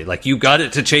poorly. Like you got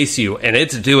it to chase you, and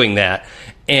it's doing that.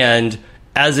 And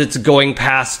as it's going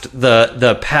past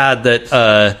the pad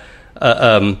that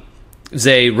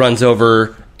Zay runs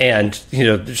over, and you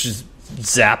know, just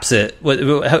zaps it. What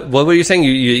were you saying?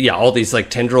 Yeah, all these like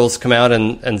tendrils come out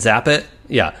and zap it.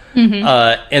 Yeah,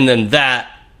 and then that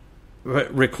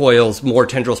recoils. More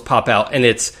tendrils pop out, and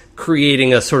it's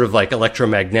creating a sort of like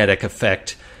electromagnetic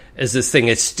effect as this thing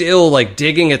is still like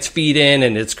digging its feet in,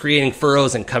 and it's creating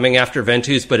furrows and coming after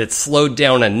Ventus, but it's slowed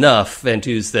down enough,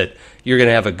 Ventus, that you're going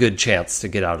to have a good chance to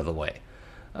get out of the way.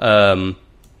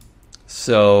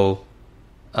 So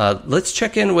let's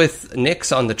check in with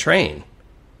Nyx on the train.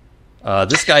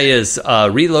 This guy is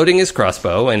reloading his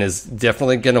crossbow and is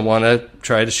definitely going to want to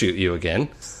try to shoot you again.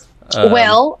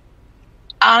 Well,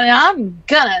 I'm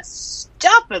gonna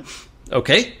stop him.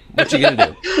 Okay, what you going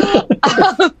to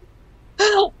do?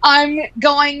 I'm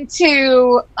going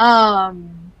to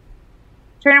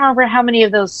trying to remember how many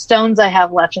of those stones I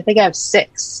have left. I think I have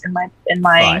 6 in my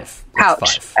 5. pouch.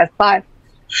 That's 5. I have 5.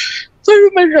 So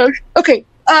my gosh. Okay.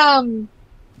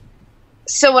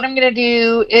 So what I'm gonna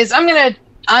do is I'm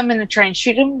gonna try and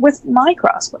shoot him with my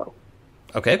crossbow.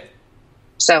 Okay.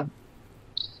 So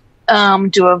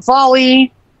do a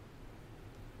volley.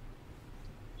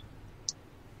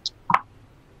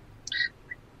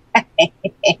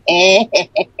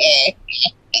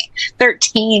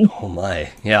 $13. Oh my,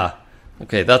 yeah.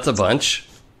 Okay, that's a bunch.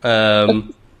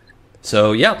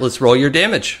 So yeah, let's roll your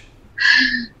damage.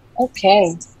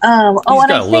 Okay. He's got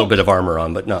and a little bit of armor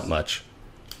on, but not much.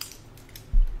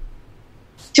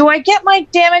 Do I get my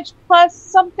damage plus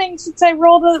something since I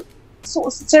rolled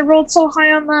so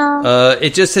high on the?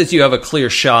 It just says you have a clear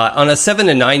shot. On a 7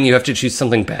 and 9, you have to choose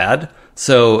something bad.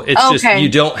 So it's just you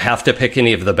don't have to pick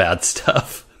any of the bad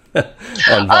stuff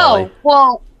on volley. Oh,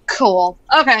 well, cool.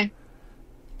 Okay.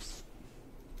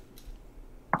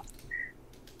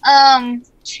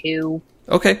 2.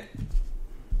 Okay.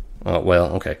 Oh,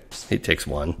 well, okay. He takes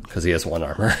 1 because he has 1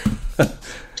 armor.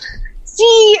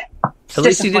 See, at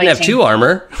least he didn't have 2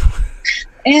 armor.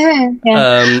 Yeah.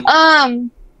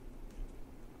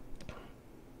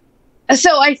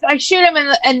 So I shoot him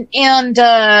and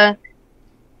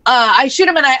I shoot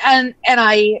him and I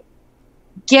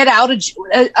get out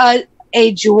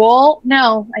a jewel.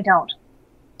 No, I don't.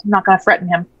 I'm not going to threaten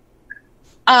him.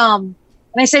 And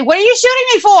I say, "What are you shooting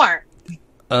me for?"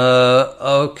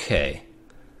 Okay.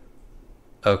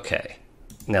 Okay.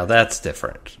 Now that's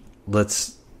different.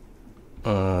 Let's.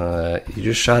 You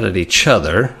just shot at each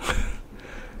other.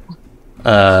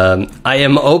 I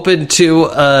am open to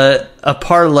a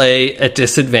parlay at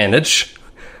disadvantage.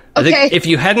 I think if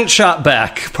you hadn't shot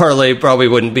back, parlay probably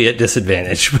wouldn't be at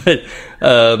disadvantage, but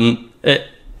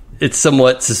it's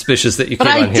somewhat suspicious that you came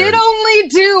on here. But I did only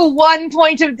do 1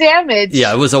 point of damage.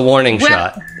 Yeah, it was a warning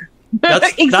shot.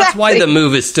 That's why the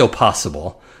move is still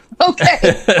possible.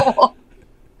 Okay, cool.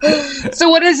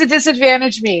 So what does a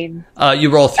disadvantage mean?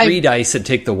 You roll 3 dice and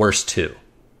take the worst 2.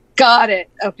 Got it.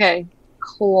 Okay,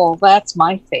 cool. That's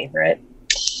my favorite.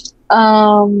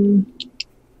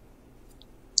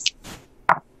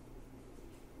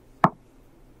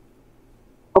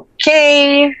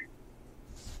 Okay.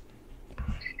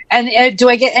 And do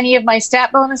I get any of my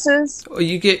stat bonuses?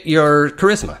 You get your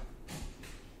charisma.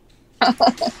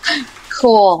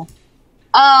 Cool.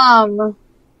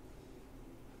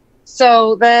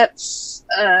 So that's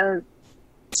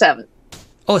 7.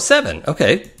 Oh, 7.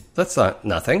 Okay, that's not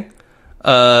nothing.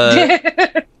 All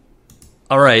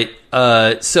right.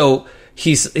 So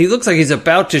he looks like he's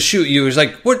about to shoot you. He's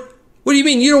like, "What? What do you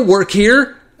mean you don't work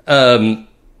here?" And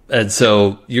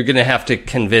so you're going to have to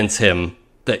convince him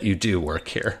that you do work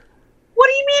here. What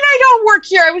do you mean I don't work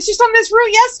here? I was just on this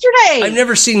route yesterday. I've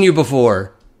never seen you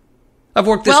before. I've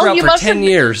worked this route for 10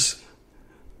 years.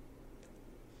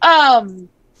 Oh,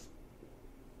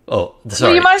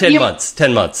 sorry, 10 months.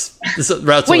 10 months. This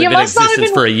route's only been in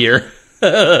existence for a year.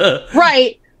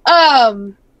 Right.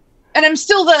 And I'm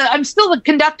still the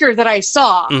conductor that I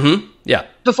saw. Mm-hmm. Yeah.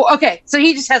 Before. Okay, so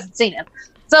he just hasn't seen him.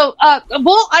 So,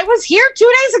 well, I was here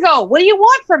 2 days ago. What do you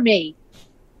want from me?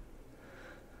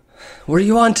 Were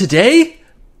you on today?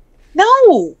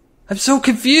 No. I'm so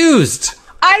confused.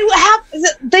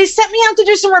 They sent me out to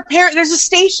do some repair. There's a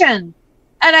station.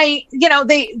 And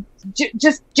they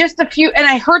just a few, and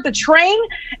I heard the train,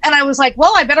 and I was like,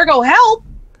 well, I better go help.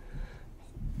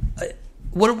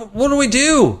 What do we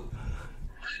do?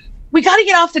 We got to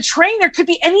get off the train. There could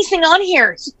be anything on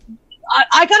here.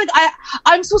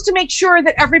 I'm supposed to make sure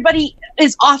that everybody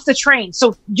is off the train.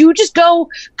 So you just go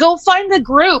find the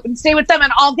group and stay with them,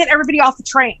 and I'll get everybody off the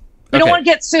train. We don't want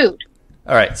to get sued.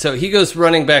 All right. So he goes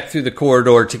running back through the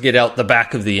corridor to get out the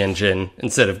back of the engine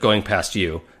instead of going past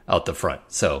you out the front.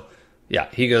 So yeah,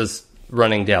 he goes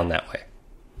running down that way.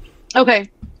 Okay.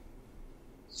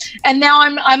 And now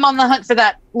I'm on the hunt for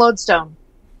that lodestone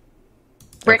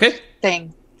brick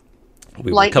thing.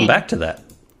 We will come back to that.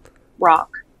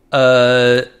 Rock.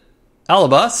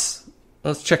 Alabas,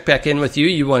 let's check back in with you.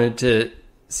 You wanted to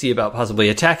see about possibly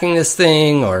attacking this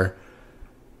thing, or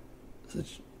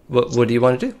what do you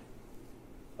want to do?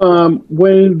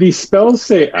 When the spells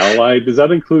say ally, does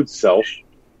that include self?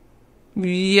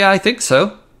 Yeah, I think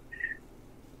so.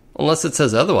 Unless it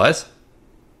says otherwise.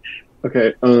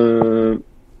 Okay. Good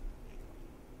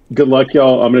luck,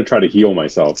 y'all. I'm going to try to heal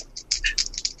myself.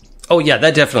 Oh, yeah,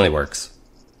 that definitely works.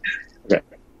 Okay.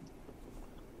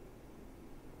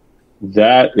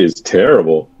 That is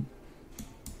terrible.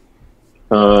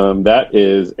 That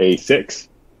is a 6.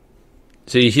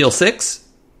 So you heal 6?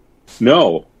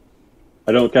 No.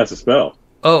 I don't cast a spell.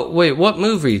 Oh, wait, what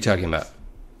move are you talking about?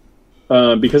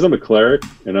 Because I'm a cleric,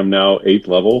 and I'm now 8th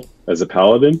level as a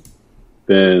paladin,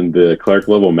 then the cleric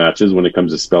level matches when it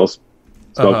comes to spell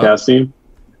casting.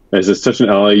 As it says, touch an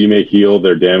ally, you may heal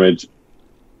their damage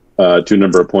to a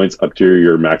number of points up to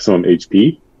your maximum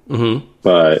HP. Mm-hmm.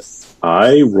 But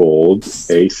I rolled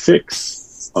a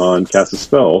 6 on cast a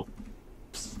spell.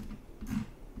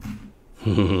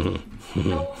 So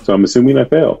I'm assuming I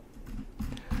fail.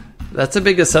 That's a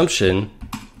big assumption.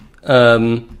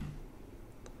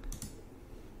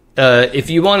 If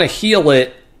you want to heal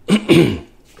it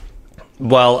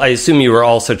Well, I assume you were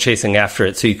also chasing after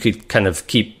it, so you could kind of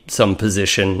keep some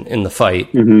position in the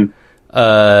fight. Mm-hmm.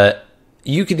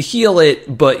 You could heal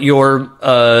it, but your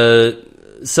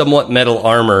somewhat metal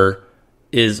armor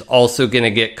is also going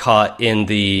to get caught in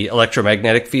the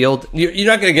electromagnetic field. You're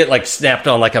not going to get like snapped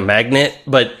on like a magnet,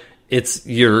 but it's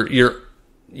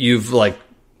you've like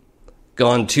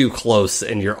gone too close,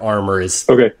 and your armor is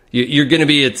Okay. You're going to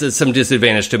be at some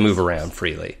disadvantage to move around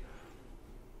freely.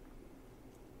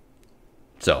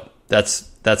 So that's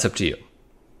up to you.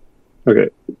 Okay.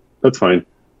 That's fine.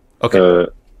 Okay.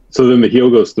 So then the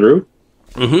heal goes through?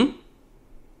 Mm-hmm.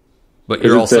 But As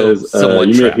you're it also says, somewhat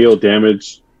you may trapped. heal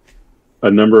damage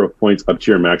a number of points up to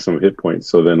your maximum hit points,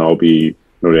 so then I'll be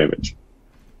no damage.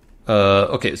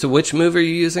 Okay, so which move are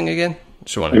you using again?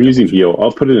 I'm using heal.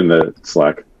 I'll put it in the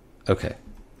Slack. Okay.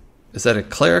 Is that a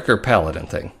cleric or paladin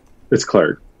thing? It's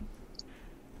cleric.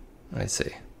 I see.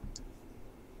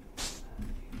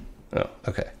 Oh,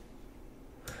 okay.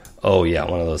 Oh, yeah,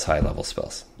 one of those high-level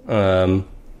spells. Heal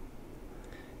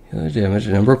damage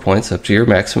a number of points up to your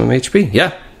maximum HP.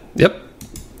 Yeah, yep.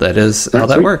 That is how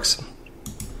that sweet. works.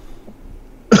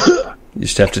 You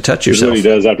just have to touch This is what yourself. he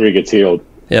does after he gets healed.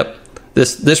 Yep.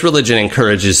 This religion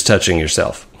encourages touching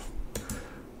yourself.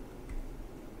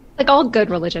 Like all good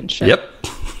religion should. Yep.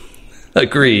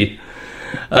 Agree.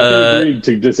 I agree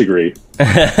to disagree.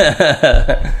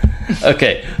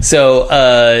 Okay, so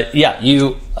yeah,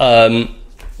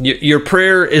 your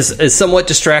prayer is somewhat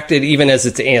distracted even as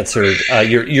it's answered.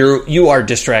 You are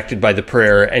distracted by the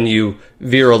prayer, and you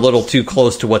veer a little too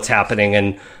close to what's happening,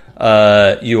 and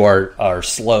you are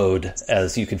slowed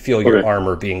as you can feel your Okay.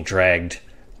 armor being dragged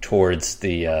towards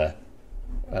the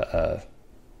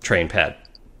train pad,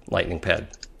 lightning pad.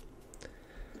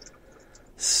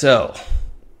 So,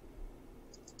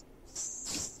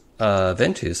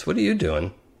 Ventus, what are you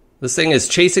doing? This thing is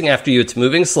chasing after you. It's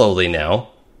moving slowly now,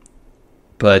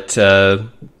 but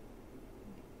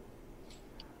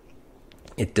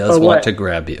it does For want what? to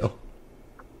grab you.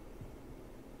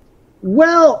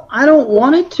 Well, I don't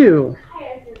want it to.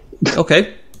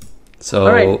 Okay, so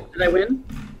All right, did I win?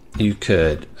 you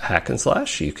could hack and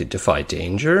slash. You could defy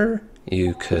danger.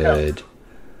 You could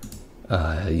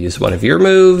use one of your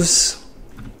moves.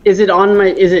 Is it on my?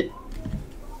 Is it?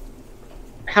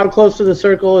 How close to the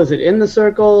circle? Is it in the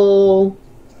circle?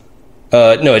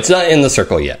 No, it's not in the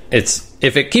circle yet. It's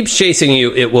if it keeps chasing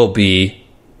you, it will be.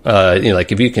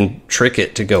 Like if you can trick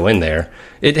it to go in there.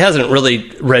 It hasn't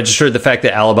really registered the fact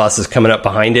that Alabas is coming up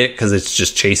behind it because it's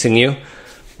just chasing you,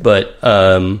 but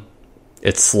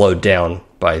it's slowed down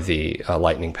by the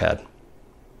lightning pad.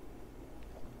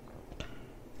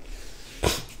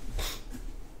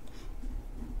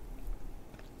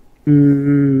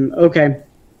 Okay.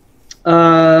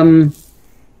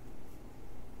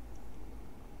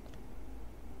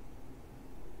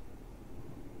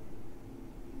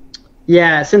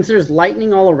 Yeah, since there's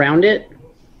lightning all around it,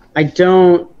 I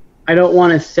don't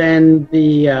want to send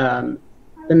the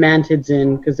mantids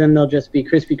in because then they'll just be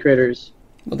crispy critters.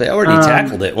 Well, they already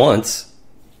tackled it once.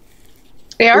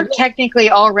 They are technically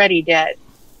already dead.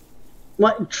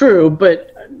 Well, true,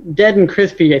 but dead and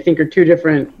crispy, I think, are two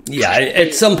different. Yeah,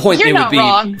 at some point You're they would not be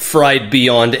wrong. fried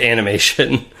beyond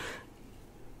animation.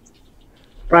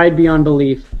 Fried beyond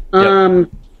belief. Yep.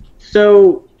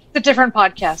 So It's a different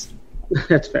podcast.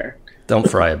 that's fair. Don't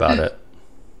fry about it,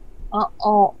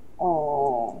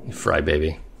 Oh. you fry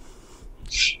baby.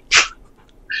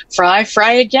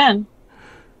 Fry again.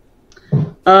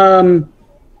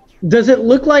 Does it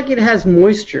look like it has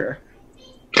moisture?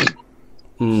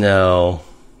 No.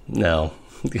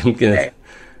 I'm gonna.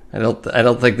 I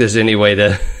don't think there's any way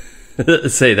to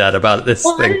say that about this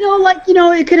Well, I thing. don't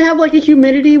know, it could have like a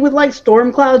humidity with like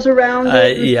storm clouds around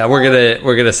it. Yeah,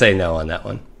 we're gonna say no on that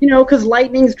one. Because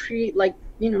lightning's treat like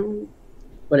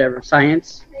whatever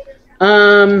science.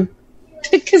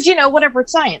 Because, whatever,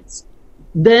 it's science.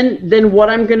 Then what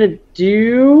I'm gonna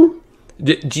do?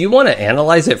 Do you want to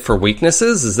analyze it for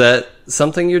weaknesses? Is that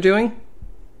something you're doing?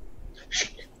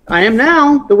 I am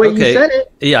now the way you said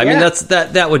it. Yeah, I mean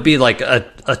that would be like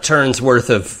a turn's worth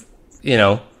of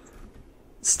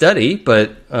study,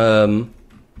 but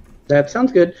That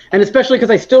sounds good, and especially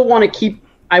because I still want to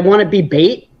I want to be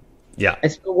bait. yeah. I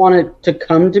still want it to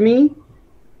come to me.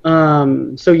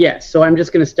 So yes, so I'm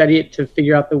just going to study it to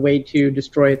figure out the way to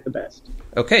destroy it the best.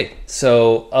 Okay,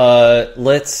 so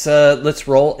let's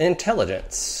roll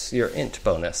intelligence. Your int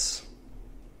bonus.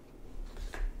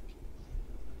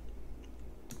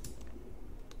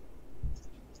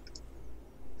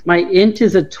 My int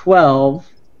is a 12.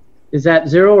 Is that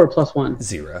 0 or +1?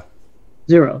 0.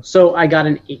 0. So I got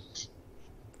an 8.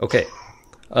 Okay.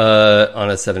 On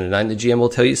a 7 to 9, the GM will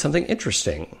tell you something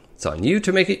interesting. It's on you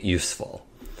to make it useful.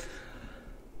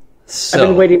 So, I've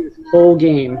been waiting this whole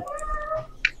game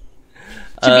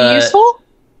To be useful?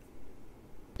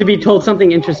 to be told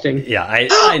something interesting. Yeah,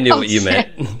 I knew what you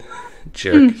meant.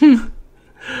 Jerk.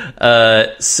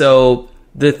 So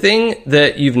the thing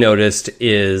that you've noticed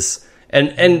is,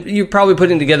 and you're probably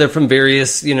putting together from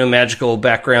various, magical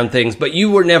background things, but you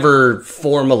were never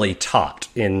formally taught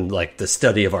in like the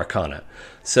study of Arcana.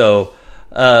 So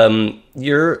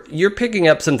you're picking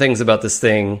up some things about this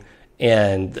thing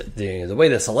and the way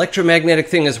this electromagnetic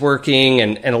thing is working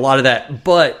and a lot of that.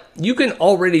 But you can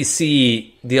already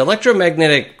see the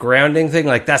electromagnetic grounding thing,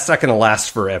 like that's not going to last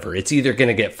forever. It's either going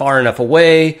to get far enough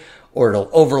away or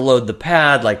it'll overload the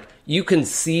pad. Like you can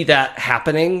see that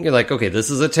happening. You're like, okay,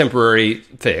 this is a temporary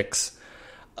fix.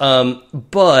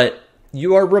 But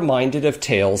you are reminded of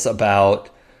tales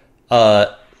about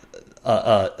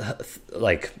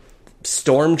like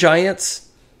storm giants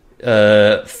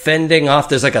fending off.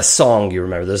 There's like a song you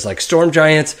remember. There's like storm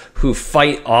giants who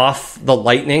fight off the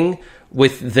lightning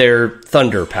with their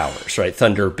thunder powers, right?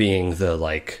 Thunder being the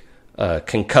like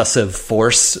concussive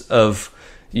force of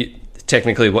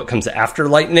technically what comes after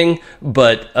lightning,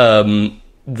 but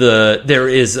there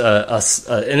is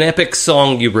an epic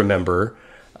song you remember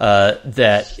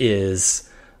that is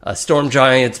storm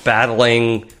giants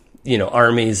battling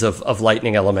armies of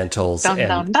lightning elementals.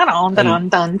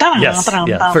 Yes,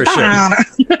 for sure.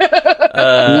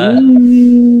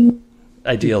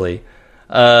 Ideally.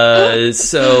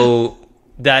 So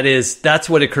that's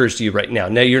what occurs to you right now.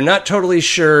 Now, you're not totally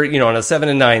sure, on a 7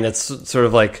 and 9, that's sort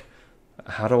of like,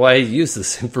 how do I use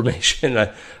this information?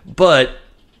 But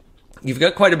you've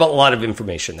got quite a lot of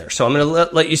information there. So I'm going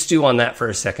to let you stew on that for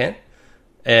a second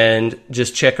and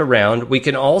just check around. We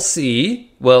can all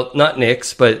see, well, not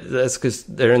Nyx, but that's because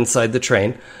they're inside the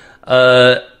train.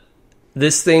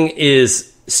 This thing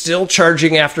is still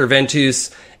charging after Ventus,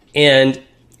 and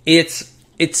it's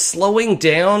slowing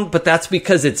down, but that's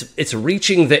because it's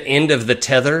reaching the end of the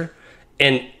tether,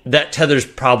 and that tether's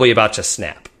probably about to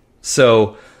snap.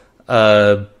 So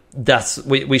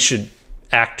we should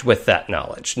act with that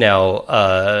knowledge.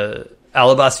 Now,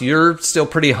 Alabas, you're still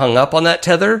pretty hung up on that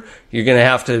tether. You're going to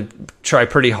have to try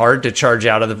pretty hard to charge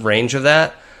out of the range of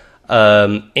that.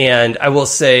 And I will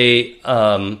say,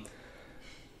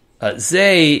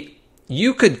 Zay,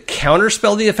 you could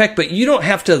counterspell the effect, but you don't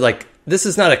have to, like, this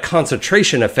is not a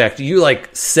concentration effect. You,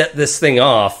 like, set this thing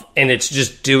off, and it's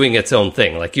just doing its own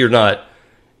thing. Like, you're not...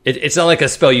 It's not like a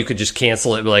spell you could just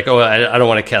cancel it and be like, oh, I don't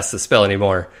want to cast the spell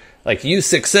anymore. Like, you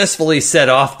successfully set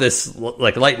off this,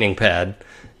 like, lightning pad,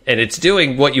 and it's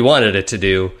doing what you wanted it to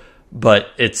do, but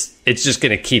it's just going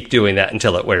to keep doing that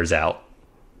until it wears out.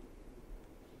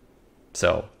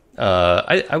 So,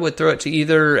 I would throw it to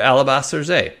either Alabas or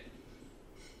Zay.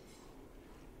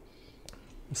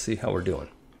 Let's see how we're doing.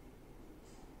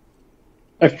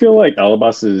 I feel like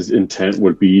Alabas's intent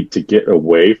would be to get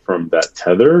away from that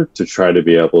tether to try to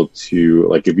be able to,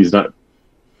 like, if he's not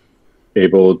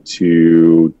able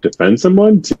to defend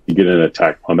someone, to get an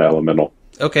attack on the elemental.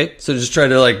 Okay, so just try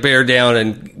to, like, bear down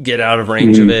and get out of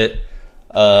range of it.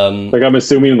 Like, I'm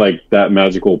assuming, like, that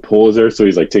magical pull is there, so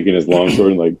he's, like, taking his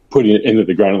longsword and, like, putting it into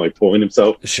the ground and, like, pulling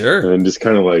himself. Sure. And then just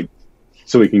kind of, like,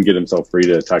 so he can get himself free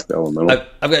to attack the elemental.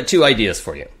 I've got two ideas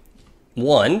for you.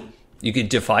 One, you could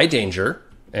defy danger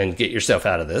and get yourself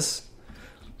out of this.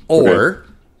 Or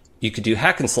you could do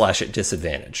hack and slash at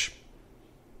disadvantage.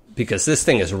 Because this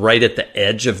thing is right at the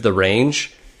edge of the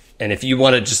range. And if you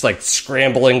want to just, like,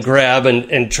 scramble and grab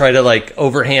and try to, like,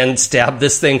 overhand stab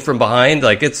this thing from behind,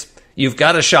 like, you've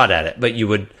got a shot at it, but you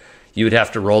would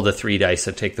have to roll the 3 dice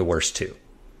and take the worst 2.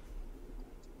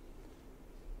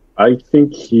 I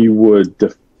think he would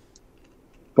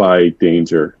defy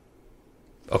danger.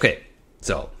 Okay,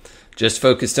 so just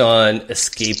focused on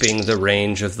escaping the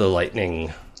range of the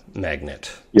lightning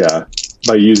magnet. Yeah,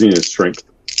 by using his strength.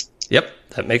 Yep,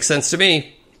 that makes sense to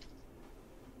me.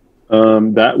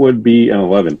 That would be an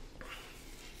 11.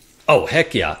 Oh,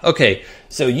 heck yeah. Okay,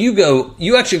 so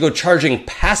you actually go charging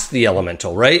past the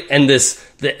elemental, right? And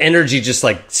the energy just,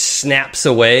 like, snaps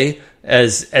away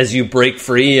as you break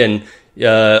free and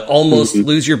almost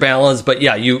lose your balance. But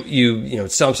yeah, you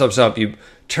stomp, you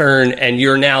turn, and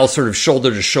you're now sort of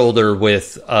shoulder to shoulder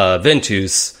with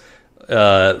Ventus,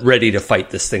 ready to fight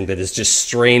this thing that is just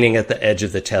straining at the edge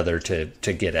of the tether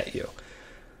to get at you.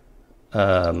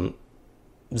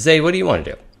 Zay, what do you want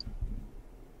to do?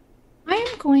 I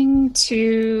am going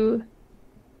to...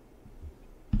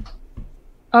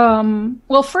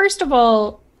 well, first of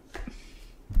all,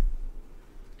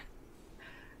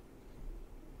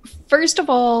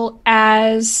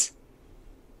 as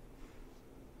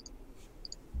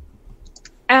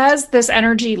as this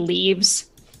energy leaves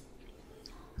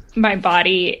my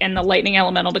body and the lightning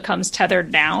elemental becomes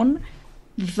tethered down,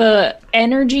 the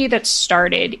energy that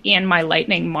started in my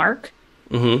lightning mark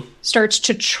starts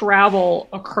to travel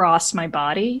across my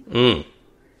body.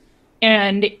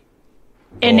 And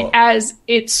as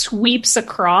it sweeps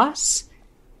across,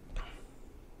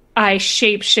 I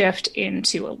shapeshift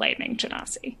into a lightning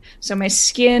genasi. So my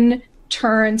skin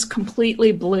turns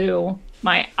completely blue.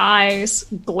 My eyes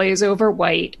glaze over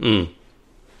white.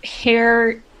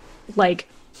 Hair, like,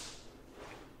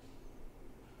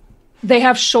 they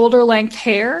have shoulder-length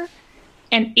hair,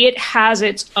 and it has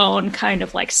its own kind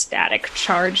of, like, static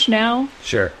charge now.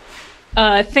 Sure.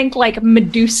 Think like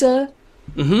Medusa.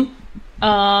 But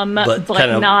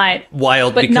kind of not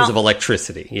wild but because not, of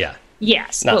electricity. Yeah.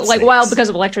 Yes, Not but like snakes. wild because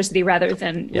of electricity rather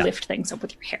than lift things up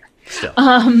with your hair. Still,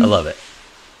 I love it.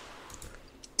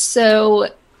 So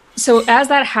as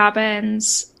that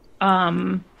happens,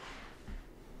 I'm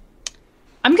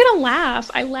gonna laugh.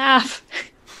 I laugh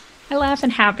in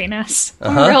happiness.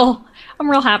 I'm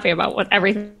real happy about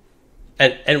everything.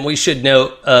 And we should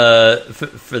note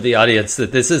for the audience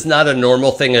that this is not a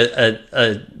normal thing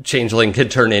a changeling could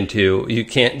turn into. You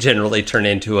can't generally turn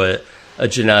into a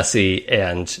genasi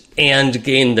and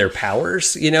gain their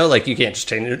powers. You know, like you can't just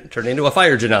turn into a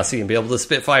fire genasi and be able to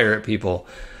spit fire at people.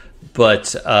 But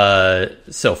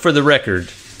so for the record,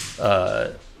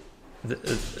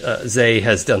 Zay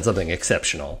has done something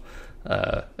exceptional,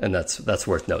 and that's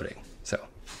worth noting. So,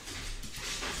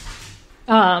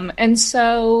 and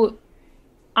so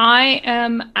I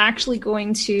am actually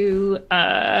going to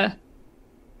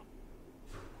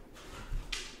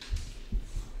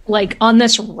like on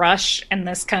this rush and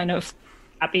this kind of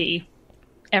happy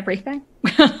everything.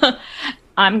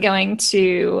 I'm going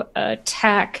to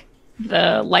attack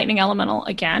the lightning elemental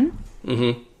again.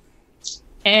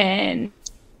 And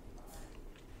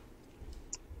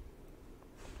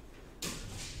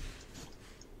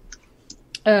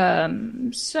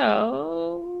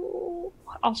so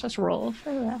I'll just roll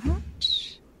for that.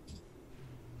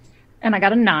 And I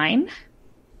got a 9.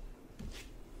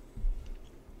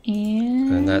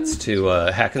 and that's to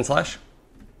hack and slash.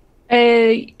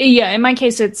 Yeah, in my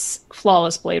case, it's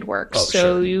flawless blade work. Oh, so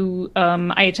sure. you,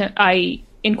 I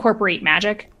incorporate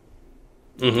magic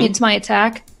into my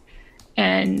attack,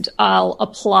 and I'll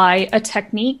apply a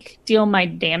technique, deal my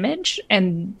damage,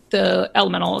 and the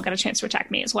elemental will get a chance to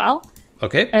attack me as well.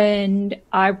 Okay. And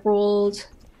I rolled,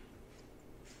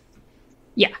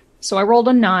 so I rolled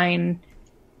a 9.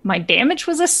 My damage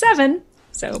was a 7.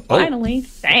 So finally,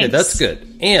 thanks. Okay, that's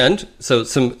good. And so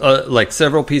some like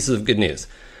several pieces of good news.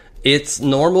 Its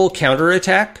normal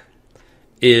counterattack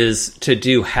is to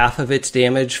do half of its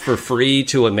damage for free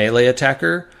to a melee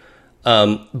attacker.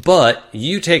 But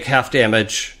you take half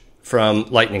damage from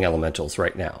lightning elementals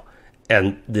right now.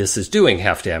 And this is doing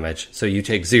half damage, so you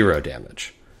take 0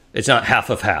 damage. It's not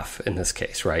half of half in this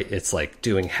case, right? It's like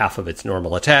doing half of its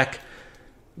normal attack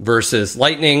versus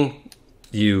lightning,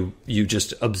 you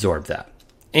just absorb that.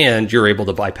 And you're able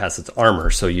to bypass its armor,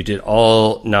 so you did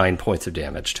all 9 points of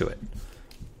damage to it.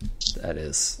 That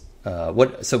is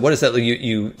what is that?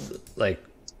 You like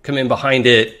come in behind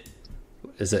it?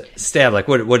 Is it stab? Like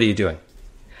what are you doing?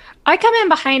 I come in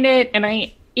behind it, and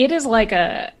it is like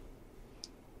a,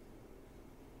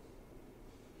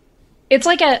 it's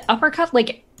like a uppercut.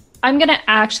 Like I'm gonna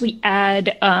actually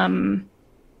add I'm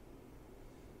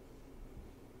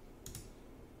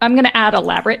gonna add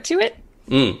elaborate to it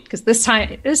because this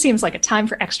seems like a time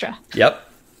for extra. Yep,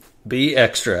 be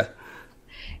extra.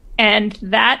 And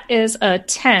that is a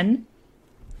 10.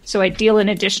 So I deal an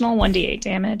additional 1d8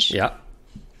 damage. Yeah.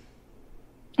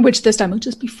 Which this time will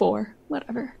just be 4.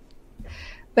 Whatever.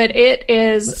 But it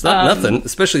is... It's not nothing,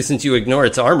 especially since you ignore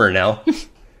its armor now.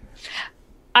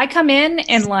 I come in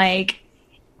and, like,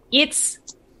 this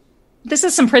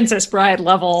is some Princess Bride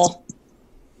level,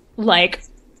 like,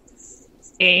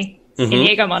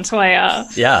 Inigo Montoya.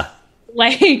 Yeah.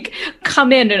 Like,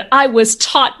 come in and I was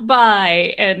taught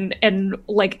by, and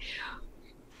like,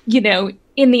 you know,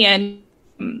 in the end,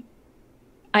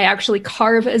 I actually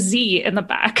carve a Z in the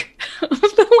back of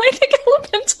the lightning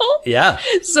elemental. Yeah.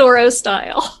 Zorro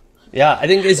style. Yeah, I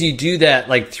think as you do that,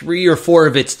 like 3 or 4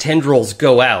 of its tendrils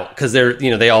go out because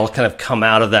they all kind of come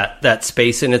out of that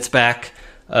space in its back.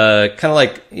 Kind of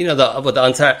like, what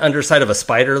the underside of a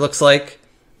spider looks like.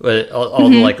 All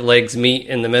the like legs meet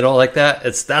in the middle like that.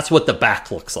 That's what the back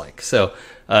looks like. So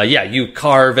you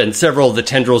carve, and several of the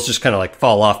tendrils just kind of like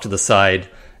fall off to the side,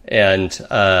 and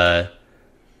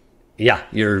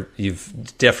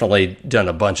you've definitely done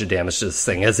a bunch of damage to this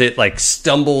thing as it like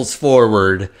stumbles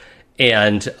forward,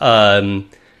 and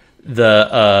the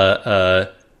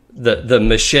the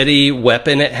machete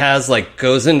weapon it has like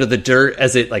goes into the dirt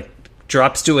as it like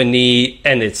drops to a knee,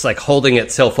 and it's like holding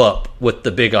itself up with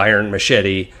the big iron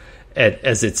machete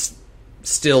as it's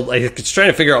still like it's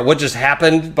trying to figure out what just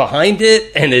happened behind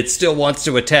it, and it still wants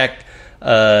to attack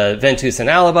Ventus and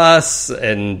Alabas.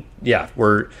 And yeah,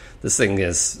 this thing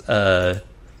is on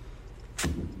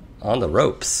the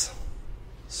ropes.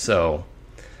 So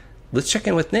let's check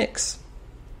in with Nyx.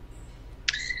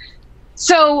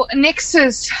 So Nyx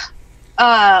is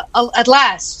at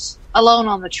last alone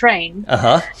on the train,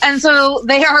 and so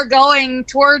they are going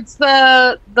towards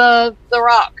the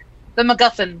rock, the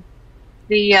MacGuffin,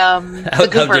 the how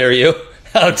dare you?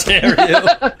 How dare you?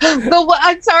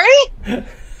 I'm sorry.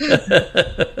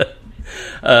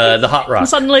 The hot rock.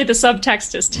 Suddenly the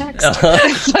subtext is text.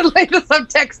 Suddenly the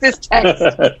subtext is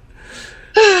text.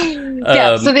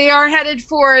 Yeah, so they are headed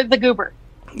for the goober.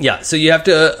 Yeah, so you have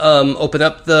to open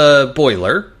up the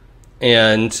boiler,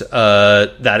 and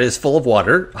that is full of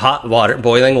water, hot water,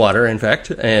 boiling water, in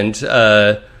fact. And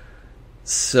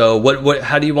so, what?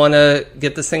 How do you want to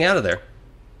get this thing out of there?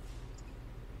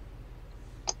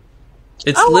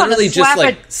 It's literally just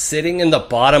like sitting in the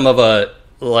bottom of a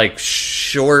like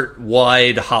short,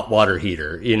 wide hot water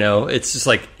heater. You know, it's just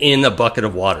like in a bucket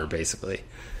of water, basically.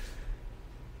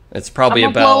 It's probably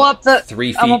about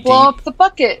 3 feet I'm gonna blow up the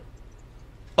bucket.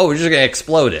 Oh, we're just gonna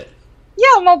explode it. Yeah,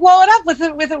 I'm gonna blow it up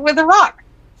with a rock.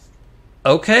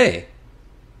 Okay,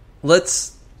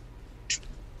 let's.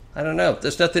 I don't know.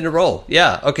 There's nothing to roll.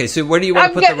 Yeah. Okay. So where do you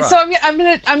want to put the rock? So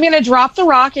I'm gonna drop the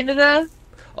rock into the.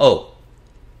 Oh,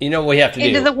 you know what we have to do?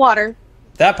 Into the water.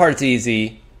 That part's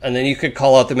easy, and then you could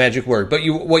call out the magic word. But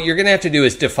what you're gonna have to do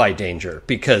is defy danger,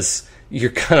 because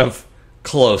you're kind of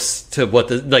close to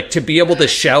to be able to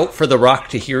shout for the rock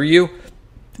to hear you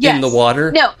in the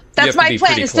water. No, that's my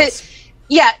plan. Is close.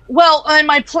 And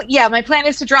my plan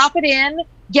is to drop it in,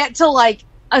 get to like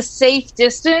a safe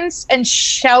distance, and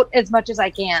shout as much as I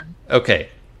can. Okay.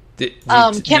 Can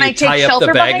I take tie up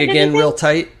the bag again anything? real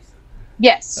tight?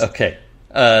 Yes. Okay.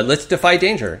 Let's defy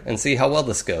danger and see how well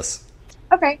this goes.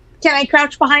 Okay. Can I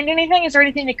crouch behind anything? Is there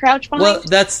anything to crouch behind? Well,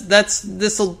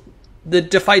 the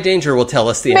defy danger will tell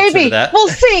us the answer to that. We'll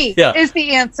see. Yeah. Is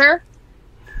the answer.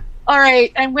 All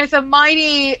right. And with a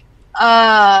mighty,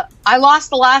 I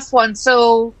lost the last one.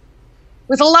 So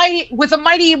with a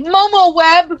mighty Momo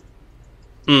web,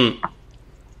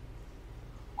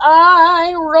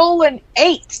 I roll an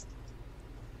 8.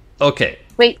 Okay.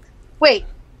 Wait.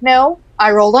 No,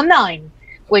 I rolled a 9,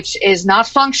 which is not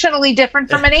functionally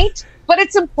different from an 8, but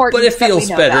it's important. But it feels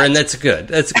better, and that's good.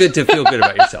 That's good to feel good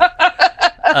about yourself.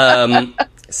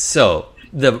 So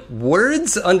the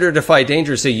words under defy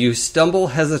danger say you stumble,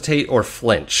 hesitate, or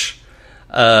flinch.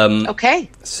 Okay.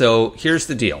 So here's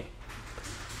the deal.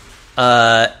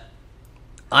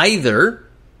 Either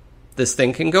this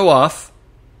thing can go off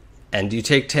and you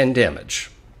take 10 damage,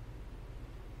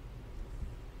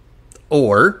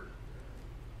 or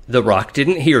the rock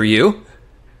didn't hear you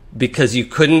because you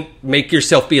couldn't make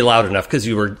yourself be loud enough because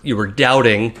you were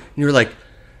doubting, and you were like,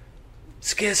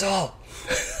 Skizzle,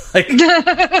 like,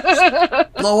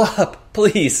 blow up,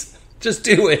 please, just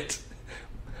do it.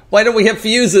 Why don't we have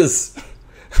fuses?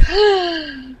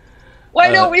 Why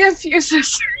don't we have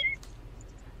fuses?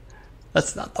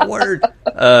 That's not the word.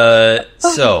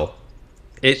 So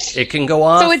it can go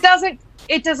off. So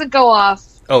it doesn't go off.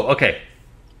 Oh, okay.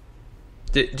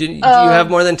 Do you have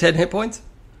more than 10 hit points?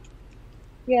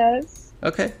 Yes.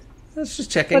 Okay. Let's just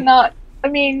checking. But not, I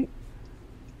mean,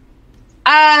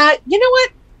 you know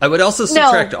what? I would also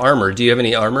subtract armor. Do you have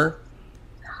any armor?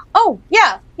 Oh,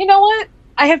 yeah. You know what?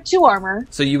 I have 2 armor.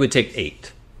 So you would take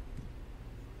 8.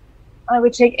 I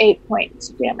would take 8 points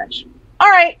of damage. All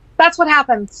right. That's what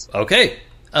happens. Okay.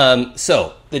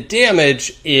 So the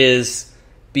damage is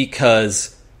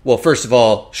because, well, first of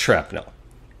all, shrapnel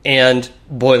and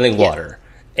boiling water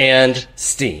and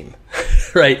steam,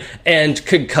 right? And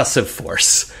concussive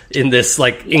force in this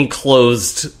like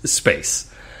enclosed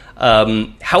space.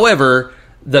 However,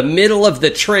 the middle of the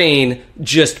train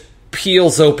just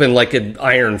peels open like an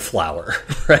iron flower,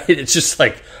 right? It's just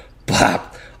like, blah.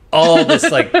 All this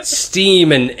like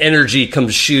steam and energy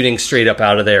comes shooting straight up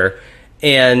out of there,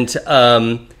 and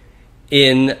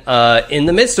in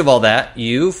the midst of all that,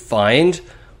 you find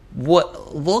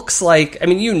what looks like, I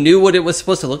mean, you knew what it was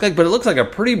supposed to look like, but it looks like a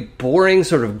pretty boring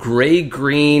sort of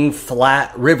gray-green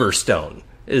flat river stone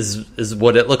is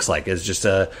what it looks like. It's just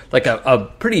a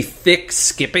pretty thick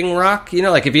skipping rock, you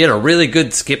know, like if you had a really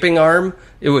good skipping arm,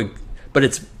 it would, but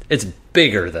it's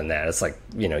bigger than that. It's like,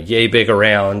 you know, yay big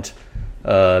around.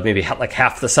 Maybe like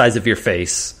half the size of your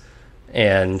face,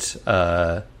 and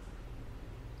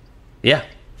yeah,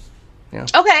 Yeah.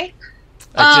 Okay.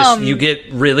 You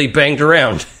get really banged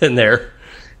around in there.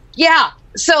 Yeah.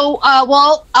 So,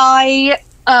 I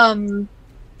have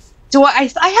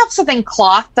something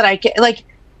cloth that I can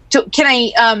can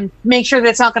I make sure that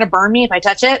it's not going to burn me if I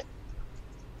touch it?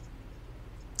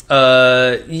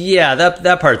 Yeah,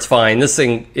 that part's fine. This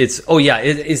thing, is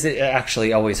it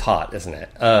actually always hot, isn't it?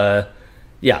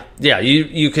 Yeah.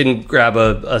 You can grab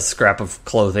a scrap of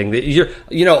clothing that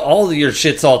all of your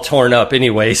shit's all torn up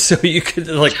anyway, so you could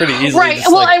pretty easily. Right.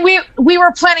 And we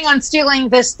were planning on stealing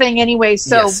this thing anyway,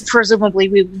 so presumably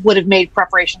we would have made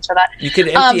preparations for that. You could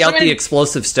empty out the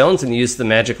explosive stones and use the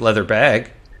magic leather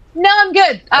bag. No, I'm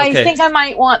good. I think I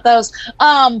might want those.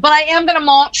 But I am going to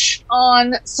mulch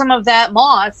on some of that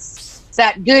moss,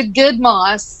 that good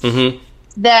moss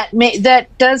that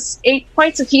does 8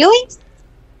 points of healing.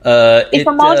 If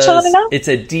I'm mulch on enough? It's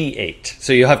a D8,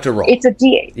 so you have to roll. It's a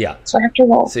D8. Yeah. So I have to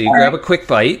roll. So you grab a quick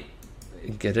bite,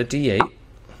 get a D8.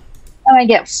 And I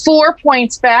get 4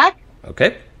 points back.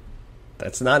 Okay.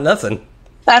 That's not nothing.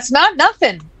 That's not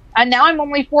nothing. And now I'm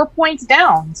only 4 points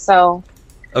down, so...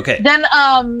 Okay. Then,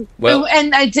 then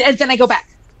I go back.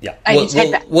 Yeah.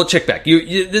 Head back. We'll check back.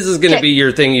 This is going to be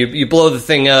your thing. You blow the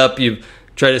thing up, you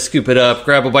try to scoop it up,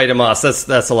 grab a bite of moss.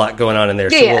 That's a lot going on in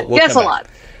there. Yeah, so we'll that's a lot.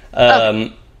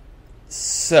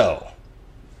 So,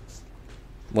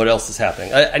 what else is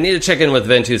happening? I need to check in with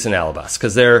Ventus and Alabas,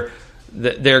 because they're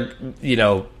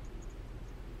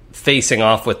facing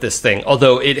off with this thing.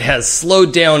 Although it has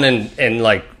slowed down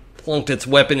and plunked its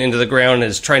weapon into the ground and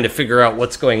is trying to figure out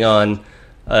what's going on.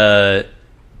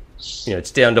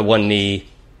 It's down to one knee.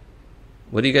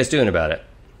 What are you guys doing about it?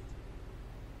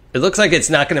 It looks like it's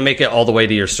not going to make it all the way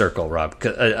to your circle, Rob,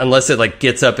 unless it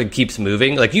gets up and keeps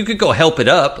moving. You could go help it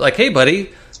up. Hey,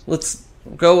 buddy, let's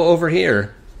go over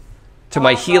here to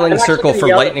my healing circle for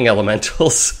lightning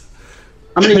elementals.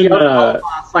 I'm going to yell.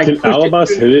 Can Alabas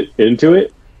hit it into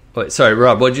it? Wait, sorry,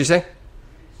 Rob. What did you say?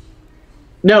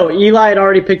 No, Eli had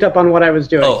already picked up on what I was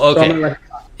doing. Oh, okay. So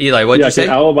Eli, what did you say?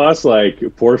 Can Alabas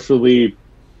forcefully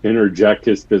interject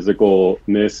his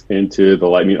physicalness into the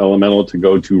lightning elemental to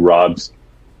go to Rob's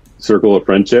circle of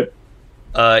friendship?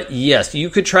 Yes,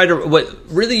 you could try to. What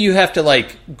really you have to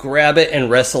grab it and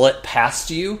wrestle it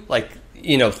past you,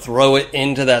 throw it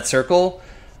into that circle.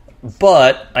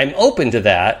 But I'm open to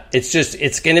that.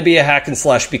 It's going to be a hack and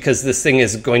slash because this thing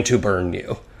is going to burn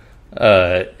you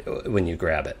when you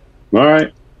grab it. All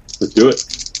right, let's do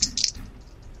it.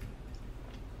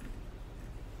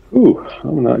 Ooh,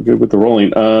 I'm not good with the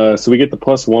rolling. So we get the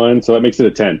 +1, so that makes it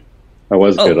a 10. I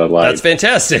was good. I lied. That's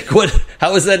fantastic.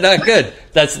 How is that not good?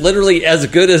 That's literally as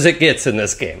good as it gets in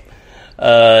this game.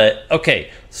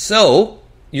 Okay, so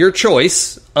your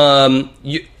choice. So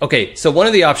one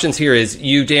of the options here is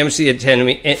you damage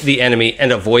the enemy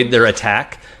and avoid their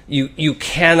attack. You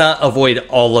cannot avoid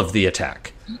all of the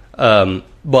attack,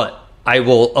 but I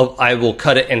will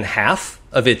cut it in half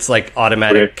of its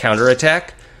automatic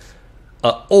counterattack.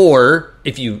 Or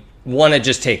if you want to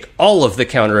just take all of the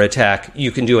counterattack, you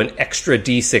can do an extra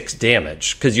D6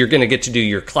 damage because you're going to get to do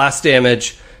your class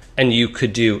damage, and you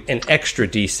could do an extra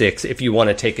D6 if you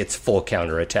want to take its full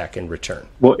counterattack in return.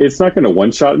 Well, it's not going to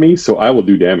one-shot me, so I will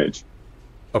do damage.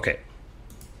 Okay.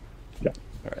 Yeah.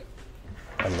 All right.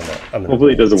 I'm gonna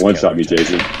Hopefully it doesn't one-shot me,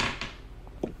 Jason.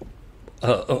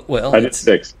 Well, I did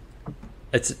 6.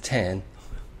 It's a 10.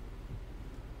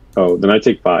 Oh, then I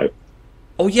take 5.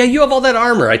 Oh, yeah, you have all that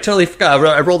armor. I totally forgot.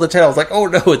 I rolled a 10. I was like, oh,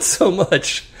 no, it's so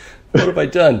much. What have I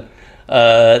done?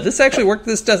 This actually worked.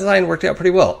 This design worked out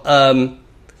pretty well.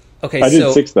 Okay, I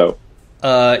did 6, though.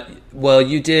 Well,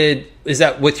 you did... Is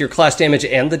that with your class damage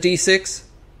and the D6?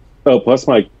 Oh, plus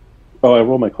my... Oh, I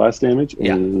roll my class damage?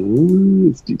 Yeah.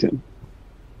 It's D10.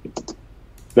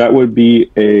 That would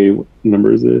be a... What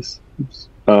number is this?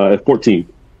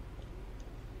 14.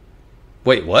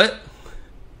 Wait, what?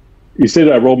 You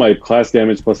said I roll my class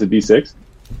damage plus a D6?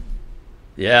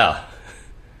 Yeah.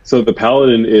 So the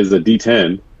paladin is a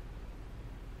D10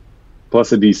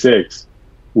 plus a D6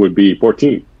 would be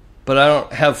 14. But I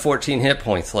don't have 14 hit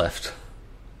points left.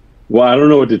 Well, I don't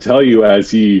know what to tell you as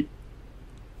he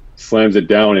slams it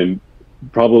down, and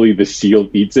probably the shield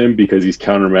eats him because he's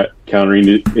countering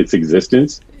its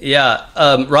existence. Yeah.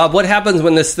 Rob, what happens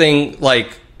when this thing,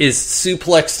 is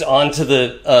suplexed onto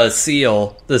the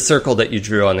seal, the circle that you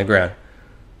drew on the ground?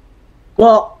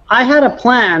 Well, I had a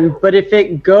plan, but if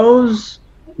it goes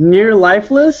near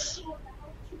lifeless,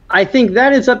 I think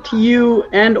that is up to you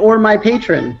and or my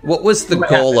patron. What was the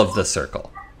goal of the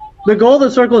circle? The goal of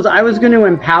the circle is I was going to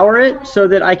empower it so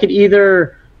that I could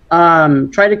either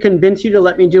try to convince you to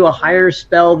let me do a higher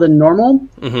spell than normal,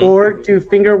 or do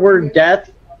Finger of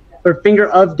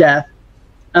Death,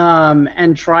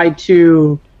 and try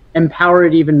to empower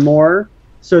it even more,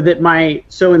 so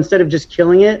instead of just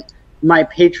killing it, my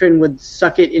patron would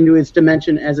suck it into its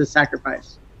dimension as a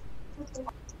sacrifice.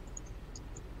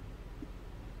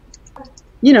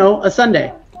 A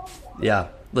Sunday. Yeah.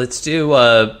 Let's do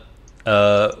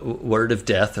Word of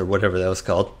Death or whatever that was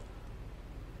called.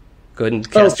 Go ahead and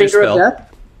cast your Finger spell. of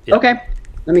Death? Yep. Okay.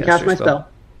 Let me cast your my spell.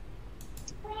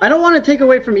 I don't want to take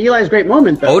away from Eli's great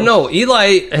moment, though. Oh, no.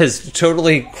 Eli has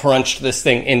totally crunched this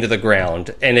thing into the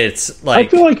ground, and it's I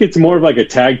feel like it's more of like a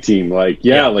tag team. Like,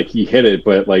 like he hit it,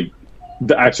 but like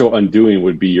the actual undoing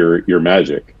would be your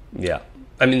magic. Yeah.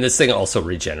 I mean, this thing also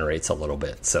regenerates a little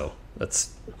bit, so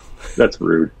that's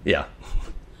rude. Yeah.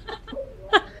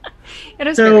 It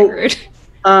is very rude.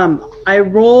 I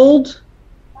rolled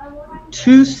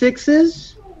 2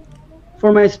 6s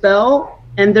for my spell,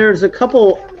 and there's a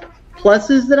couple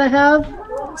pluses that I have.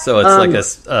 So it's like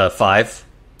a 5?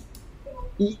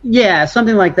 Yeah,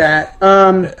 something like that.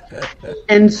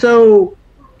 And so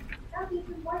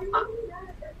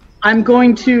I'm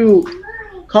going to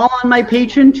call on my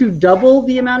patron to double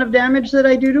the amount of damage that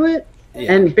I do to it,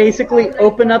 and basically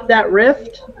open up that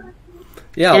rift.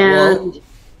 Yeah, and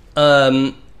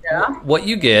what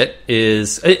you get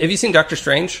is... Have you seen Doctor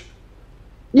Strange?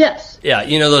 Yes. Yeah,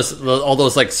 all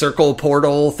those like circle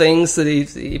portal things that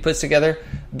he puts together?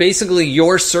 Basically,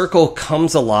 your circle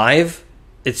comes alive,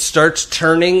 it starts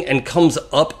turning and comes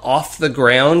up off the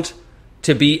ground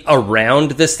to be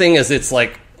around this thing as it's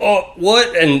like, oh,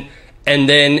 what? And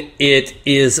then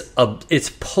it's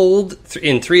pulled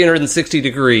in 360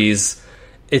 degrees.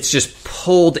 It's just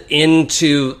pulled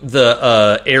into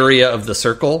the area of the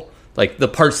circle, like the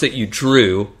parts that you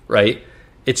drew, right?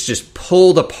 It's just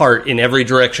pulled apart in every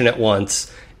direction at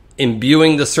once,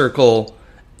 imbuing the circle,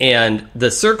 and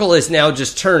the circle is now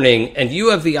just turning, and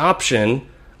you have the option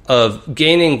of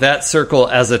gaining that circle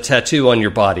as a tattoo on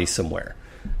your body somewhere.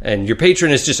 And your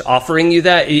patron is just offering you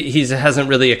that. He hasn't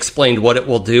really explained what it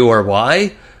will do or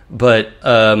why, but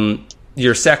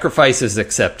your sacrifice is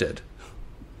accepted.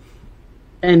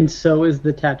 And so is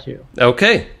the tattoo.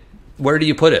 Okay. Where do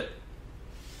you put it?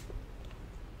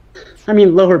 I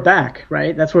mean, lower back,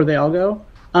 right? That's where they all go.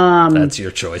 That's your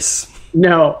choice.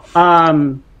 No.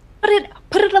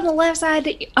 Put it on the left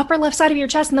side, upper left side of your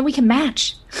chest, and then we can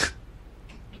match.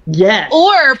 Yes.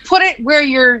 Or put it where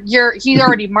he's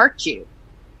already marked you.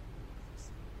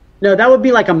 No, that would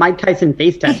be like a Mike Tyson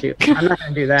face tattoo. I'm not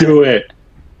going to do that. Do it.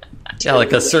 Yeah,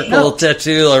 like a circle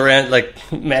tattoo around, like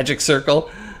magic circle.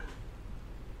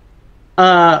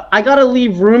 I got to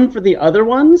leave room for the other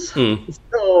ones.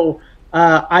 So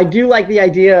I do like the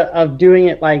idea of doing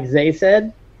it like Zay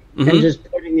said, and just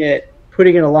putting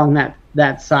it along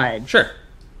that side. Sure.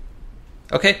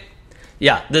 Okay.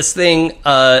 Yeah, this thing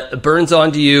burns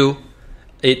onto you.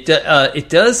 It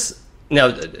does. Now,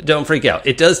 don't freak out.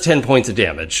 It does 10 points of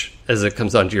damage as it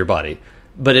comes onto your body,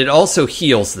 but it also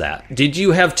heals that. Did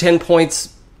you have 10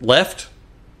 points left?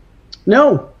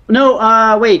 No.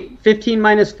 Wait. 15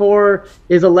 minus 4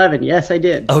 is 11. Yes, I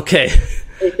did. Okay.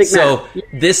 So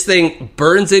this thing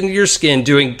burns into your skin,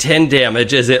 doing 10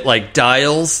 damage as it like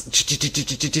dials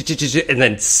and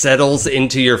then settles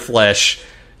into your flesh.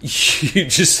 You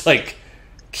just like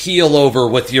keel over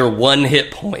with your 1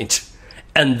 hit point,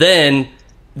 and then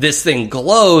this thing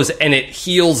glows and it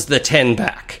heals the 10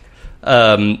 back.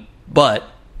 But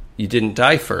you didn't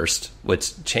die first,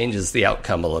 which changes the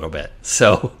outcome a little bit.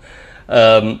 So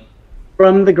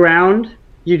from the ground,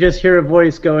 you just hear a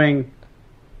voice going,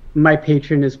 "My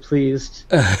patron is pleased."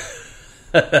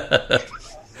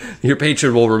 Your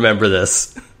patron will remember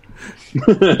this.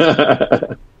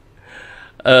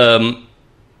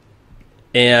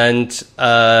 And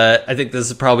I think this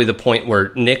is probably the point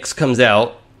where Nyx comes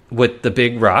out with the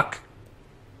big rock,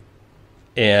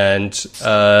 and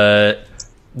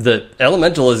the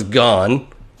elemental is gone.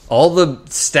 All the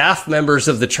staff members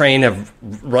of the train have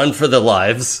run for their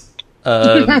lives.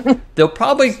 They'll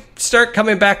probably start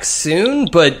coming back soon,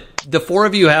 but the 4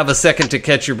 of you have a second to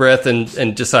catch your breath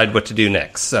and decide what to do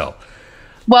next. So,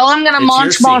 well, I'm gonna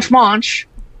munch. I'm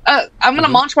gonna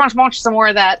munch some more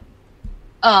of that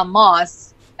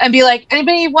moss and be like,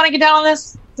 anybody want to get down on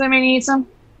this? Does anybody need some?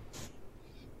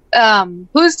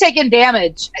 Who's taking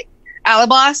damage?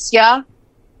 Alibos, yeah.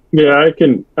 Yeah, I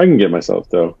can get myself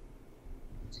though.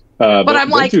 But I'm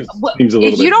like, if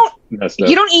you don't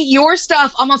eat your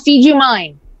stuff, I'm gonna feed you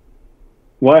mine.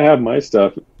 Well, I have my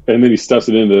stuff, and then he stuffs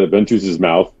it into Ventus's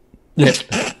mouth.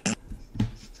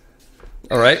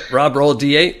 All right, Rob, roll a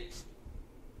d8.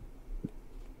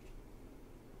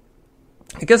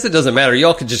 I guess it doesn't matter.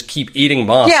 Y'all could just keep eating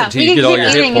moss Yeah, until we you can get all keep your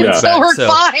hit eating points until back. we're So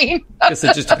fine. I guess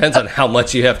it just depends on how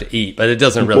much you have to eat, but it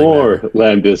doesn't really More matter.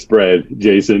 lambda spread,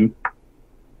 Jason.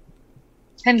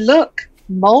 And look,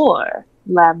 more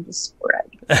lamb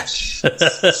spread.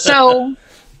 So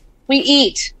we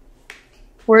eat.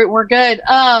 We're good.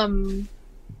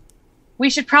 We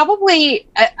should probably.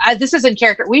 This is in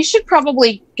character. We should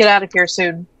probably get out of here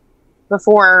soon,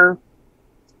 before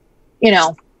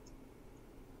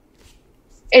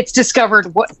it's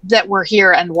discovered that we're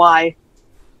here and why.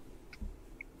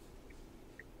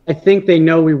 I think they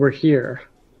know we were here,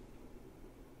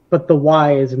 but the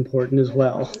why is important as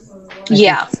well.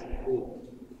 Yeah,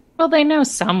 Well, they know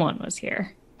someone was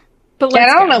here. But and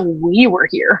let's I don't go. know we were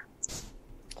here.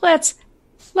 Let's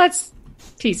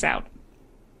peace out.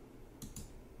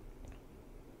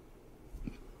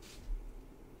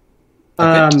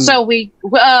 So we,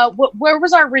 where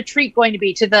was our retreat going to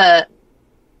be? To the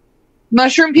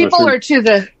mushroom people, Mushroom. or to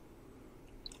the? Okay.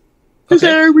 Is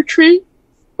that our retreat?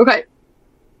 Okay.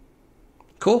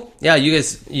 Cool. Yeah, you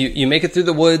guys, you make it through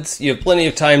the woods. You have plenty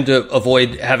of time to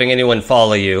avoid having anyone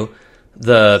follow you.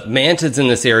 The mantids in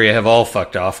this area have all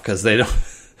fucked off because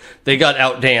they got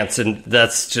outdanced, and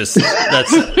that's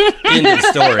the end of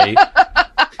the story.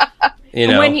 You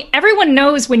know. Everyone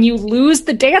knows when you lose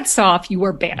the dance off, you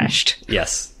are banished.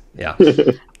 Yes. Yeah.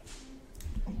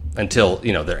 Until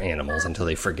they're animals, until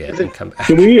they forget and come back.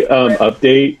 Can we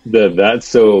update the That's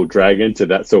So Dragon to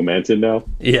That's So Mantid now?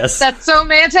 Yes. That's so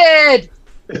mantid.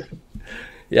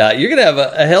 Yeah, you're gonna have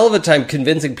a hell of a time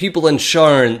convincing people in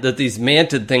Sharn that these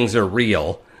mantid things are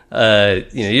real.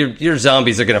 Your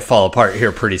zombies are gonna fall apart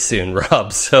here pretty soon,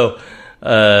 Rob. So,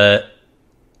 yeah.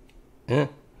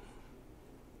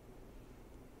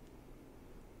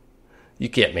 You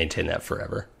can't maintain that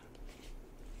forever.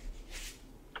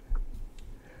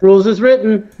 Rules as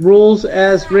written. Rules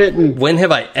as written. When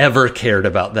have I ever cared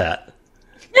about that?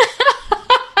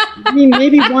 I mean,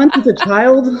 maybe once as a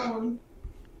child.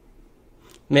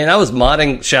 Man, I was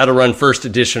modding Shadowrun First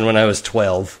Edition when I was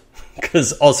 12.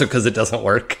 Because it doesn't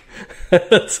work.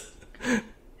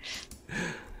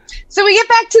 So we get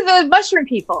back to the mushroom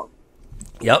people.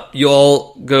 Yep, you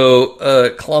all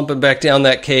go clumping back down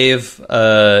that cave,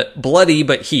 bloody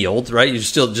but healed, right? You're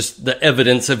still just the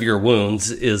evidence of your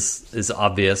wounds is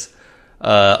obvious.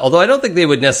 Although I don't think they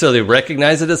would necessarily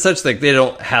recognize it as such. Like, they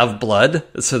don't have blood,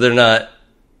 so they're not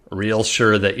real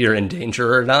sure that you're in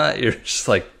danger or not. You're just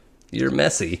like, you're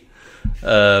messy.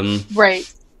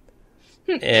 Right.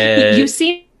 And You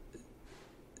see,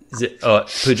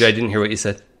 Pooja, I didn't hear what you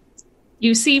said.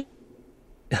 you see,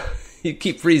 You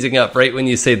keep freezing up right when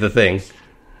you say the thing.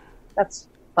 That's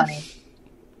funny.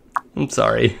 I'm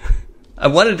sorry. I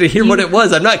wanted to hear what it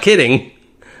was. I'm not kidding.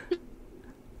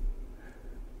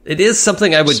 It is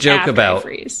something I would joke after I about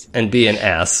freeze. and be an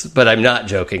ass, but I'm not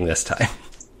joking this time.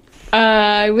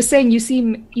 I was saying you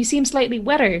seem slightly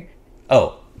wetter,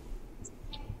 Oh,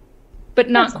 but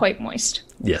not quite moist.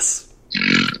 yes.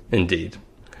 Indeed.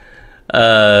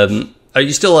 Are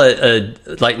you still a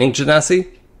lightning genasi?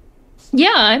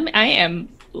 Yeah, I am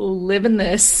living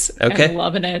this. Okay. I'm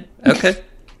loving it. Okay.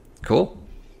 Cool.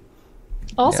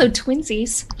 Also,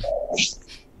 twinsies.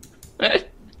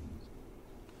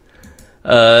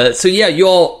 So yeah, you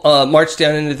all march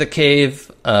down into the cave.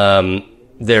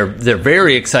 They're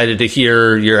very excited to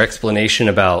hear your explanation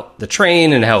about the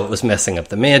train and how it was messing up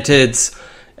the mantids,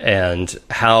 and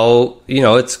how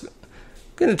it's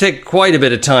going to take quite a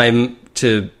bit of time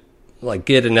to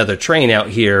get another train out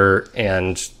here,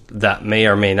 and that may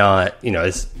or may not.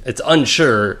 It's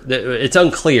unsure. It's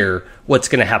unclear what's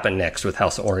going to happen next with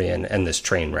House Orion and this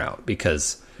train route,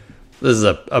 because this is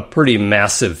a pretty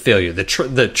massive failure.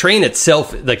 The train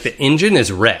itself, the engine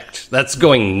is wrecked. That's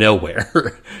going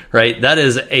nowhere, right? That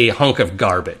is a hunk of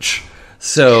garbage.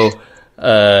 So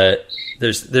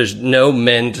there's no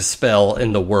men to spell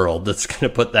in the world that's going to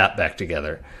put that back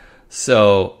together.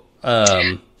 So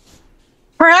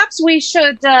Perhaps we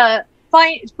should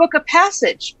book a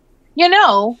passage.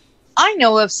 I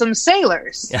know of some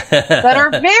sailors that are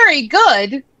very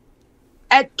good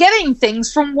at getting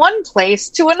things from one place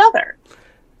to another.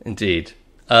 Indeed.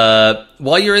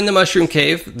 While you're in the Mushroom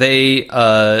Cave, they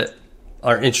are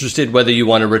interested whether you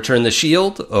want to return the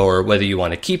shield or whether you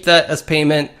want to keep that as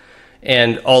payment,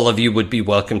 and all of you would be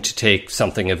welcome to take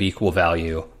something of equal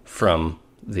value from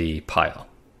the pile.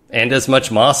 And as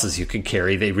much moss as you could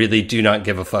carry. They really do not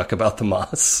give a fuck about the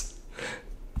moss.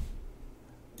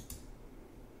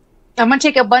 I'm going to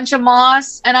take a bunch of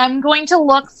moss, and I'm going to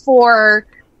look for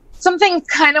something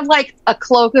kind of like a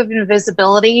cloak of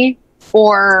invisibility,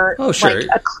 or Oh, sure.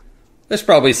 like There's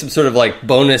probably some sort of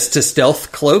bonus to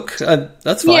stealth cloak.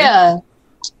 That's fine. yeah,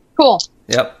 Cool.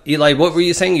 Yep. Eli, what were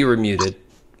you saying? You were muted.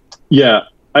 Yeah,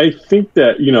 I think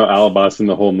that, Alabas and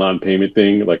the whole non-payment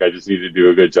thing, like, I just need to do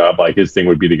a good job. Like, his thing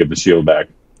would be to get the shield back.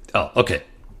 Oh, okay.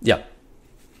 Yeah.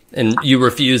 And you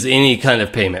refuse any kind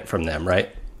of payment from them, right?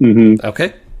 Mm-hmm.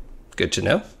 Okay. Good to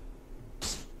know.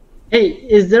 Hey,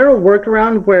 is there a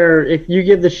workaround where if you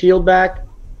give the shield back,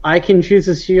 I can choose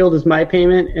the shield as my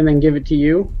payment and then give it to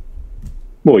you?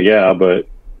 Well, yeah, but...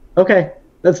 Okay,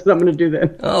 that's what I'm going to do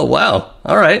then. Oh, wow.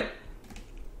 All right.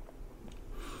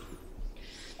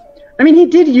 I mean, he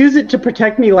did use it to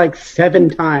protect me like 7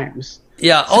 times.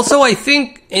 Yeah, also I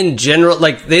think in general,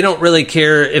 like, they don't really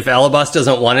care if Alabas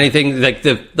doesn't want anything. Like,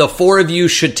 the 4 of you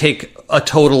should take a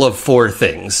total of 4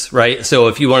 things, right? So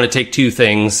if you want to take 2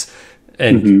 things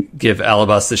and give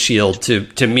Alabas the shield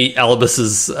to meet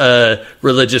Alabas's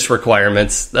religious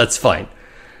requirements, that's fine.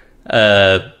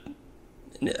 Zay,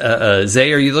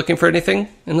 are you looking for anything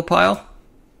in the pile?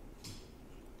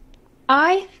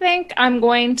 I think I'm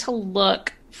going to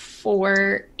look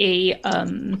for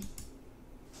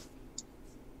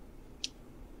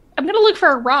I'm going to look for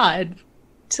a rod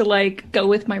to, like, go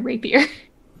with my rapier.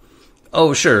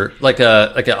 Oh, sure. Like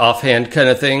an offhand kind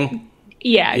of thing?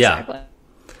 Yeah, exactly.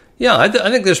 Yeah, I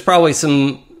think there's probably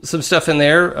some stuff in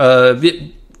there.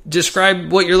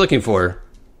 Describe what you're looking for.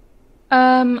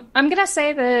 I'm going to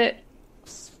say that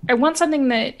I want something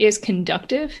that is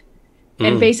conductive.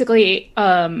 And basically,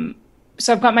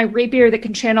 so I've got my rapier that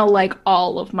can channel, like,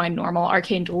 all of my normal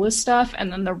Arcane Duelist stuff.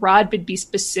 And then the rod would be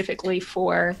specifically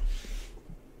for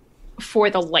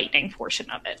the lightning portion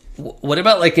of it. What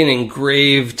about, like, an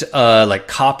engraved, like,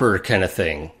 copper kind of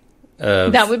thing?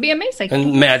 That would be amazing.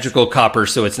 And magical copper,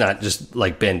 so it's not just,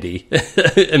 like, bendy,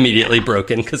 immediately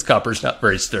broken, because copper's not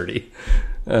very sturdy.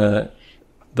 But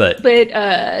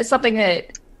something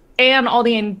that, and all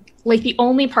the, like, the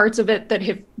only parts of it that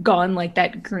have gone, like,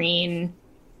 that green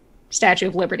Statue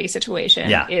of Liberty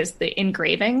situation is the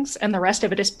engravings, and the rest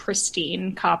of it is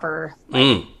pristine copper,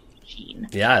 like, sheen.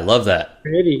 Yeah, I love that.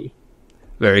 Pretty.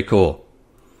 Very cool.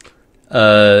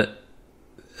 Ventus,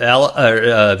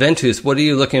 what are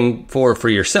you looking for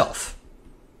yourself?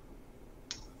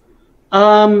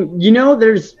 I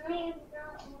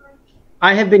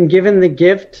have been given the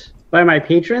gift by my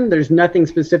patron. There's nothing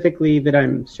specifically that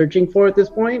I'm searching for at this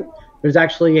point. There's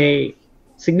actually a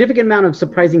significant amount of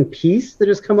surprising peace that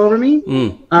has come over me.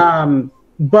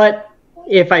 But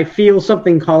if I feel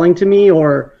something calling to me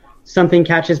or something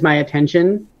catches my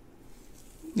attention,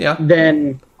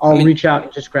 then I'll reach out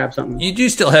and just grab something. You do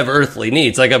still have earthly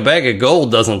needs. Like, a bag of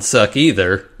gold doesn't suck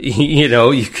either.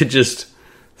 You could just,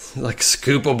 like,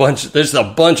 scoop a bunch. There's a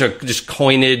bunch of just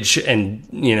coinage and,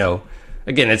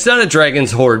 again, it's not a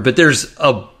dragon's hoard, but there's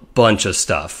a bunch of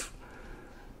stuff.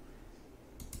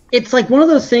 It's like one of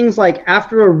those things, like,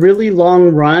 after a really long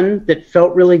run that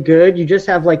felt really good, you just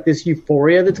have, like, this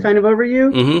euphoria that's kind of over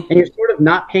you, and you're sort of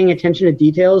not paying attention to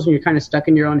details, and you're kind of stuck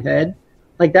in your own head.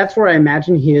 Like, that's where I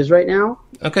imagine he is right now.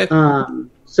 Okay.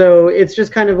 So it's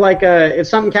just kind of like if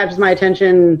something catches my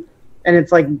attention and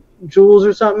it's like jewels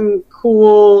or something,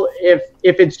 cool. If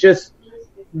it's just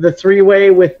the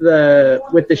 3-way with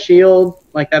the shield,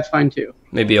 like, that's fine too.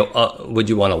 Maybe would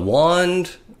you want a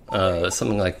wand?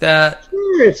 Something like that?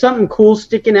 Sure, it's something cool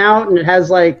sticking out and it has,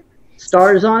 like,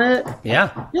 stars on it. Yeah.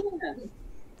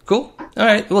 Cool. All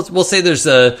right. We'll say there's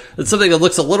it's something that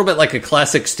looks a little bit like a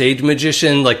classic stage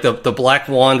magician, like the black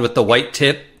wand with the white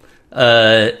tip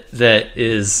that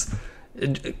is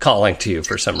calling to you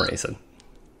for some reason.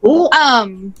 Cool.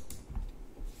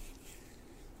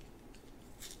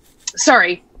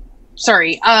 Sorry.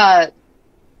 I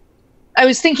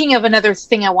was thinking of another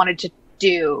thing I wanted to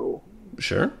do.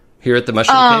 Sure. Here at the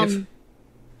Mushroom Cave?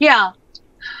 Yeah.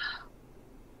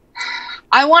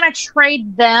 I want to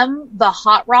trade them the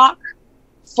hot rock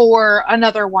for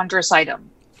another wondrous item.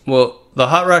 Well, the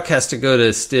hot rock has to go to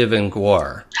Stiv and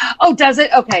Gwar. Oh, does it?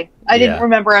 Okay. I didn't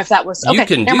remember if that was... Okay, you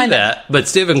can do that, but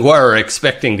Stiv and Gwar are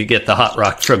expecting to get the hot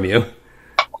rock from you.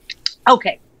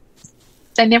 Okay.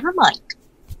 Then never mind.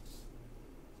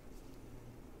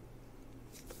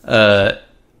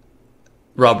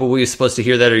 Rob, were you supposed to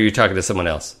hear that, or are you talking to someone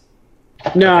else?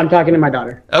 No, I'm talking to my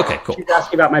daughter. Okay, cool. She's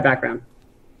asking about my background.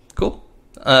 Cool.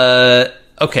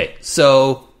 Okay,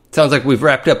 so sounds like we've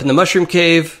wrapped up in the Mushroom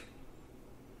Cave.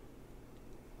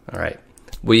 All right.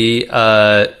 You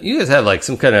guys have, like,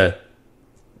 some kind of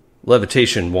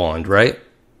levitation wand, right?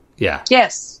 Yeah.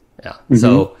 Yes. Yeah.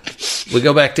 So we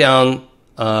go back down.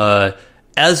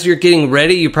 As you're getting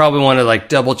ready, you probably want to, like,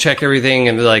 double check everything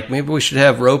and be like, maybe we should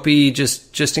have Ropey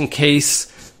just in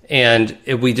case. And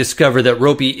if we discover that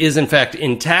Ropey is in fact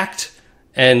intact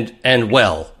and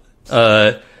well,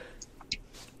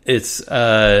 it's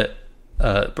I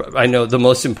know the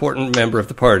most important member of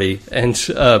the party, and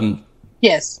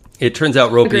Yes. it turns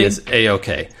out Ropey Agreed. is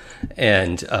A-okay,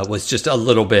 and was just a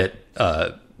little bit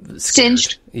scared.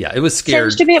 Singed. Yeah, it was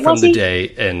scared Singed a bit, from was the he?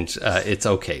 day, and it's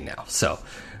okay now. So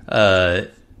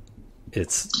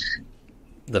it's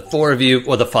the 4 of you,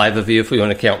 or the 5 of you, if we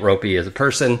want to count Ropey as a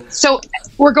person. So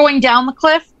we're going down the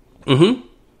cliff. Mm-hmm.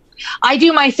 I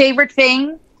do my favorite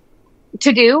thing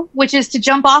to do, which is to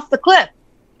jump off the cliff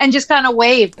and just kind of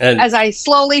wave And- as I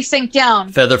slowly sink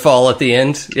down. Featherfall at the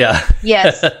end. Yeah.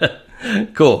 Yes.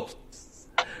 Cool.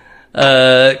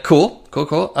 Cool.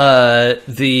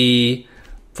 The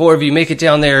 4 of you make it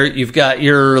down there. You've got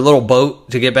your little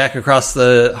boat to get back across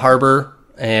the harbor,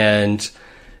 and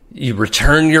you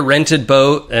return your rented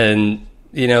boat, and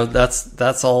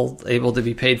that's all able to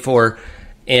be paid for,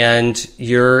 and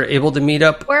you're able to meet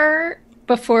up.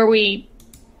 Before we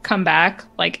come back,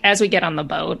 like as we get on the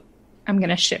boat, I'm going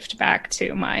to shift back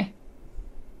to my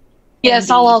Yes,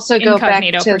 I'll also go back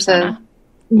incognito to persona.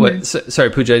 What? Sorry,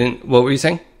 Pooja. What were you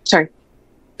saying? Sorry.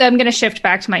 I'm going to shift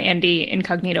back to my ND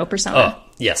incognito persona. Oh,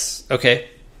 yes. Okay.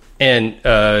 And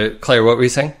Claire, what were you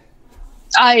saying?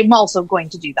 I'm also going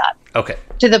to do that Okay.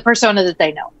 to the persona that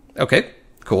they know. Okay,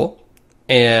 cool.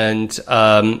 And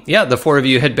the 4 of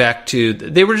you head back to.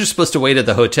 They were just supposed to wait at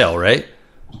the hotel, right?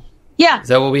 Yeah. Is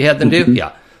that what we had them do?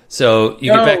 Yeah. So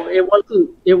you get back. No,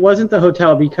 it wasn't the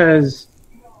hotel because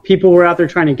people were out there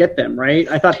trying to get them, right?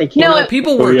 I thought they came. No, out.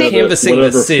 People were yeah, canvassing the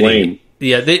whatever city. flame.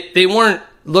 Yeah, they weren't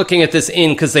looking at this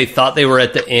inn because they thought they were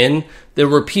at the inn. There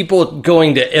were people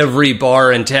going to every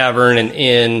bar and tavern and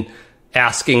inn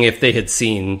asking if they had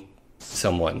seen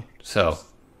someone. So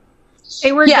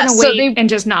They were Yeah, going to so wait they- and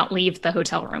just not leave the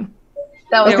hotel room.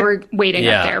 That was They were waiting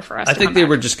yeah, up there for us. I to think come they back.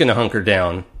 were just going to hunker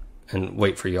down and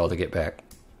wait for y'all to get back.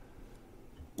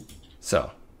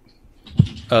 So,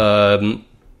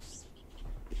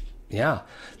 yeah.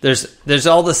 There's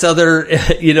all this other,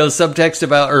 subtext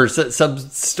about, or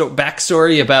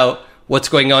backstory about what's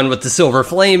going on with the Silver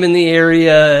Flame in the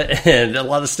area, and a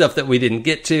lot of stuff that we didn't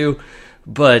get to.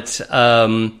 But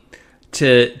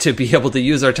to be able to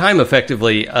use our time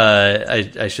effectively,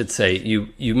 I should say,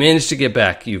 you managed to get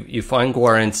back. You find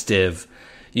Guar and Stiv.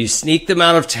 You sneak them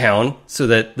out of town so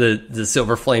that the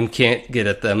Silver Flame can't get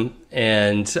at them,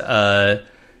 and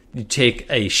you take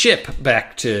a ship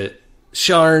back to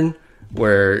Sharn,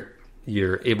 where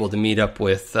you're able to meet up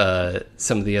with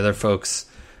some of the other folks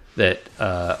that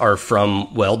are from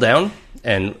Welldown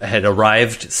and had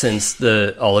arrived since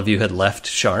all of you had left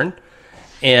Sharn.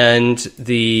 And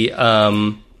the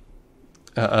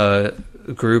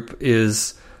group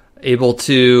is able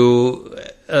to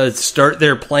start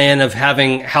their plan of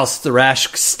having House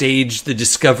Thrash stage the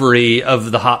discovery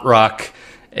of the Hot Rock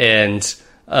and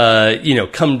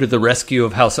come to the rescue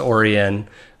of House Orien,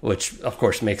 which of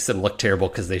course makes them look terrible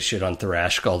because they shit on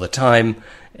Thrashk all the time.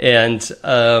 And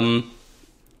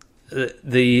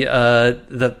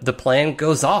the plan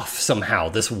goes off somehow.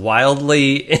 This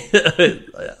wildly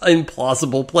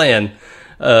implausible plan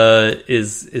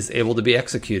is able to be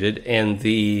executed, and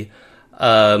the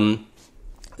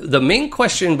main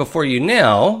question before you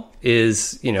now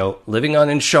is, living on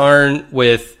in Sharn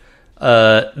with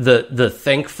the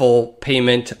thankful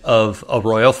payment of a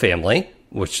royal family,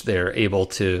 which they're able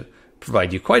to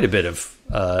provide you quite a bit of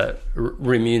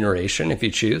remuneration if you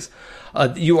choose.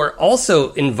 You are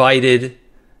also invited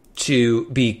to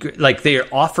be, they are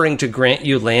offering to grant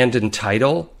you land and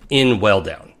title in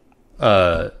Welldown,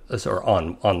 or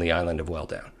on the island of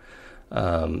Welldown.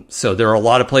 So there are a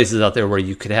lot of places out there where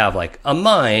you could have a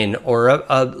mine or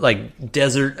a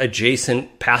desert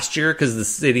adjacent pasture, because the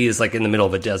city is in the middle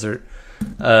of a desert.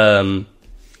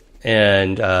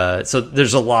 And so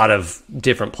there's a lot of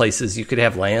different places you could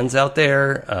have lands out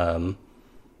there.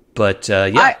 But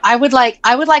yeah, I would like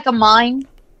a mine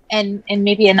and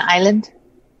maybe an island.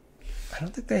 I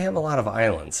don't think they have a lot of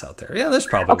islands out there. Yeah, there's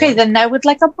probably Okay, one. then I would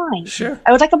like a mine. Sure.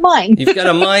 I would like a mine. You've got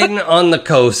a mine on the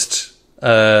coast.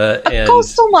 A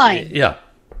coastal mine. Yeah.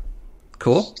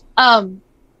 Cool. I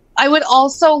would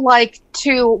also like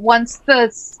to, once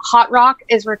the Hot Rock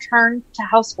is returned to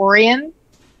House Orien,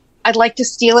 I'd like to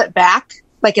steal it back,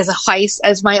 as a heist,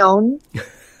 as my own,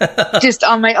 just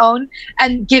on my own,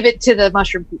 and give it to the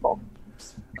mushroom people.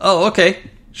 Oh, okay.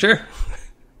 Sure.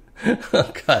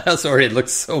 Oh, God, House Orien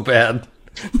looks so bad.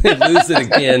 They lose it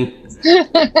again.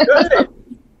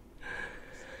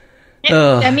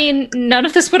 I mean, none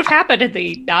of this would have happened had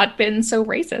they not been so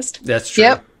racist. That's true.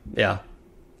 Yep. Yeah.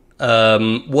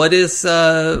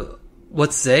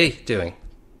 What's Zay doing?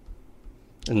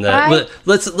 And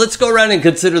let's go around and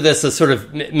consider this a sort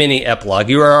of mini epilogue.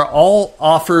 You are all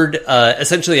offered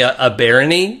essentially a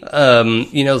barony,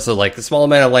 so like a small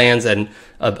amount of lands and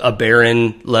a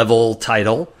baron level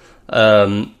title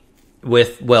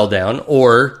with Welldown,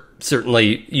 or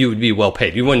certainly you would be well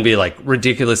paid. You wouldn't be like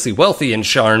ridiculously wealthy in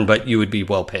Sharn, but you would be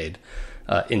well paid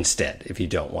instead if you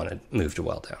don't want to move to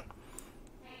Welldown.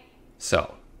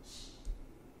 So,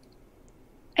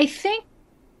 I think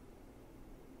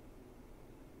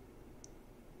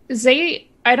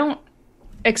I don't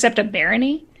accept a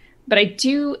barony, but I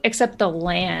do accept the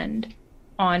land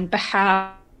on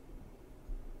behalf,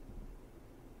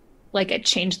 like a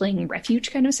changeling refuge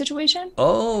kind of situation.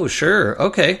 Oh, sure.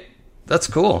 Okay. That's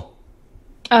cool.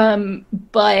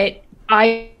 But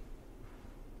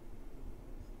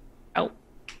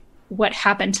what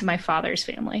happened to my father's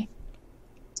family?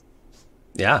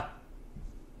 Yeah.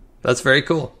 That's very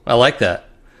cool. I like that.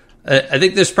 I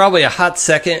think there's probably a hot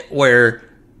second where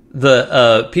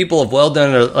the people of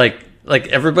Welldown are like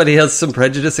everybody has some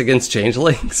prejudice against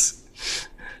changelings.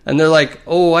 And they're like,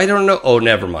 oh, I don't know. Oh,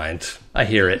 never mind. I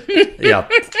hear it. Yeah,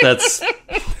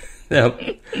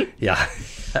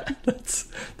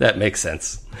 that makes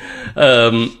sense.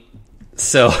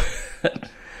 So,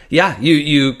 yeah,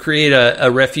 you create a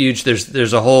refuge.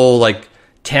 There's a whole like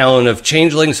town of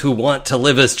changelings who want to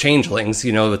live as changelings,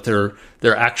 with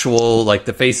their actual, like,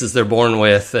 the faces they're born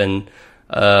with, and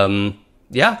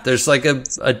there's like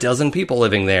a dozen people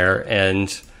living there,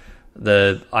 and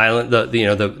the island,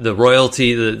 the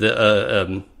royalty,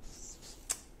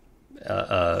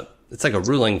 it's like a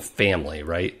ruling family,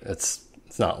 right? It's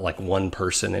not like one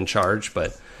person in charge,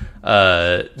 but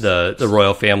the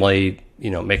royal family,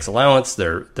 makes allowance.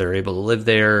 They're able to live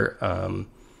there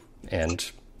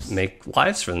and make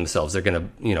lives for themselves. They're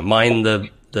going to mine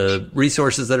the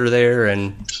resources that are there,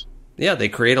 and they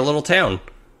create a little town.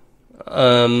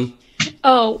 One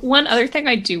other thing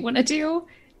I do want to do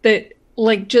that,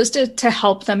 like, just to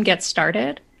help them get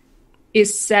started,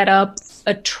 is set up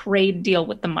a trade deal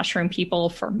with the mushroom people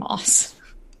for moss.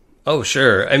 Oh,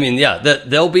 sure. I mean,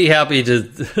 they'll be happy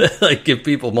to like give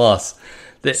people moss.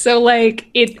 So like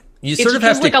it's sort of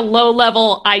have like a low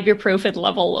level ibuprofen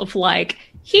level of like,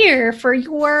 here for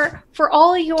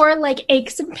all your like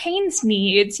aches and pains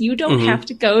needs, you don't have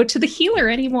to go to the healer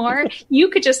anymore. You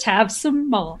could just have some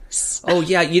moss. Oh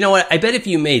yeah, you know what? I bet if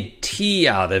you made tea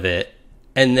out of it,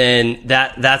 and then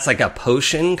that's like a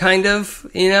potion kind of,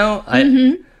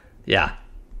 yeah.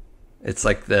 It's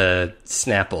like the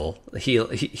Snapple,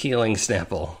 healing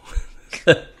Snapple.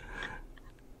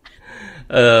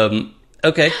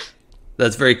 Okay,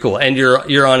 that's very cool. And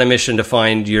you're on a mission to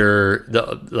find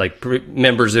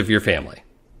members of your family.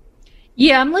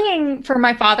 Yeah, I'm looking for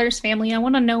my father's family. I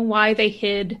want to know why they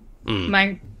hid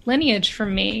my lineage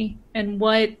from me, and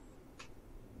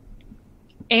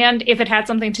if it had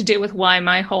something to do with why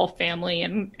my whole family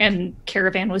and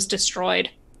caravan was destroyed.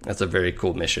 That's a very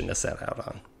cool mission to set out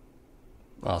on.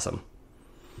 Awesome.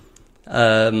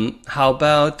 How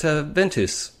about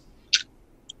Ventus?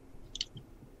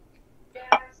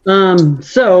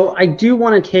 So I do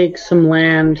want to take some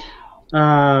land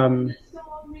in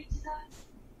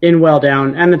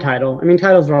Welldown and the title. I mean,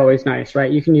 titles are always nice,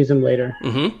 right? You can use them later.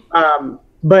 Mm-hmm.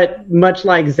 But much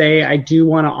like Zay, I do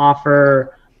want to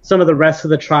offer some of the rest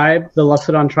of the tribe, the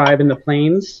Loxodon tribe in the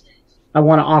plains. I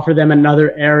want to offer them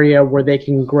another area where they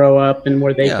can grow up and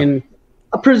where they can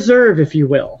preserve, if you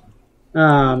will.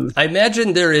 I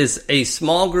imagine there is a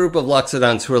small group of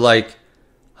Loxodons who are like,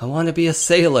 I want to be a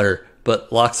sailor, but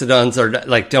Loxodons are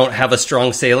like don't have a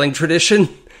strong sailing tradition,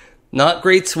 not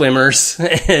great swimmers,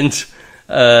 and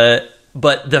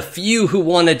but the few who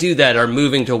want to do that are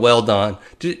moving to Welldawn.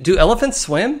 Do elephants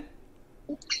swim?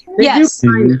 Yes.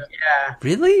 Kind of, yeah.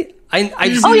 Really? I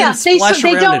just see them splash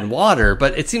around in water,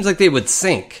 but it seems like they would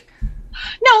sink.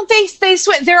 No, they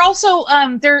swim. They're also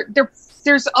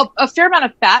there's a fair amount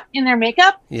of fat in their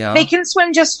makeup. Yeah. They can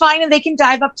swim just fine, and they can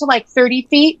dive up to like 30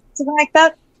 feet, something like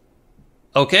that.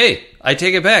 Okay, I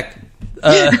take it back.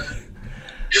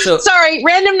 So sorry,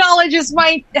 random knowledge is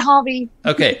my hobby.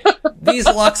 Okay, these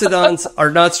Loxodons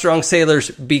are not strong sailors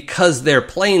because they're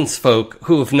plains folk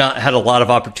who have not had a lot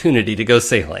of opportunity to go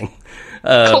sailing.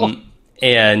 Cool.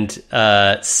 And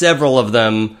several of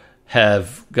them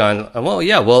have gone,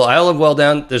 Isle of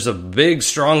Welldown, there's a big,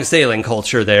 strong sailing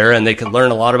culture there, and they can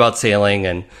learn a lot about sailing.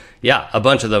 And a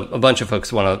bunch of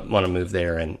folks want to move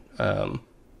there and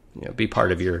be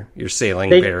part of your sailing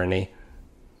barony.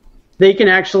 They can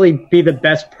actually be the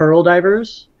best pearl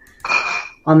divers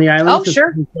on the island. Oh,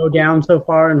 sure. They can go down so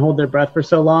far and hold their breath for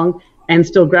so long and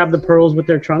still grab the pearls with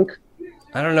their trunk.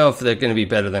 I don't know if they're going to be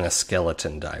better than a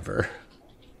skeleton diver.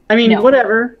 I mean, No.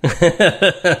 whatever.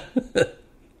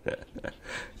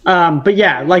 But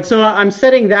yeah, like, so I'm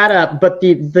setting that up. But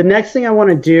the next thing I want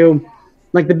to do,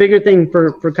 like the bigger thing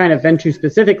for kind of Ventu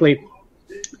specifically,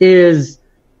 is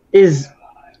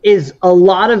a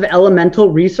lot of elemental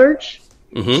research,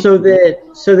 so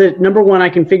that number one, I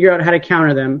can figure out how to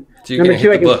counter them. So you're Number gonna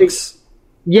two, hit the books.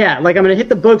 Yeah, like I'm going to hit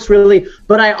the books really,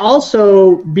 but I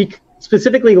also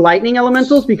specifically lightning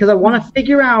elementals, because I want to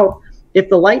figure out if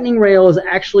the lightning rail is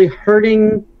actually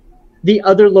hurting the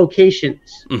other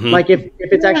locations, like if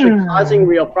it's actually causing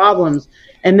real problems.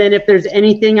 And then if there's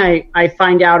anything I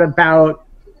find out about,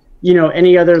 you know,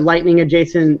 any other lightning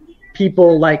adjacent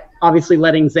people, like obviously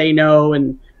letting Zay know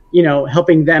and, you know,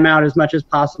 helping them out as much as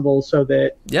possible so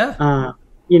that,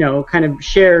 you know, kind of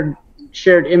shared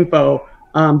info.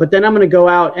 But then I'm going to go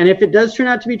out, and if it does turn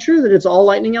out to be true that it's all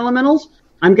lightning elementals,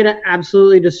 I'm going to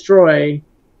absolutely destroy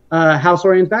House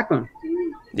Orion's backbone.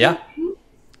 Yeah.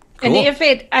 And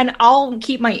Cool. and I'll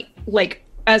keep my, like,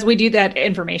 as we do that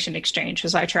information exchange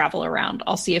as I travel around,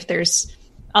 I'll see if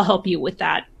I'll help you with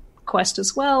that quest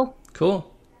as well.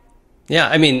 Cool. Yeah,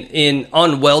 I mean,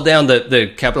 on Welldown, the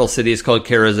capital city is called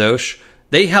Karazosh.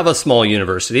 They have a small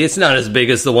university. It's not as big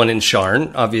as the one in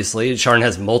Sharn, obviously. Sharn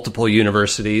has multiple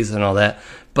universities and all that,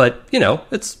 but you know,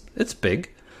 it's big.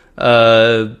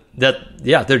 There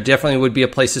definitely would be a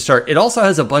place to start. It also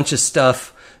has a bunch of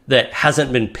stuff that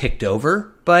hasn't been picked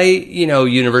over by, you know,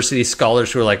 university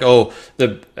scholars who are like, oh,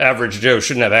 the average Joe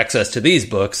shouldn't have access to these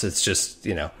books. It's just,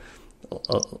 you know,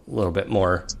 a little bit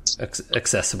more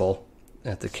accessible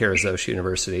at the Karazosh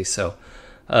University. So,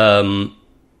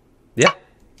 yeah,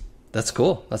 that's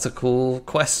cool. That's a cool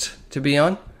quest to be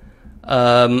on.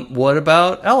 What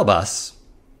about Alabas?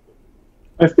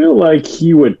 I feel like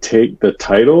he would take the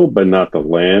title, but not the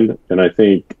land. And I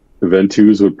think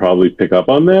Ventus would probably pick up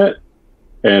on that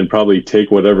and probably take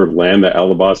whatever land that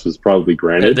Alabas was probably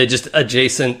granted. They just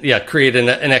create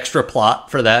an extra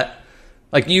plot for that.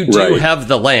 Like, you do have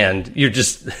the land, you've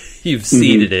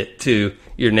ceded it to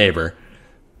your neighbor.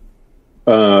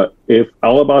 If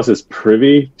Alabas is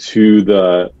privy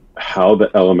to how the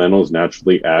elementals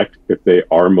naturally act, if they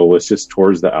are malicious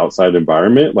towards the outside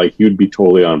environment, like, he would be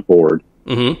totally on board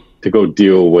to go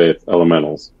deal with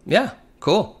elementals. Yeah,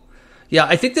 cool. Yeah,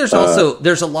 I think there's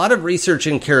a lot of research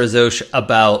in Karazosh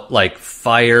about, like,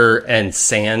 fire and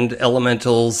sand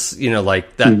elementals, you know,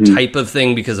 like that type of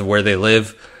thing because of where they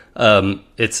live.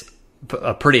 It's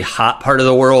a pretty hot part of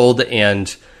the world,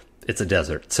 and it's a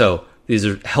desert. So these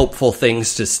are helpful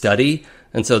things to study.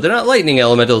 And so they're not lightning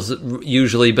elementals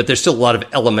usually, but there's still a lot of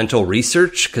elemental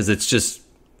research because it's just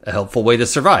a helpful way to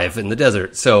survive in the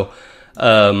desert. So,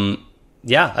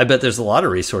 yeah, I bet there's a lot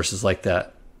of resources like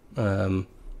that.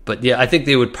 But yeah, I think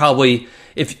they would probably,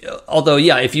 if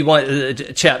you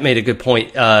want, chat made a good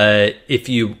point. If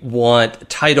you want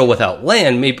title without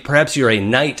land, maybe perhaps you're a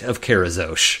knight of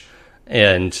Karazosh,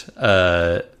 and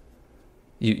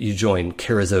you join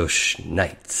Karazosh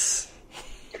Knights.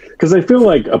 Because I feel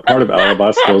like a part of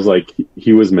Alabas feels like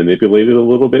he was manipulated a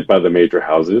little bit by the major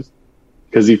houses.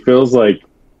 Because he feels like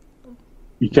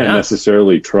you can't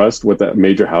necessarily trust what the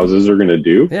major houses are going to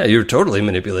do. Yeah, you're totally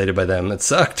manipulated by them. It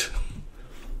sucked.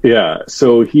 Yeah,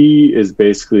 so he is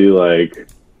basically like,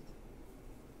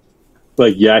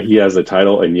 yeah, he has a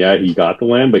title, and yeah, he got the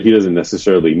land, but he doesn't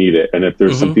necessarily need it. And if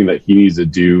there's something that he needs to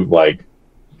do, like,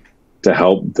 to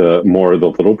help the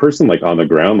little person, like, on the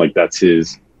ground, like, that's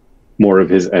more of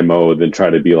his MO than try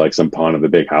to be like some pawn of the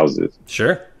big houses.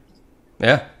 Sure.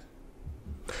 Yeah.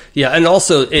 Yeah, and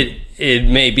also it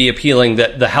may be appealing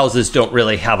that the houses don't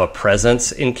really have a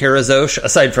presence in Karazosh,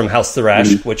 aside from House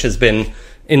Thrash, which has been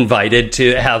invited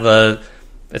to have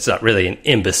it's not really an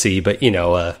embassy, but, you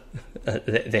know,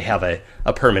 they have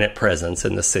a permanent presence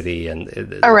in the city,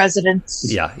 and a residence.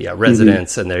 Yeah,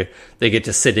 residence, and they get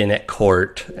to sit in at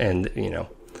court, and, you know,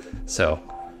 so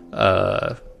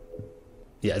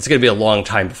yeah, it's going to be a long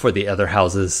time before the other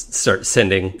houses start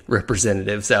sending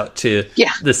representatives out to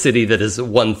the city that is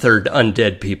 1/3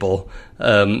 undead people.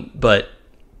 But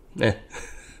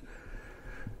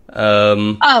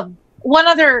one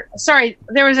other, sorry,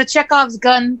 there was a Chekhov's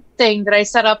gun thing that I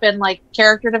set up in, like,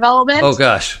 character development. Oh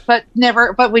gosh, but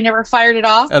we never fired it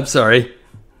off. I'm sorry.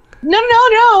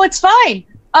 No, it's fine.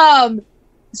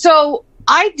 So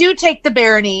I do take the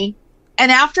barony,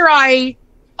 and after I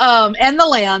and the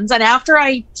lands, and after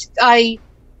I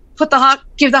give the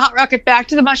hot rocket back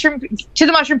to the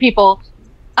mushroom people,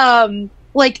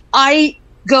 like, I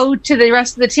go to the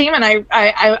rest of the team and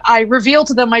I reveal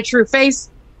to them my true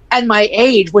face and my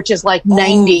age, which is like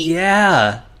 90. Oh,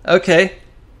 yeah. Okay.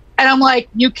 And I'm like,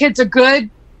 you kids are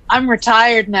good. I'm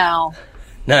retired now.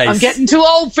 Nice. I'm getting too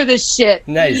old for this shit.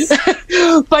 Nice.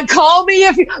 But call me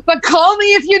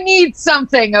if you need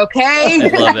something, okay? I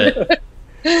love it.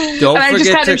 Don't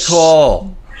forget to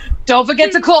call. Don't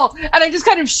forget to call. And I just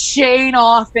kind of shane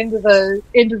off into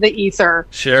the ether.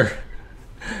 Sure.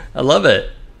 I love it.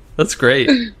 That's great.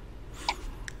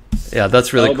 Yeah,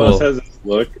 that's really cool. Alabas has this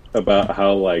look about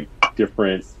how like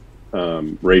different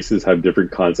races have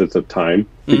different concepts of time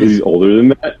because he's older than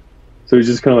that. So he's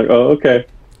just kind of like, oh, okay.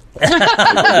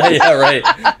 Yeah, right.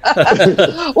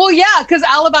 Well, yeah, because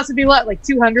Alabas would be what, like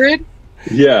 200?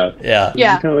 Yeah.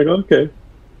 Yeah. Kind of like, okay.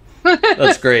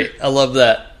 That's great. I love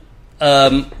that.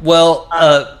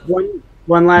 One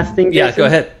last thing. Yeah, Jason. go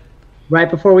ahead. Right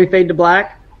before we fade to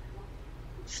black,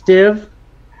 Stiv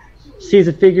sees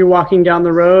a figure walking down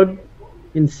the road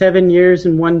in 7 years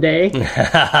and 1 day.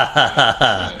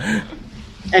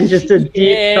 And just a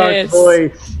deep, dark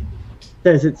voice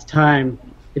says it's time.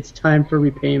 It's time for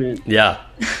repayment. Yeah.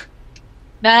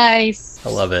 Nice. I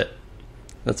love it.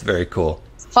 That's very cool.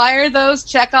 Fire those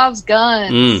Chekhov's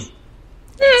guns.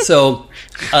 So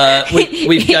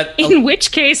we've got... In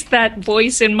which case, that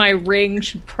voice in my ring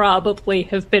should probably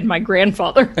have been my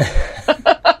grandfather.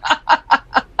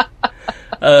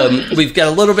 We've got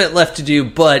a little bit left to do,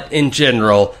 but in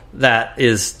general, that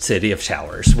is City of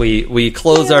Towers. We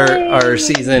close our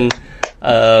season.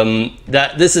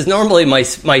 That this is normally my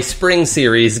spring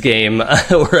series game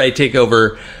where I take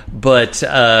over, but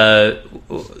because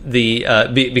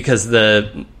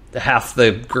the half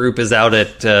the group is out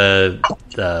at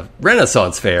the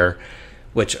Renaissance Fair,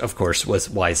 which of course was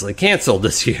wisely canceled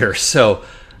this year. So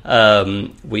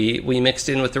we mixed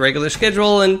in with the regular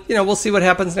schedule, and we'll see what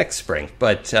happens next spring.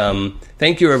 But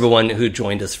thank you everyone who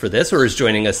joined us for this or is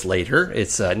joining us later.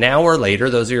 It's now or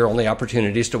later. Those are your only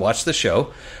opportunities to watch the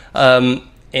show. If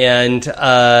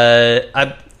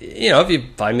you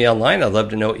find me online, I'd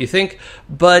love to know what you think.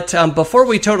 But before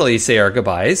we totally say our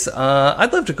goodbyes,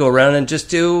 I'd love to go around and just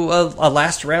do a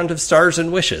last round of stars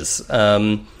and wishes.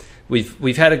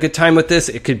 We've had a good time with this.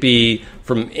 It could be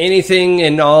from anything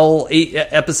in all 8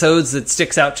 episodes that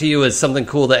sticks out to you as something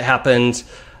cool that happened.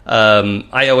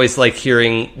 I always like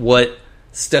hearing what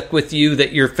stuck with you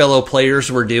that your fellow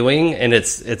players were doing, and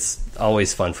it's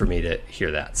always fun for me to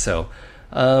hear that. So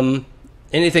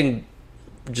anything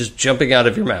just jumping out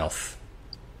of your mouth.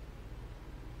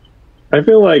 I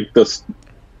feel like this.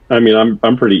 I mean,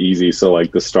 I'm pretty easy. So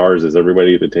like the stars is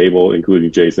everybody at the table,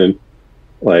 including Jason.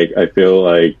 Like I feel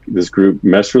like this group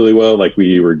meshed really well. Like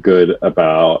we were good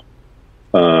about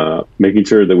making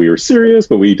sure that we were serious,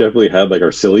 but we definitely had like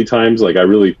our silly times. Like I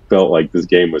really felt like this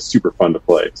game was super fun to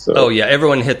play. So oh yeah,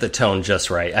 everyone hit the tone just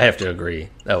right. I have to agree.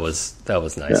 That was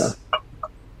nice. Yeah.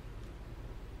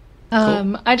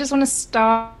 Cool. I just want to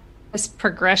start this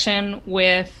progression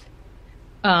with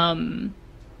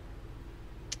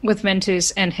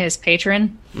Ventus and his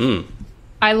patron.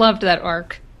 I loved that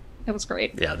arc. It was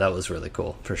great. Yeah, that was really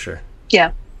cool for sure.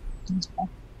 Yeah.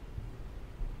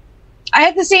 I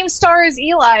had the same star as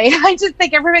Eli. I just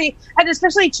think everybody, and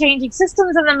especially changing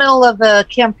systems in the middle of the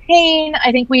campaign,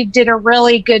 I think we did a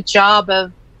really good job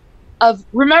of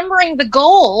remembering the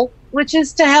goal, which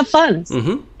is to have fun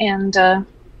and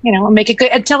make it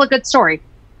good and tell a good story.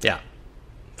 Yeah,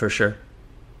 for sure.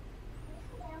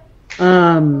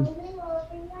 No,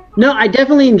 I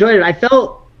definitely enjoyed it. I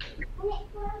felt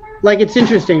like it's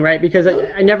interesting, right? Because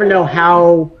I never know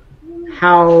how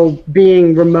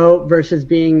being remote versus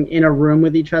being in a room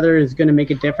with each other is going to make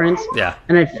a difference. Yeah.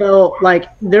 And I felt like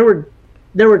there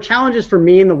were challenges for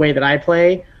me in the way that I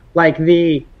play. Like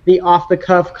the off the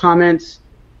cuff comments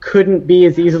couldn't be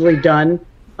as easily done.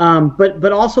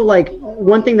 But also like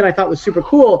one thing that I thought was super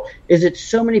cool is that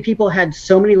so many people had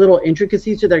so many little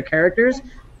intricacies to their characters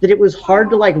that it was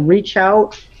hard to like reach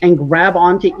out and grab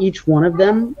onto each one of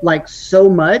them like so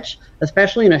much,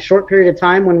 especially in a short period of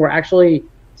time when we're actually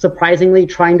surprisingly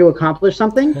trying to accomplish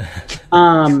something.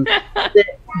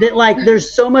 That like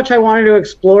there's so much I wanted to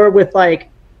explore with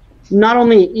like not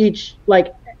only each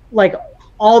like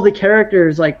all the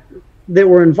characters like that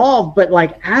were involved, but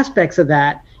like aspects of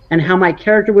that and how my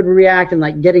character would react and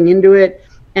like getting into it.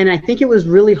 And I think it was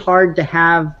really hard to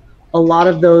have a lot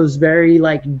of those very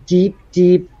like deep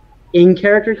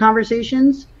in-character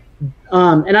conversations.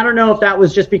 And I don't know if that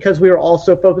was just because we were all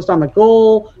so focused on the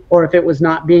goal or if it was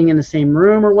not being in the same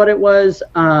room or what it was.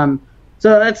 So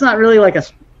that's not really like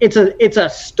it's a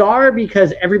star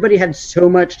because everybody had so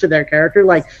much to their character.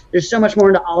 Like there's so much more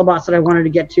into Alabas that I wanted to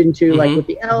get into, like with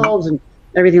the elves and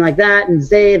everything like that, and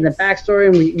Zay and the backstory.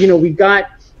 And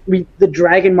the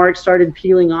dragon mark started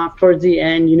peeling off towards the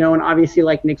end, and obviously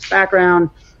like Nick's background.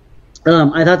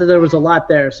 I thought that there was a lot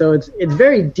there. So it's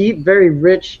very deep, very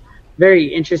rich, very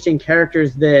interesting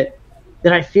characters that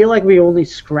I feel like we only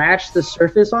scratched the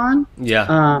surface on.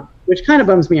 Yeah. Which kind of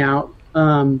bums me out,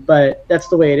 but that's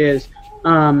the way it is.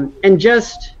 And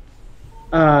just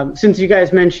since you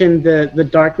guys mentioned the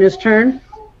darkness turn,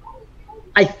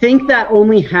 I think that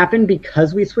only happened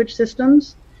because we switched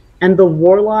systems, and the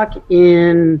warlock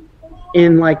in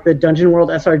like the Dungeon World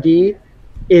SRD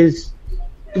is,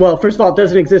 well, first of all, it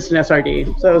doesn't exist in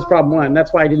SRD, so that was problem one.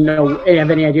 That's why I didn't have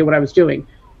any idea what I was doing.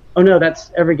 Oh no,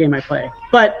 that's every game I play.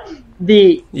 But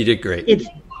you did great.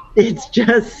 It's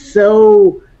just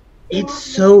so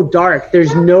dark.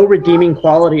 There's no redeeming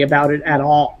quality about it at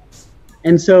all.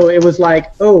 And so it was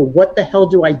like, oh, what the hell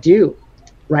do I do?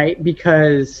 Right?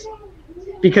 Because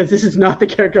this is not the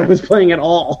character I was playing at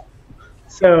all.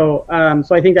 So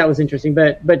I think that was interesting.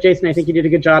 But Jason, I think you did a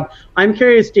good job. I'm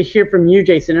curious to hear from you,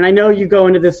 Jason. And I know you go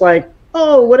into this like,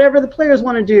 oh, whatever the players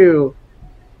want to do.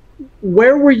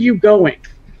 Where were you going?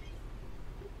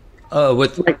 Where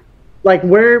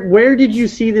did you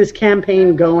see this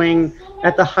campaign going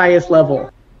at the highest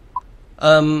level?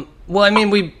 Well, I mean,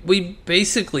 we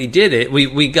basically did it.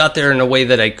 We got there in a way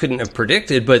that I couldn't have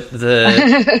predicted, but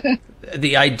the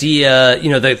idea,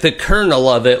 the kernel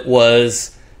of it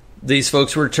was these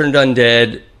folks were turned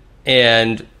undead,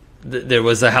 and there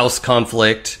was a house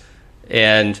conflict,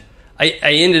 and I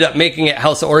ended up making it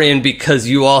House Orion because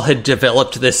you all had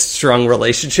developed this strong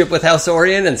relationship with House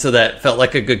Orion, and so that felt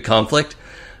like a good conflict.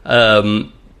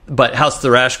 But House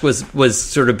Thrash was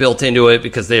sort of built into it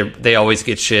because they always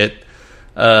get shit.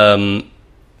 And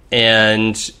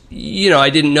I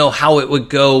didn't know how it would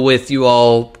go with you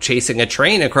all chasing a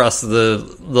train across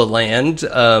the land.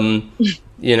 A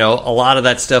lot of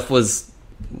that stuff was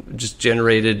just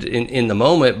generated in the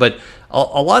moment, but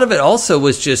a lot of it also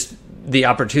was just the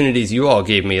opportunities you all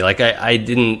gave me. Like I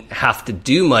didn't have to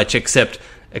do much except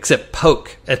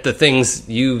poke at the things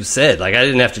you said. Like I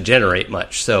didn't have to generate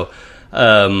much. So,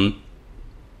 Pooja,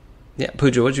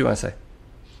 what did you want to say?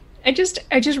 I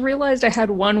just realized I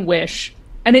had one wish,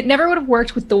 and it never would have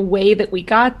worked with the way that we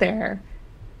got there.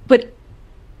 But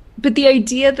the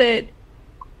idea that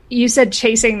you said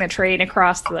chasing the train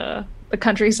across the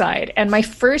countryside, and my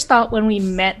first thought when we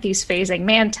met these phasing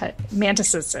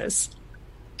mantises,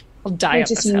 I'll die up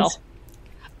this hill,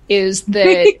 is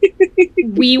that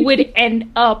we would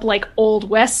end up like Old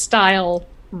West style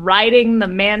riding the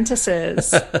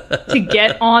mantises to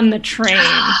get on the train.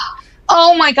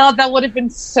 Oh my god, that would have been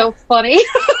so funny.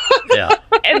 Yeah.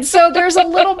 And so there's a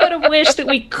little bit of wish that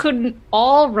we couldn't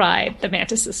all ride the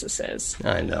mantises.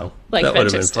 I know. Like that would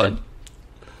have been Ventus fun. did.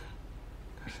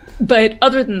 But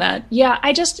other than that, yeah,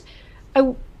 I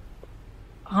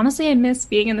honestly miss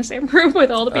being in the same room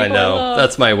with all the people I know. love.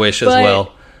 That's my wish as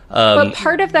well. But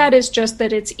part of that is just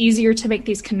that it's easier to make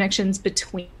these connections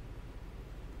between.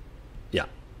 Yeah.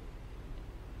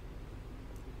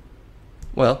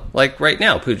 Well, like right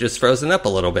now, Pooja's frozen up a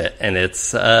little bit, and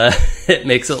it's it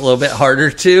makes it a little bit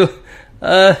harder to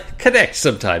connect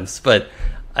sometimes. But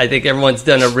I think everyone's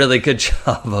done a really good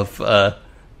job of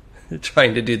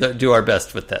trying to do our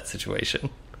best with that situation.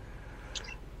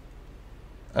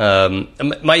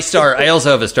 My star, I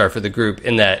also have a star for the group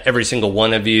in that every single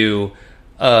one of you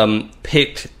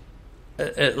picked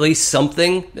at least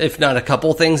something, if not a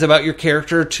couple things about your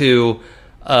character to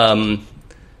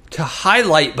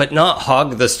highlight, but not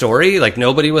hog the story. Like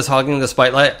nobody was hogging the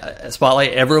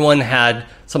spotlight. Everyone had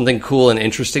something cool and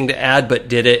interesting to add, but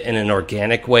did it in an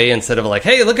organic way instead of like,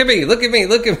 hey, look at me.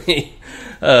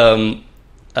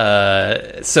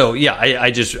 So yeah,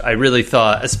 I really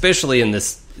thought, especially in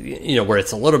this, where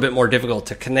it's a little bit more difficult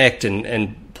to connect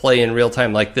and play in real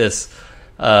time like this,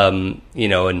 and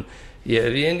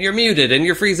you're muted and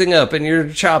you're freezing up and you're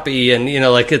choppy and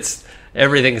it's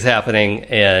everything's happening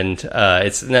and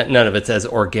it's none of it's as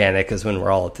organic as when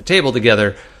we're all at the table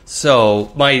together.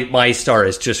 So my star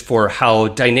is just for how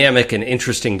dynamic and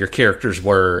interesting your characters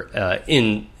were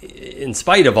in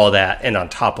spite of all that and on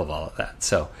top of all of that.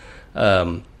 So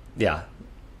yeah.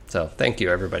 So thank you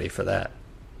everybody for that.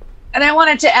 And I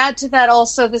wanted to add to that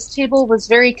also, this table was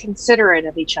very considerate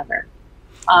of each other.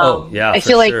 I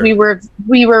feel like we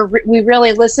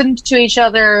really listened to each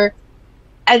other,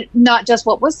 and not just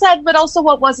what was said, but also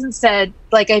what wasn't said.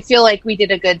 Like, I feel like we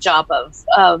did a good job of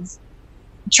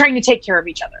trying to take care of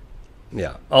each other.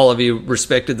 Yeah. All of you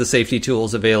respected the safety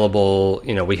tools available.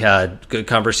 We had good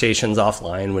conversations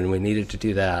offline when we needed to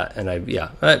do that. And I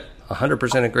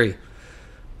 100% agree.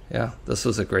 Yeah. This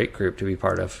was a great group to be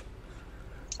part of.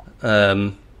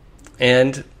 And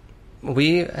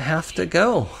we have to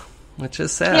go, which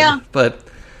is sad. Yeah. But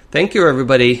thank you,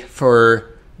 everybody, for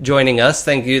joining us.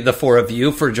 Thank you, the four of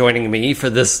you, for joining me for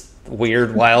this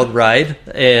weird, wild ride,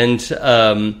 and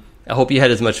I hope you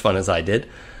had as much fun as I did.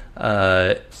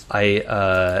 I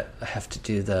have to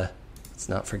do let's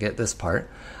not forget this part.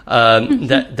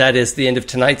 That is the end of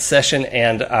tonight's session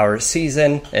and our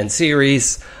season and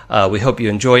series. We hope you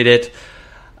enjoyed it.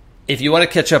 If you want to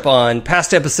catch up on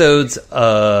past episodes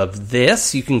of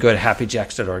this, you can go to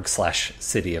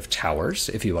happyjacks.org/City of Towers.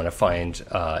 If you want to find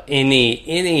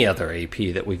any other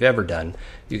AP that we've ever done,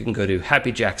 you can go to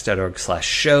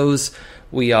happyjacks.org/shows.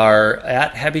 We are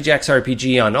at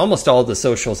HappyJacksRPG on almost all the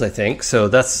socials, I think, so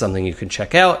that's something you can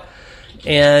check out.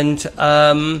 And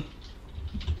other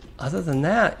than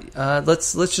that,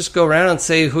 let's just go around and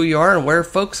say who you are and where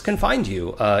folks can find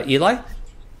you. Eli?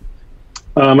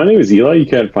 My name is Eli. You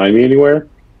can't find me anywhere.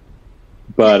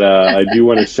 But I do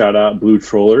want to shout out Blue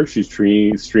Troller. She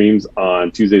streams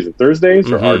on Tuesdays and Thursdays.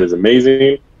 Her art is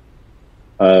amazing.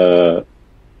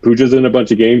 Pooja's in a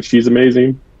bunch of games. She's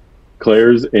amazing.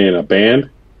 Claire's in a band.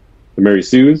 The Mary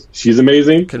Sue's. She's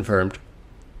amazing. Confirmed.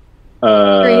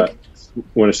 Want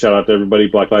to shout out to everybody.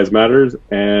 Black Lives Matters.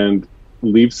 And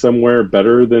leave somewhere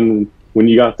better than when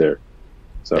you got there.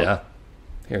 So yeah.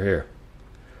 Here.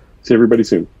 See everybody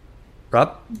soon.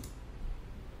 Rob?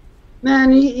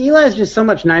 Man, Eli's just so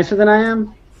much nicer than I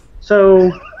am.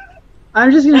 So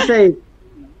I'm just going to say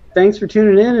thanks for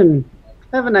tuning in and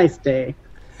have a nice day.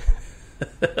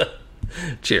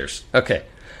 Cheers. Okay.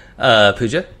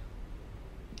 Pooja?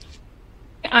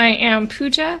 I am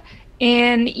Pooja,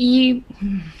 and you're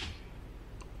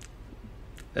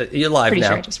live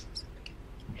now.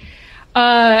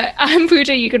 I'm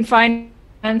Pooja. You can find me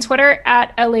on Twitter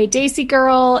at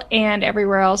LADaisygirl, and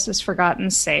everywhere else is Forgotten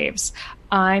Saves.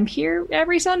 I'm here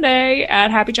every Sunday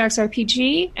at Happy Jacks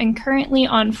RPG, and currently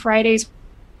on Fridays.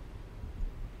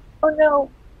 Oh no!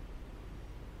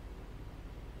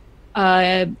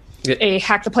 A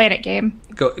Hack the Planet game.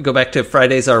 Go back to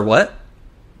Fridays are what?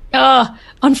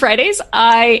 On Fridays,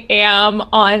 I am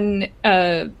on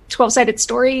 12-Sided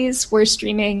Stories. We're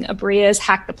streaming Abria's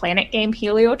Hack the Planet game,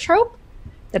 Heliotrope.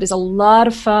 That is a lot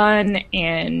of fun,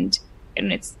 and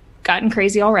it's gotten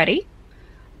crazy already.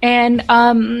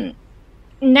 And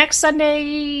next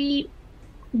Sunday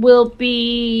will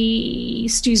be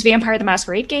Stu's Vampire the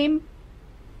Masquerade game.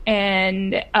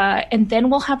 And then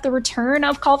we'll have the return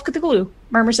of Call of Cthulhu,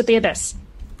 Murmurs at the Abyss.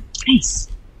 Nice.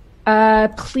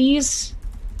 Please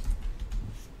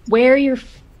wear your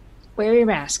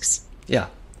masks. Yeah,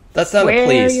 that's not a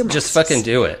please. Just fucking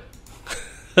do it.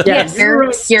 Yes,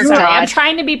 You're sorry. I'm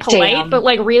trying to be polite, but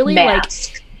like really,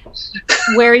 mask. like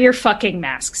wear your fucking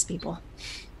masks, people.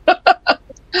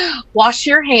 Wash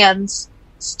your hands.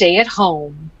 Stay at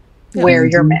home. Wear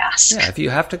your mask. Yeah, if you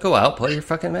have to go out, put your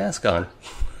fucking mask on.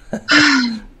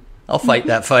 I'll fight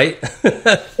that fight.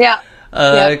 Yeah.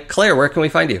 Claire, where can we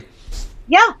find you?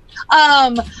 Yeah.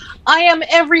 I am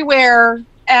everywhere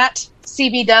at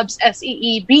CBDubs,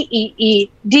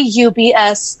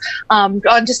 SEEBEEDUBS,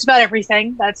 on just about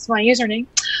everything. That's my username.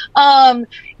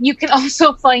 You can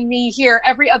also find me here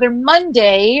every other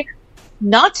Monday,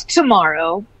 not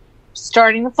tomorrow,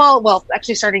 starting the fall. Well,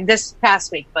 actually starting this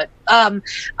past week, but I'm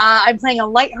playing a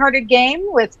lighthearted game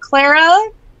with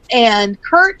Clara and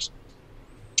Kurt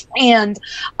and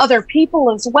other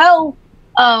people as well.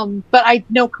 But I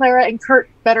know Clara and Kurt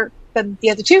better than the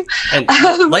other two. And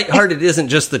lighthearted isn't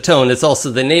just the tone; it's also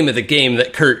the name of the game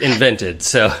that Kurt invented.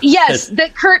 So yes,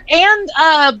 that Kurt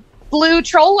and Blue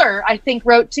Troller, I think,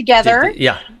 wrote together.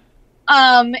 Yeah.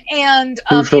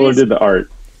 Blue Troller did the art.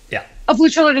 Yeah. Blue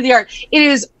Troller did the art. It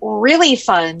is really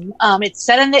fun. It's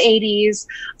set in the 80s.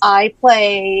 I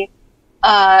play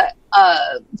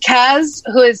Kaz,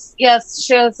 who is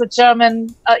she is a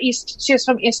German she is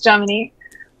from East Germany,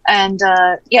 and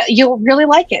you'll really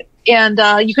like it. And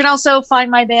you can also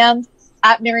find my band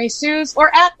at Mary Sue's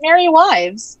or at Merry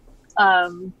Wives,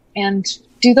 and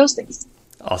do those things.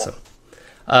 Awesome.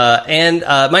 And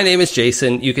my name is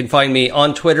Jason. You can find me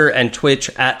on Twitter and Twitch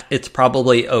at It's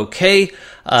Probably Okay.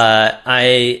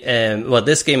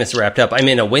 This game is wrapped up. I'm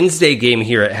in a Wednesday game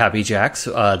here at Happy Jacks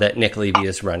that Nick Levy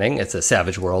is running. It's a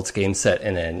Savage Worlds game set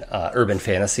in an urban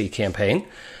fantasy campaign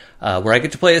where I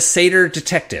get to play a satyr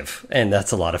detective, and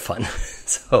that's a lot of fun.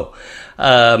 So,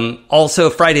 also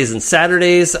Fridays and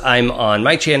Saturdays, I'm on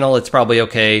my channel. It's Probably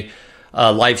Okay.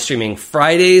 Live streaming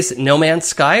Fridays, No Man's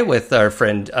Sky with our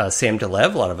friend Sam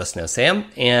DeLev. A lot of us know Sam.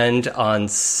 And on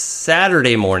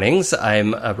Saturday mornings,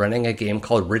 I'm running a game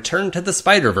called Return to the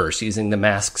Spider-Verse using the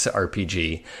Masks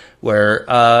RPG, where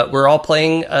we're all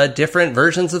playing different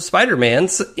versions of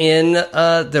Spider-Mans in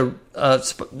the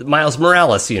Miles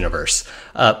Morales universe,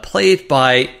 played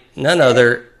by none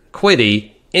other,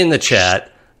 Quiddy, in the chat,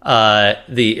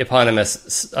 the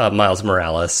eponymous Miles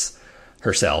Morales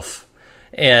herself.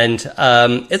 And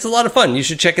it's a lot of fun. You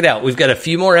should check it out. We've got a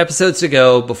few more episodes to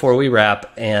go before we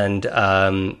wrap, and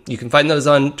you can find those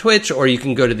on Twitch, or you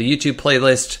can go to the YouTube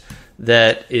playlist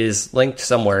that is linked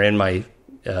somewhere in my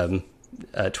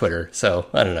Twitter. So,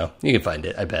 I don't know. You can find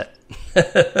it, I bet.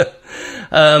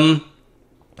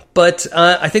 But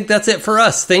I think that's it for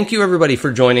us. Thank you, everybody,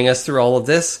 for joining us through all of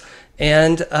this.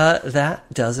 And that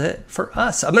does it for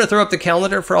us. I'm going to throw up the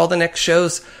calendar for all the next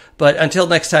shows. But until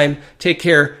next time, take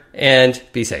care and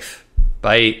be safe.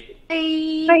 Bye.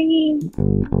 Bye. Bye.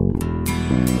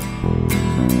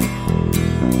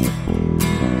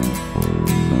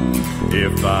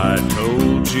 If I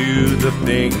told you the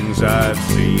things I've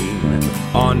seen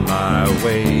on my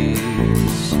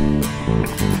ways,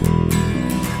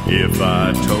 if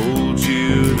I told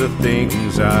you the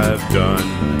things I've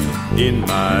done in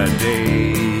my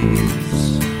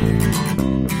days,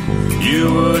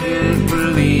 you wouldn't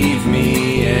believe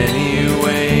me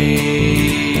anyway.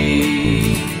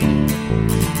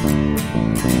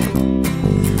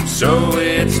 So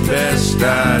it's best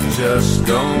I just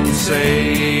don't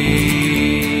say.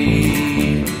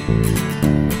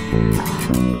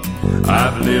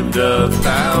 I've lived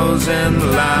 1,000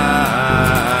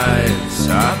 lives,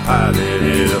 I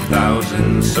piloted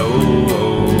 1,000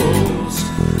 souls,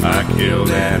 I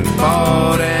killed and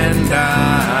fought and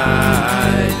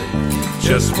died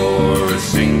just for a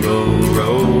single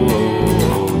role.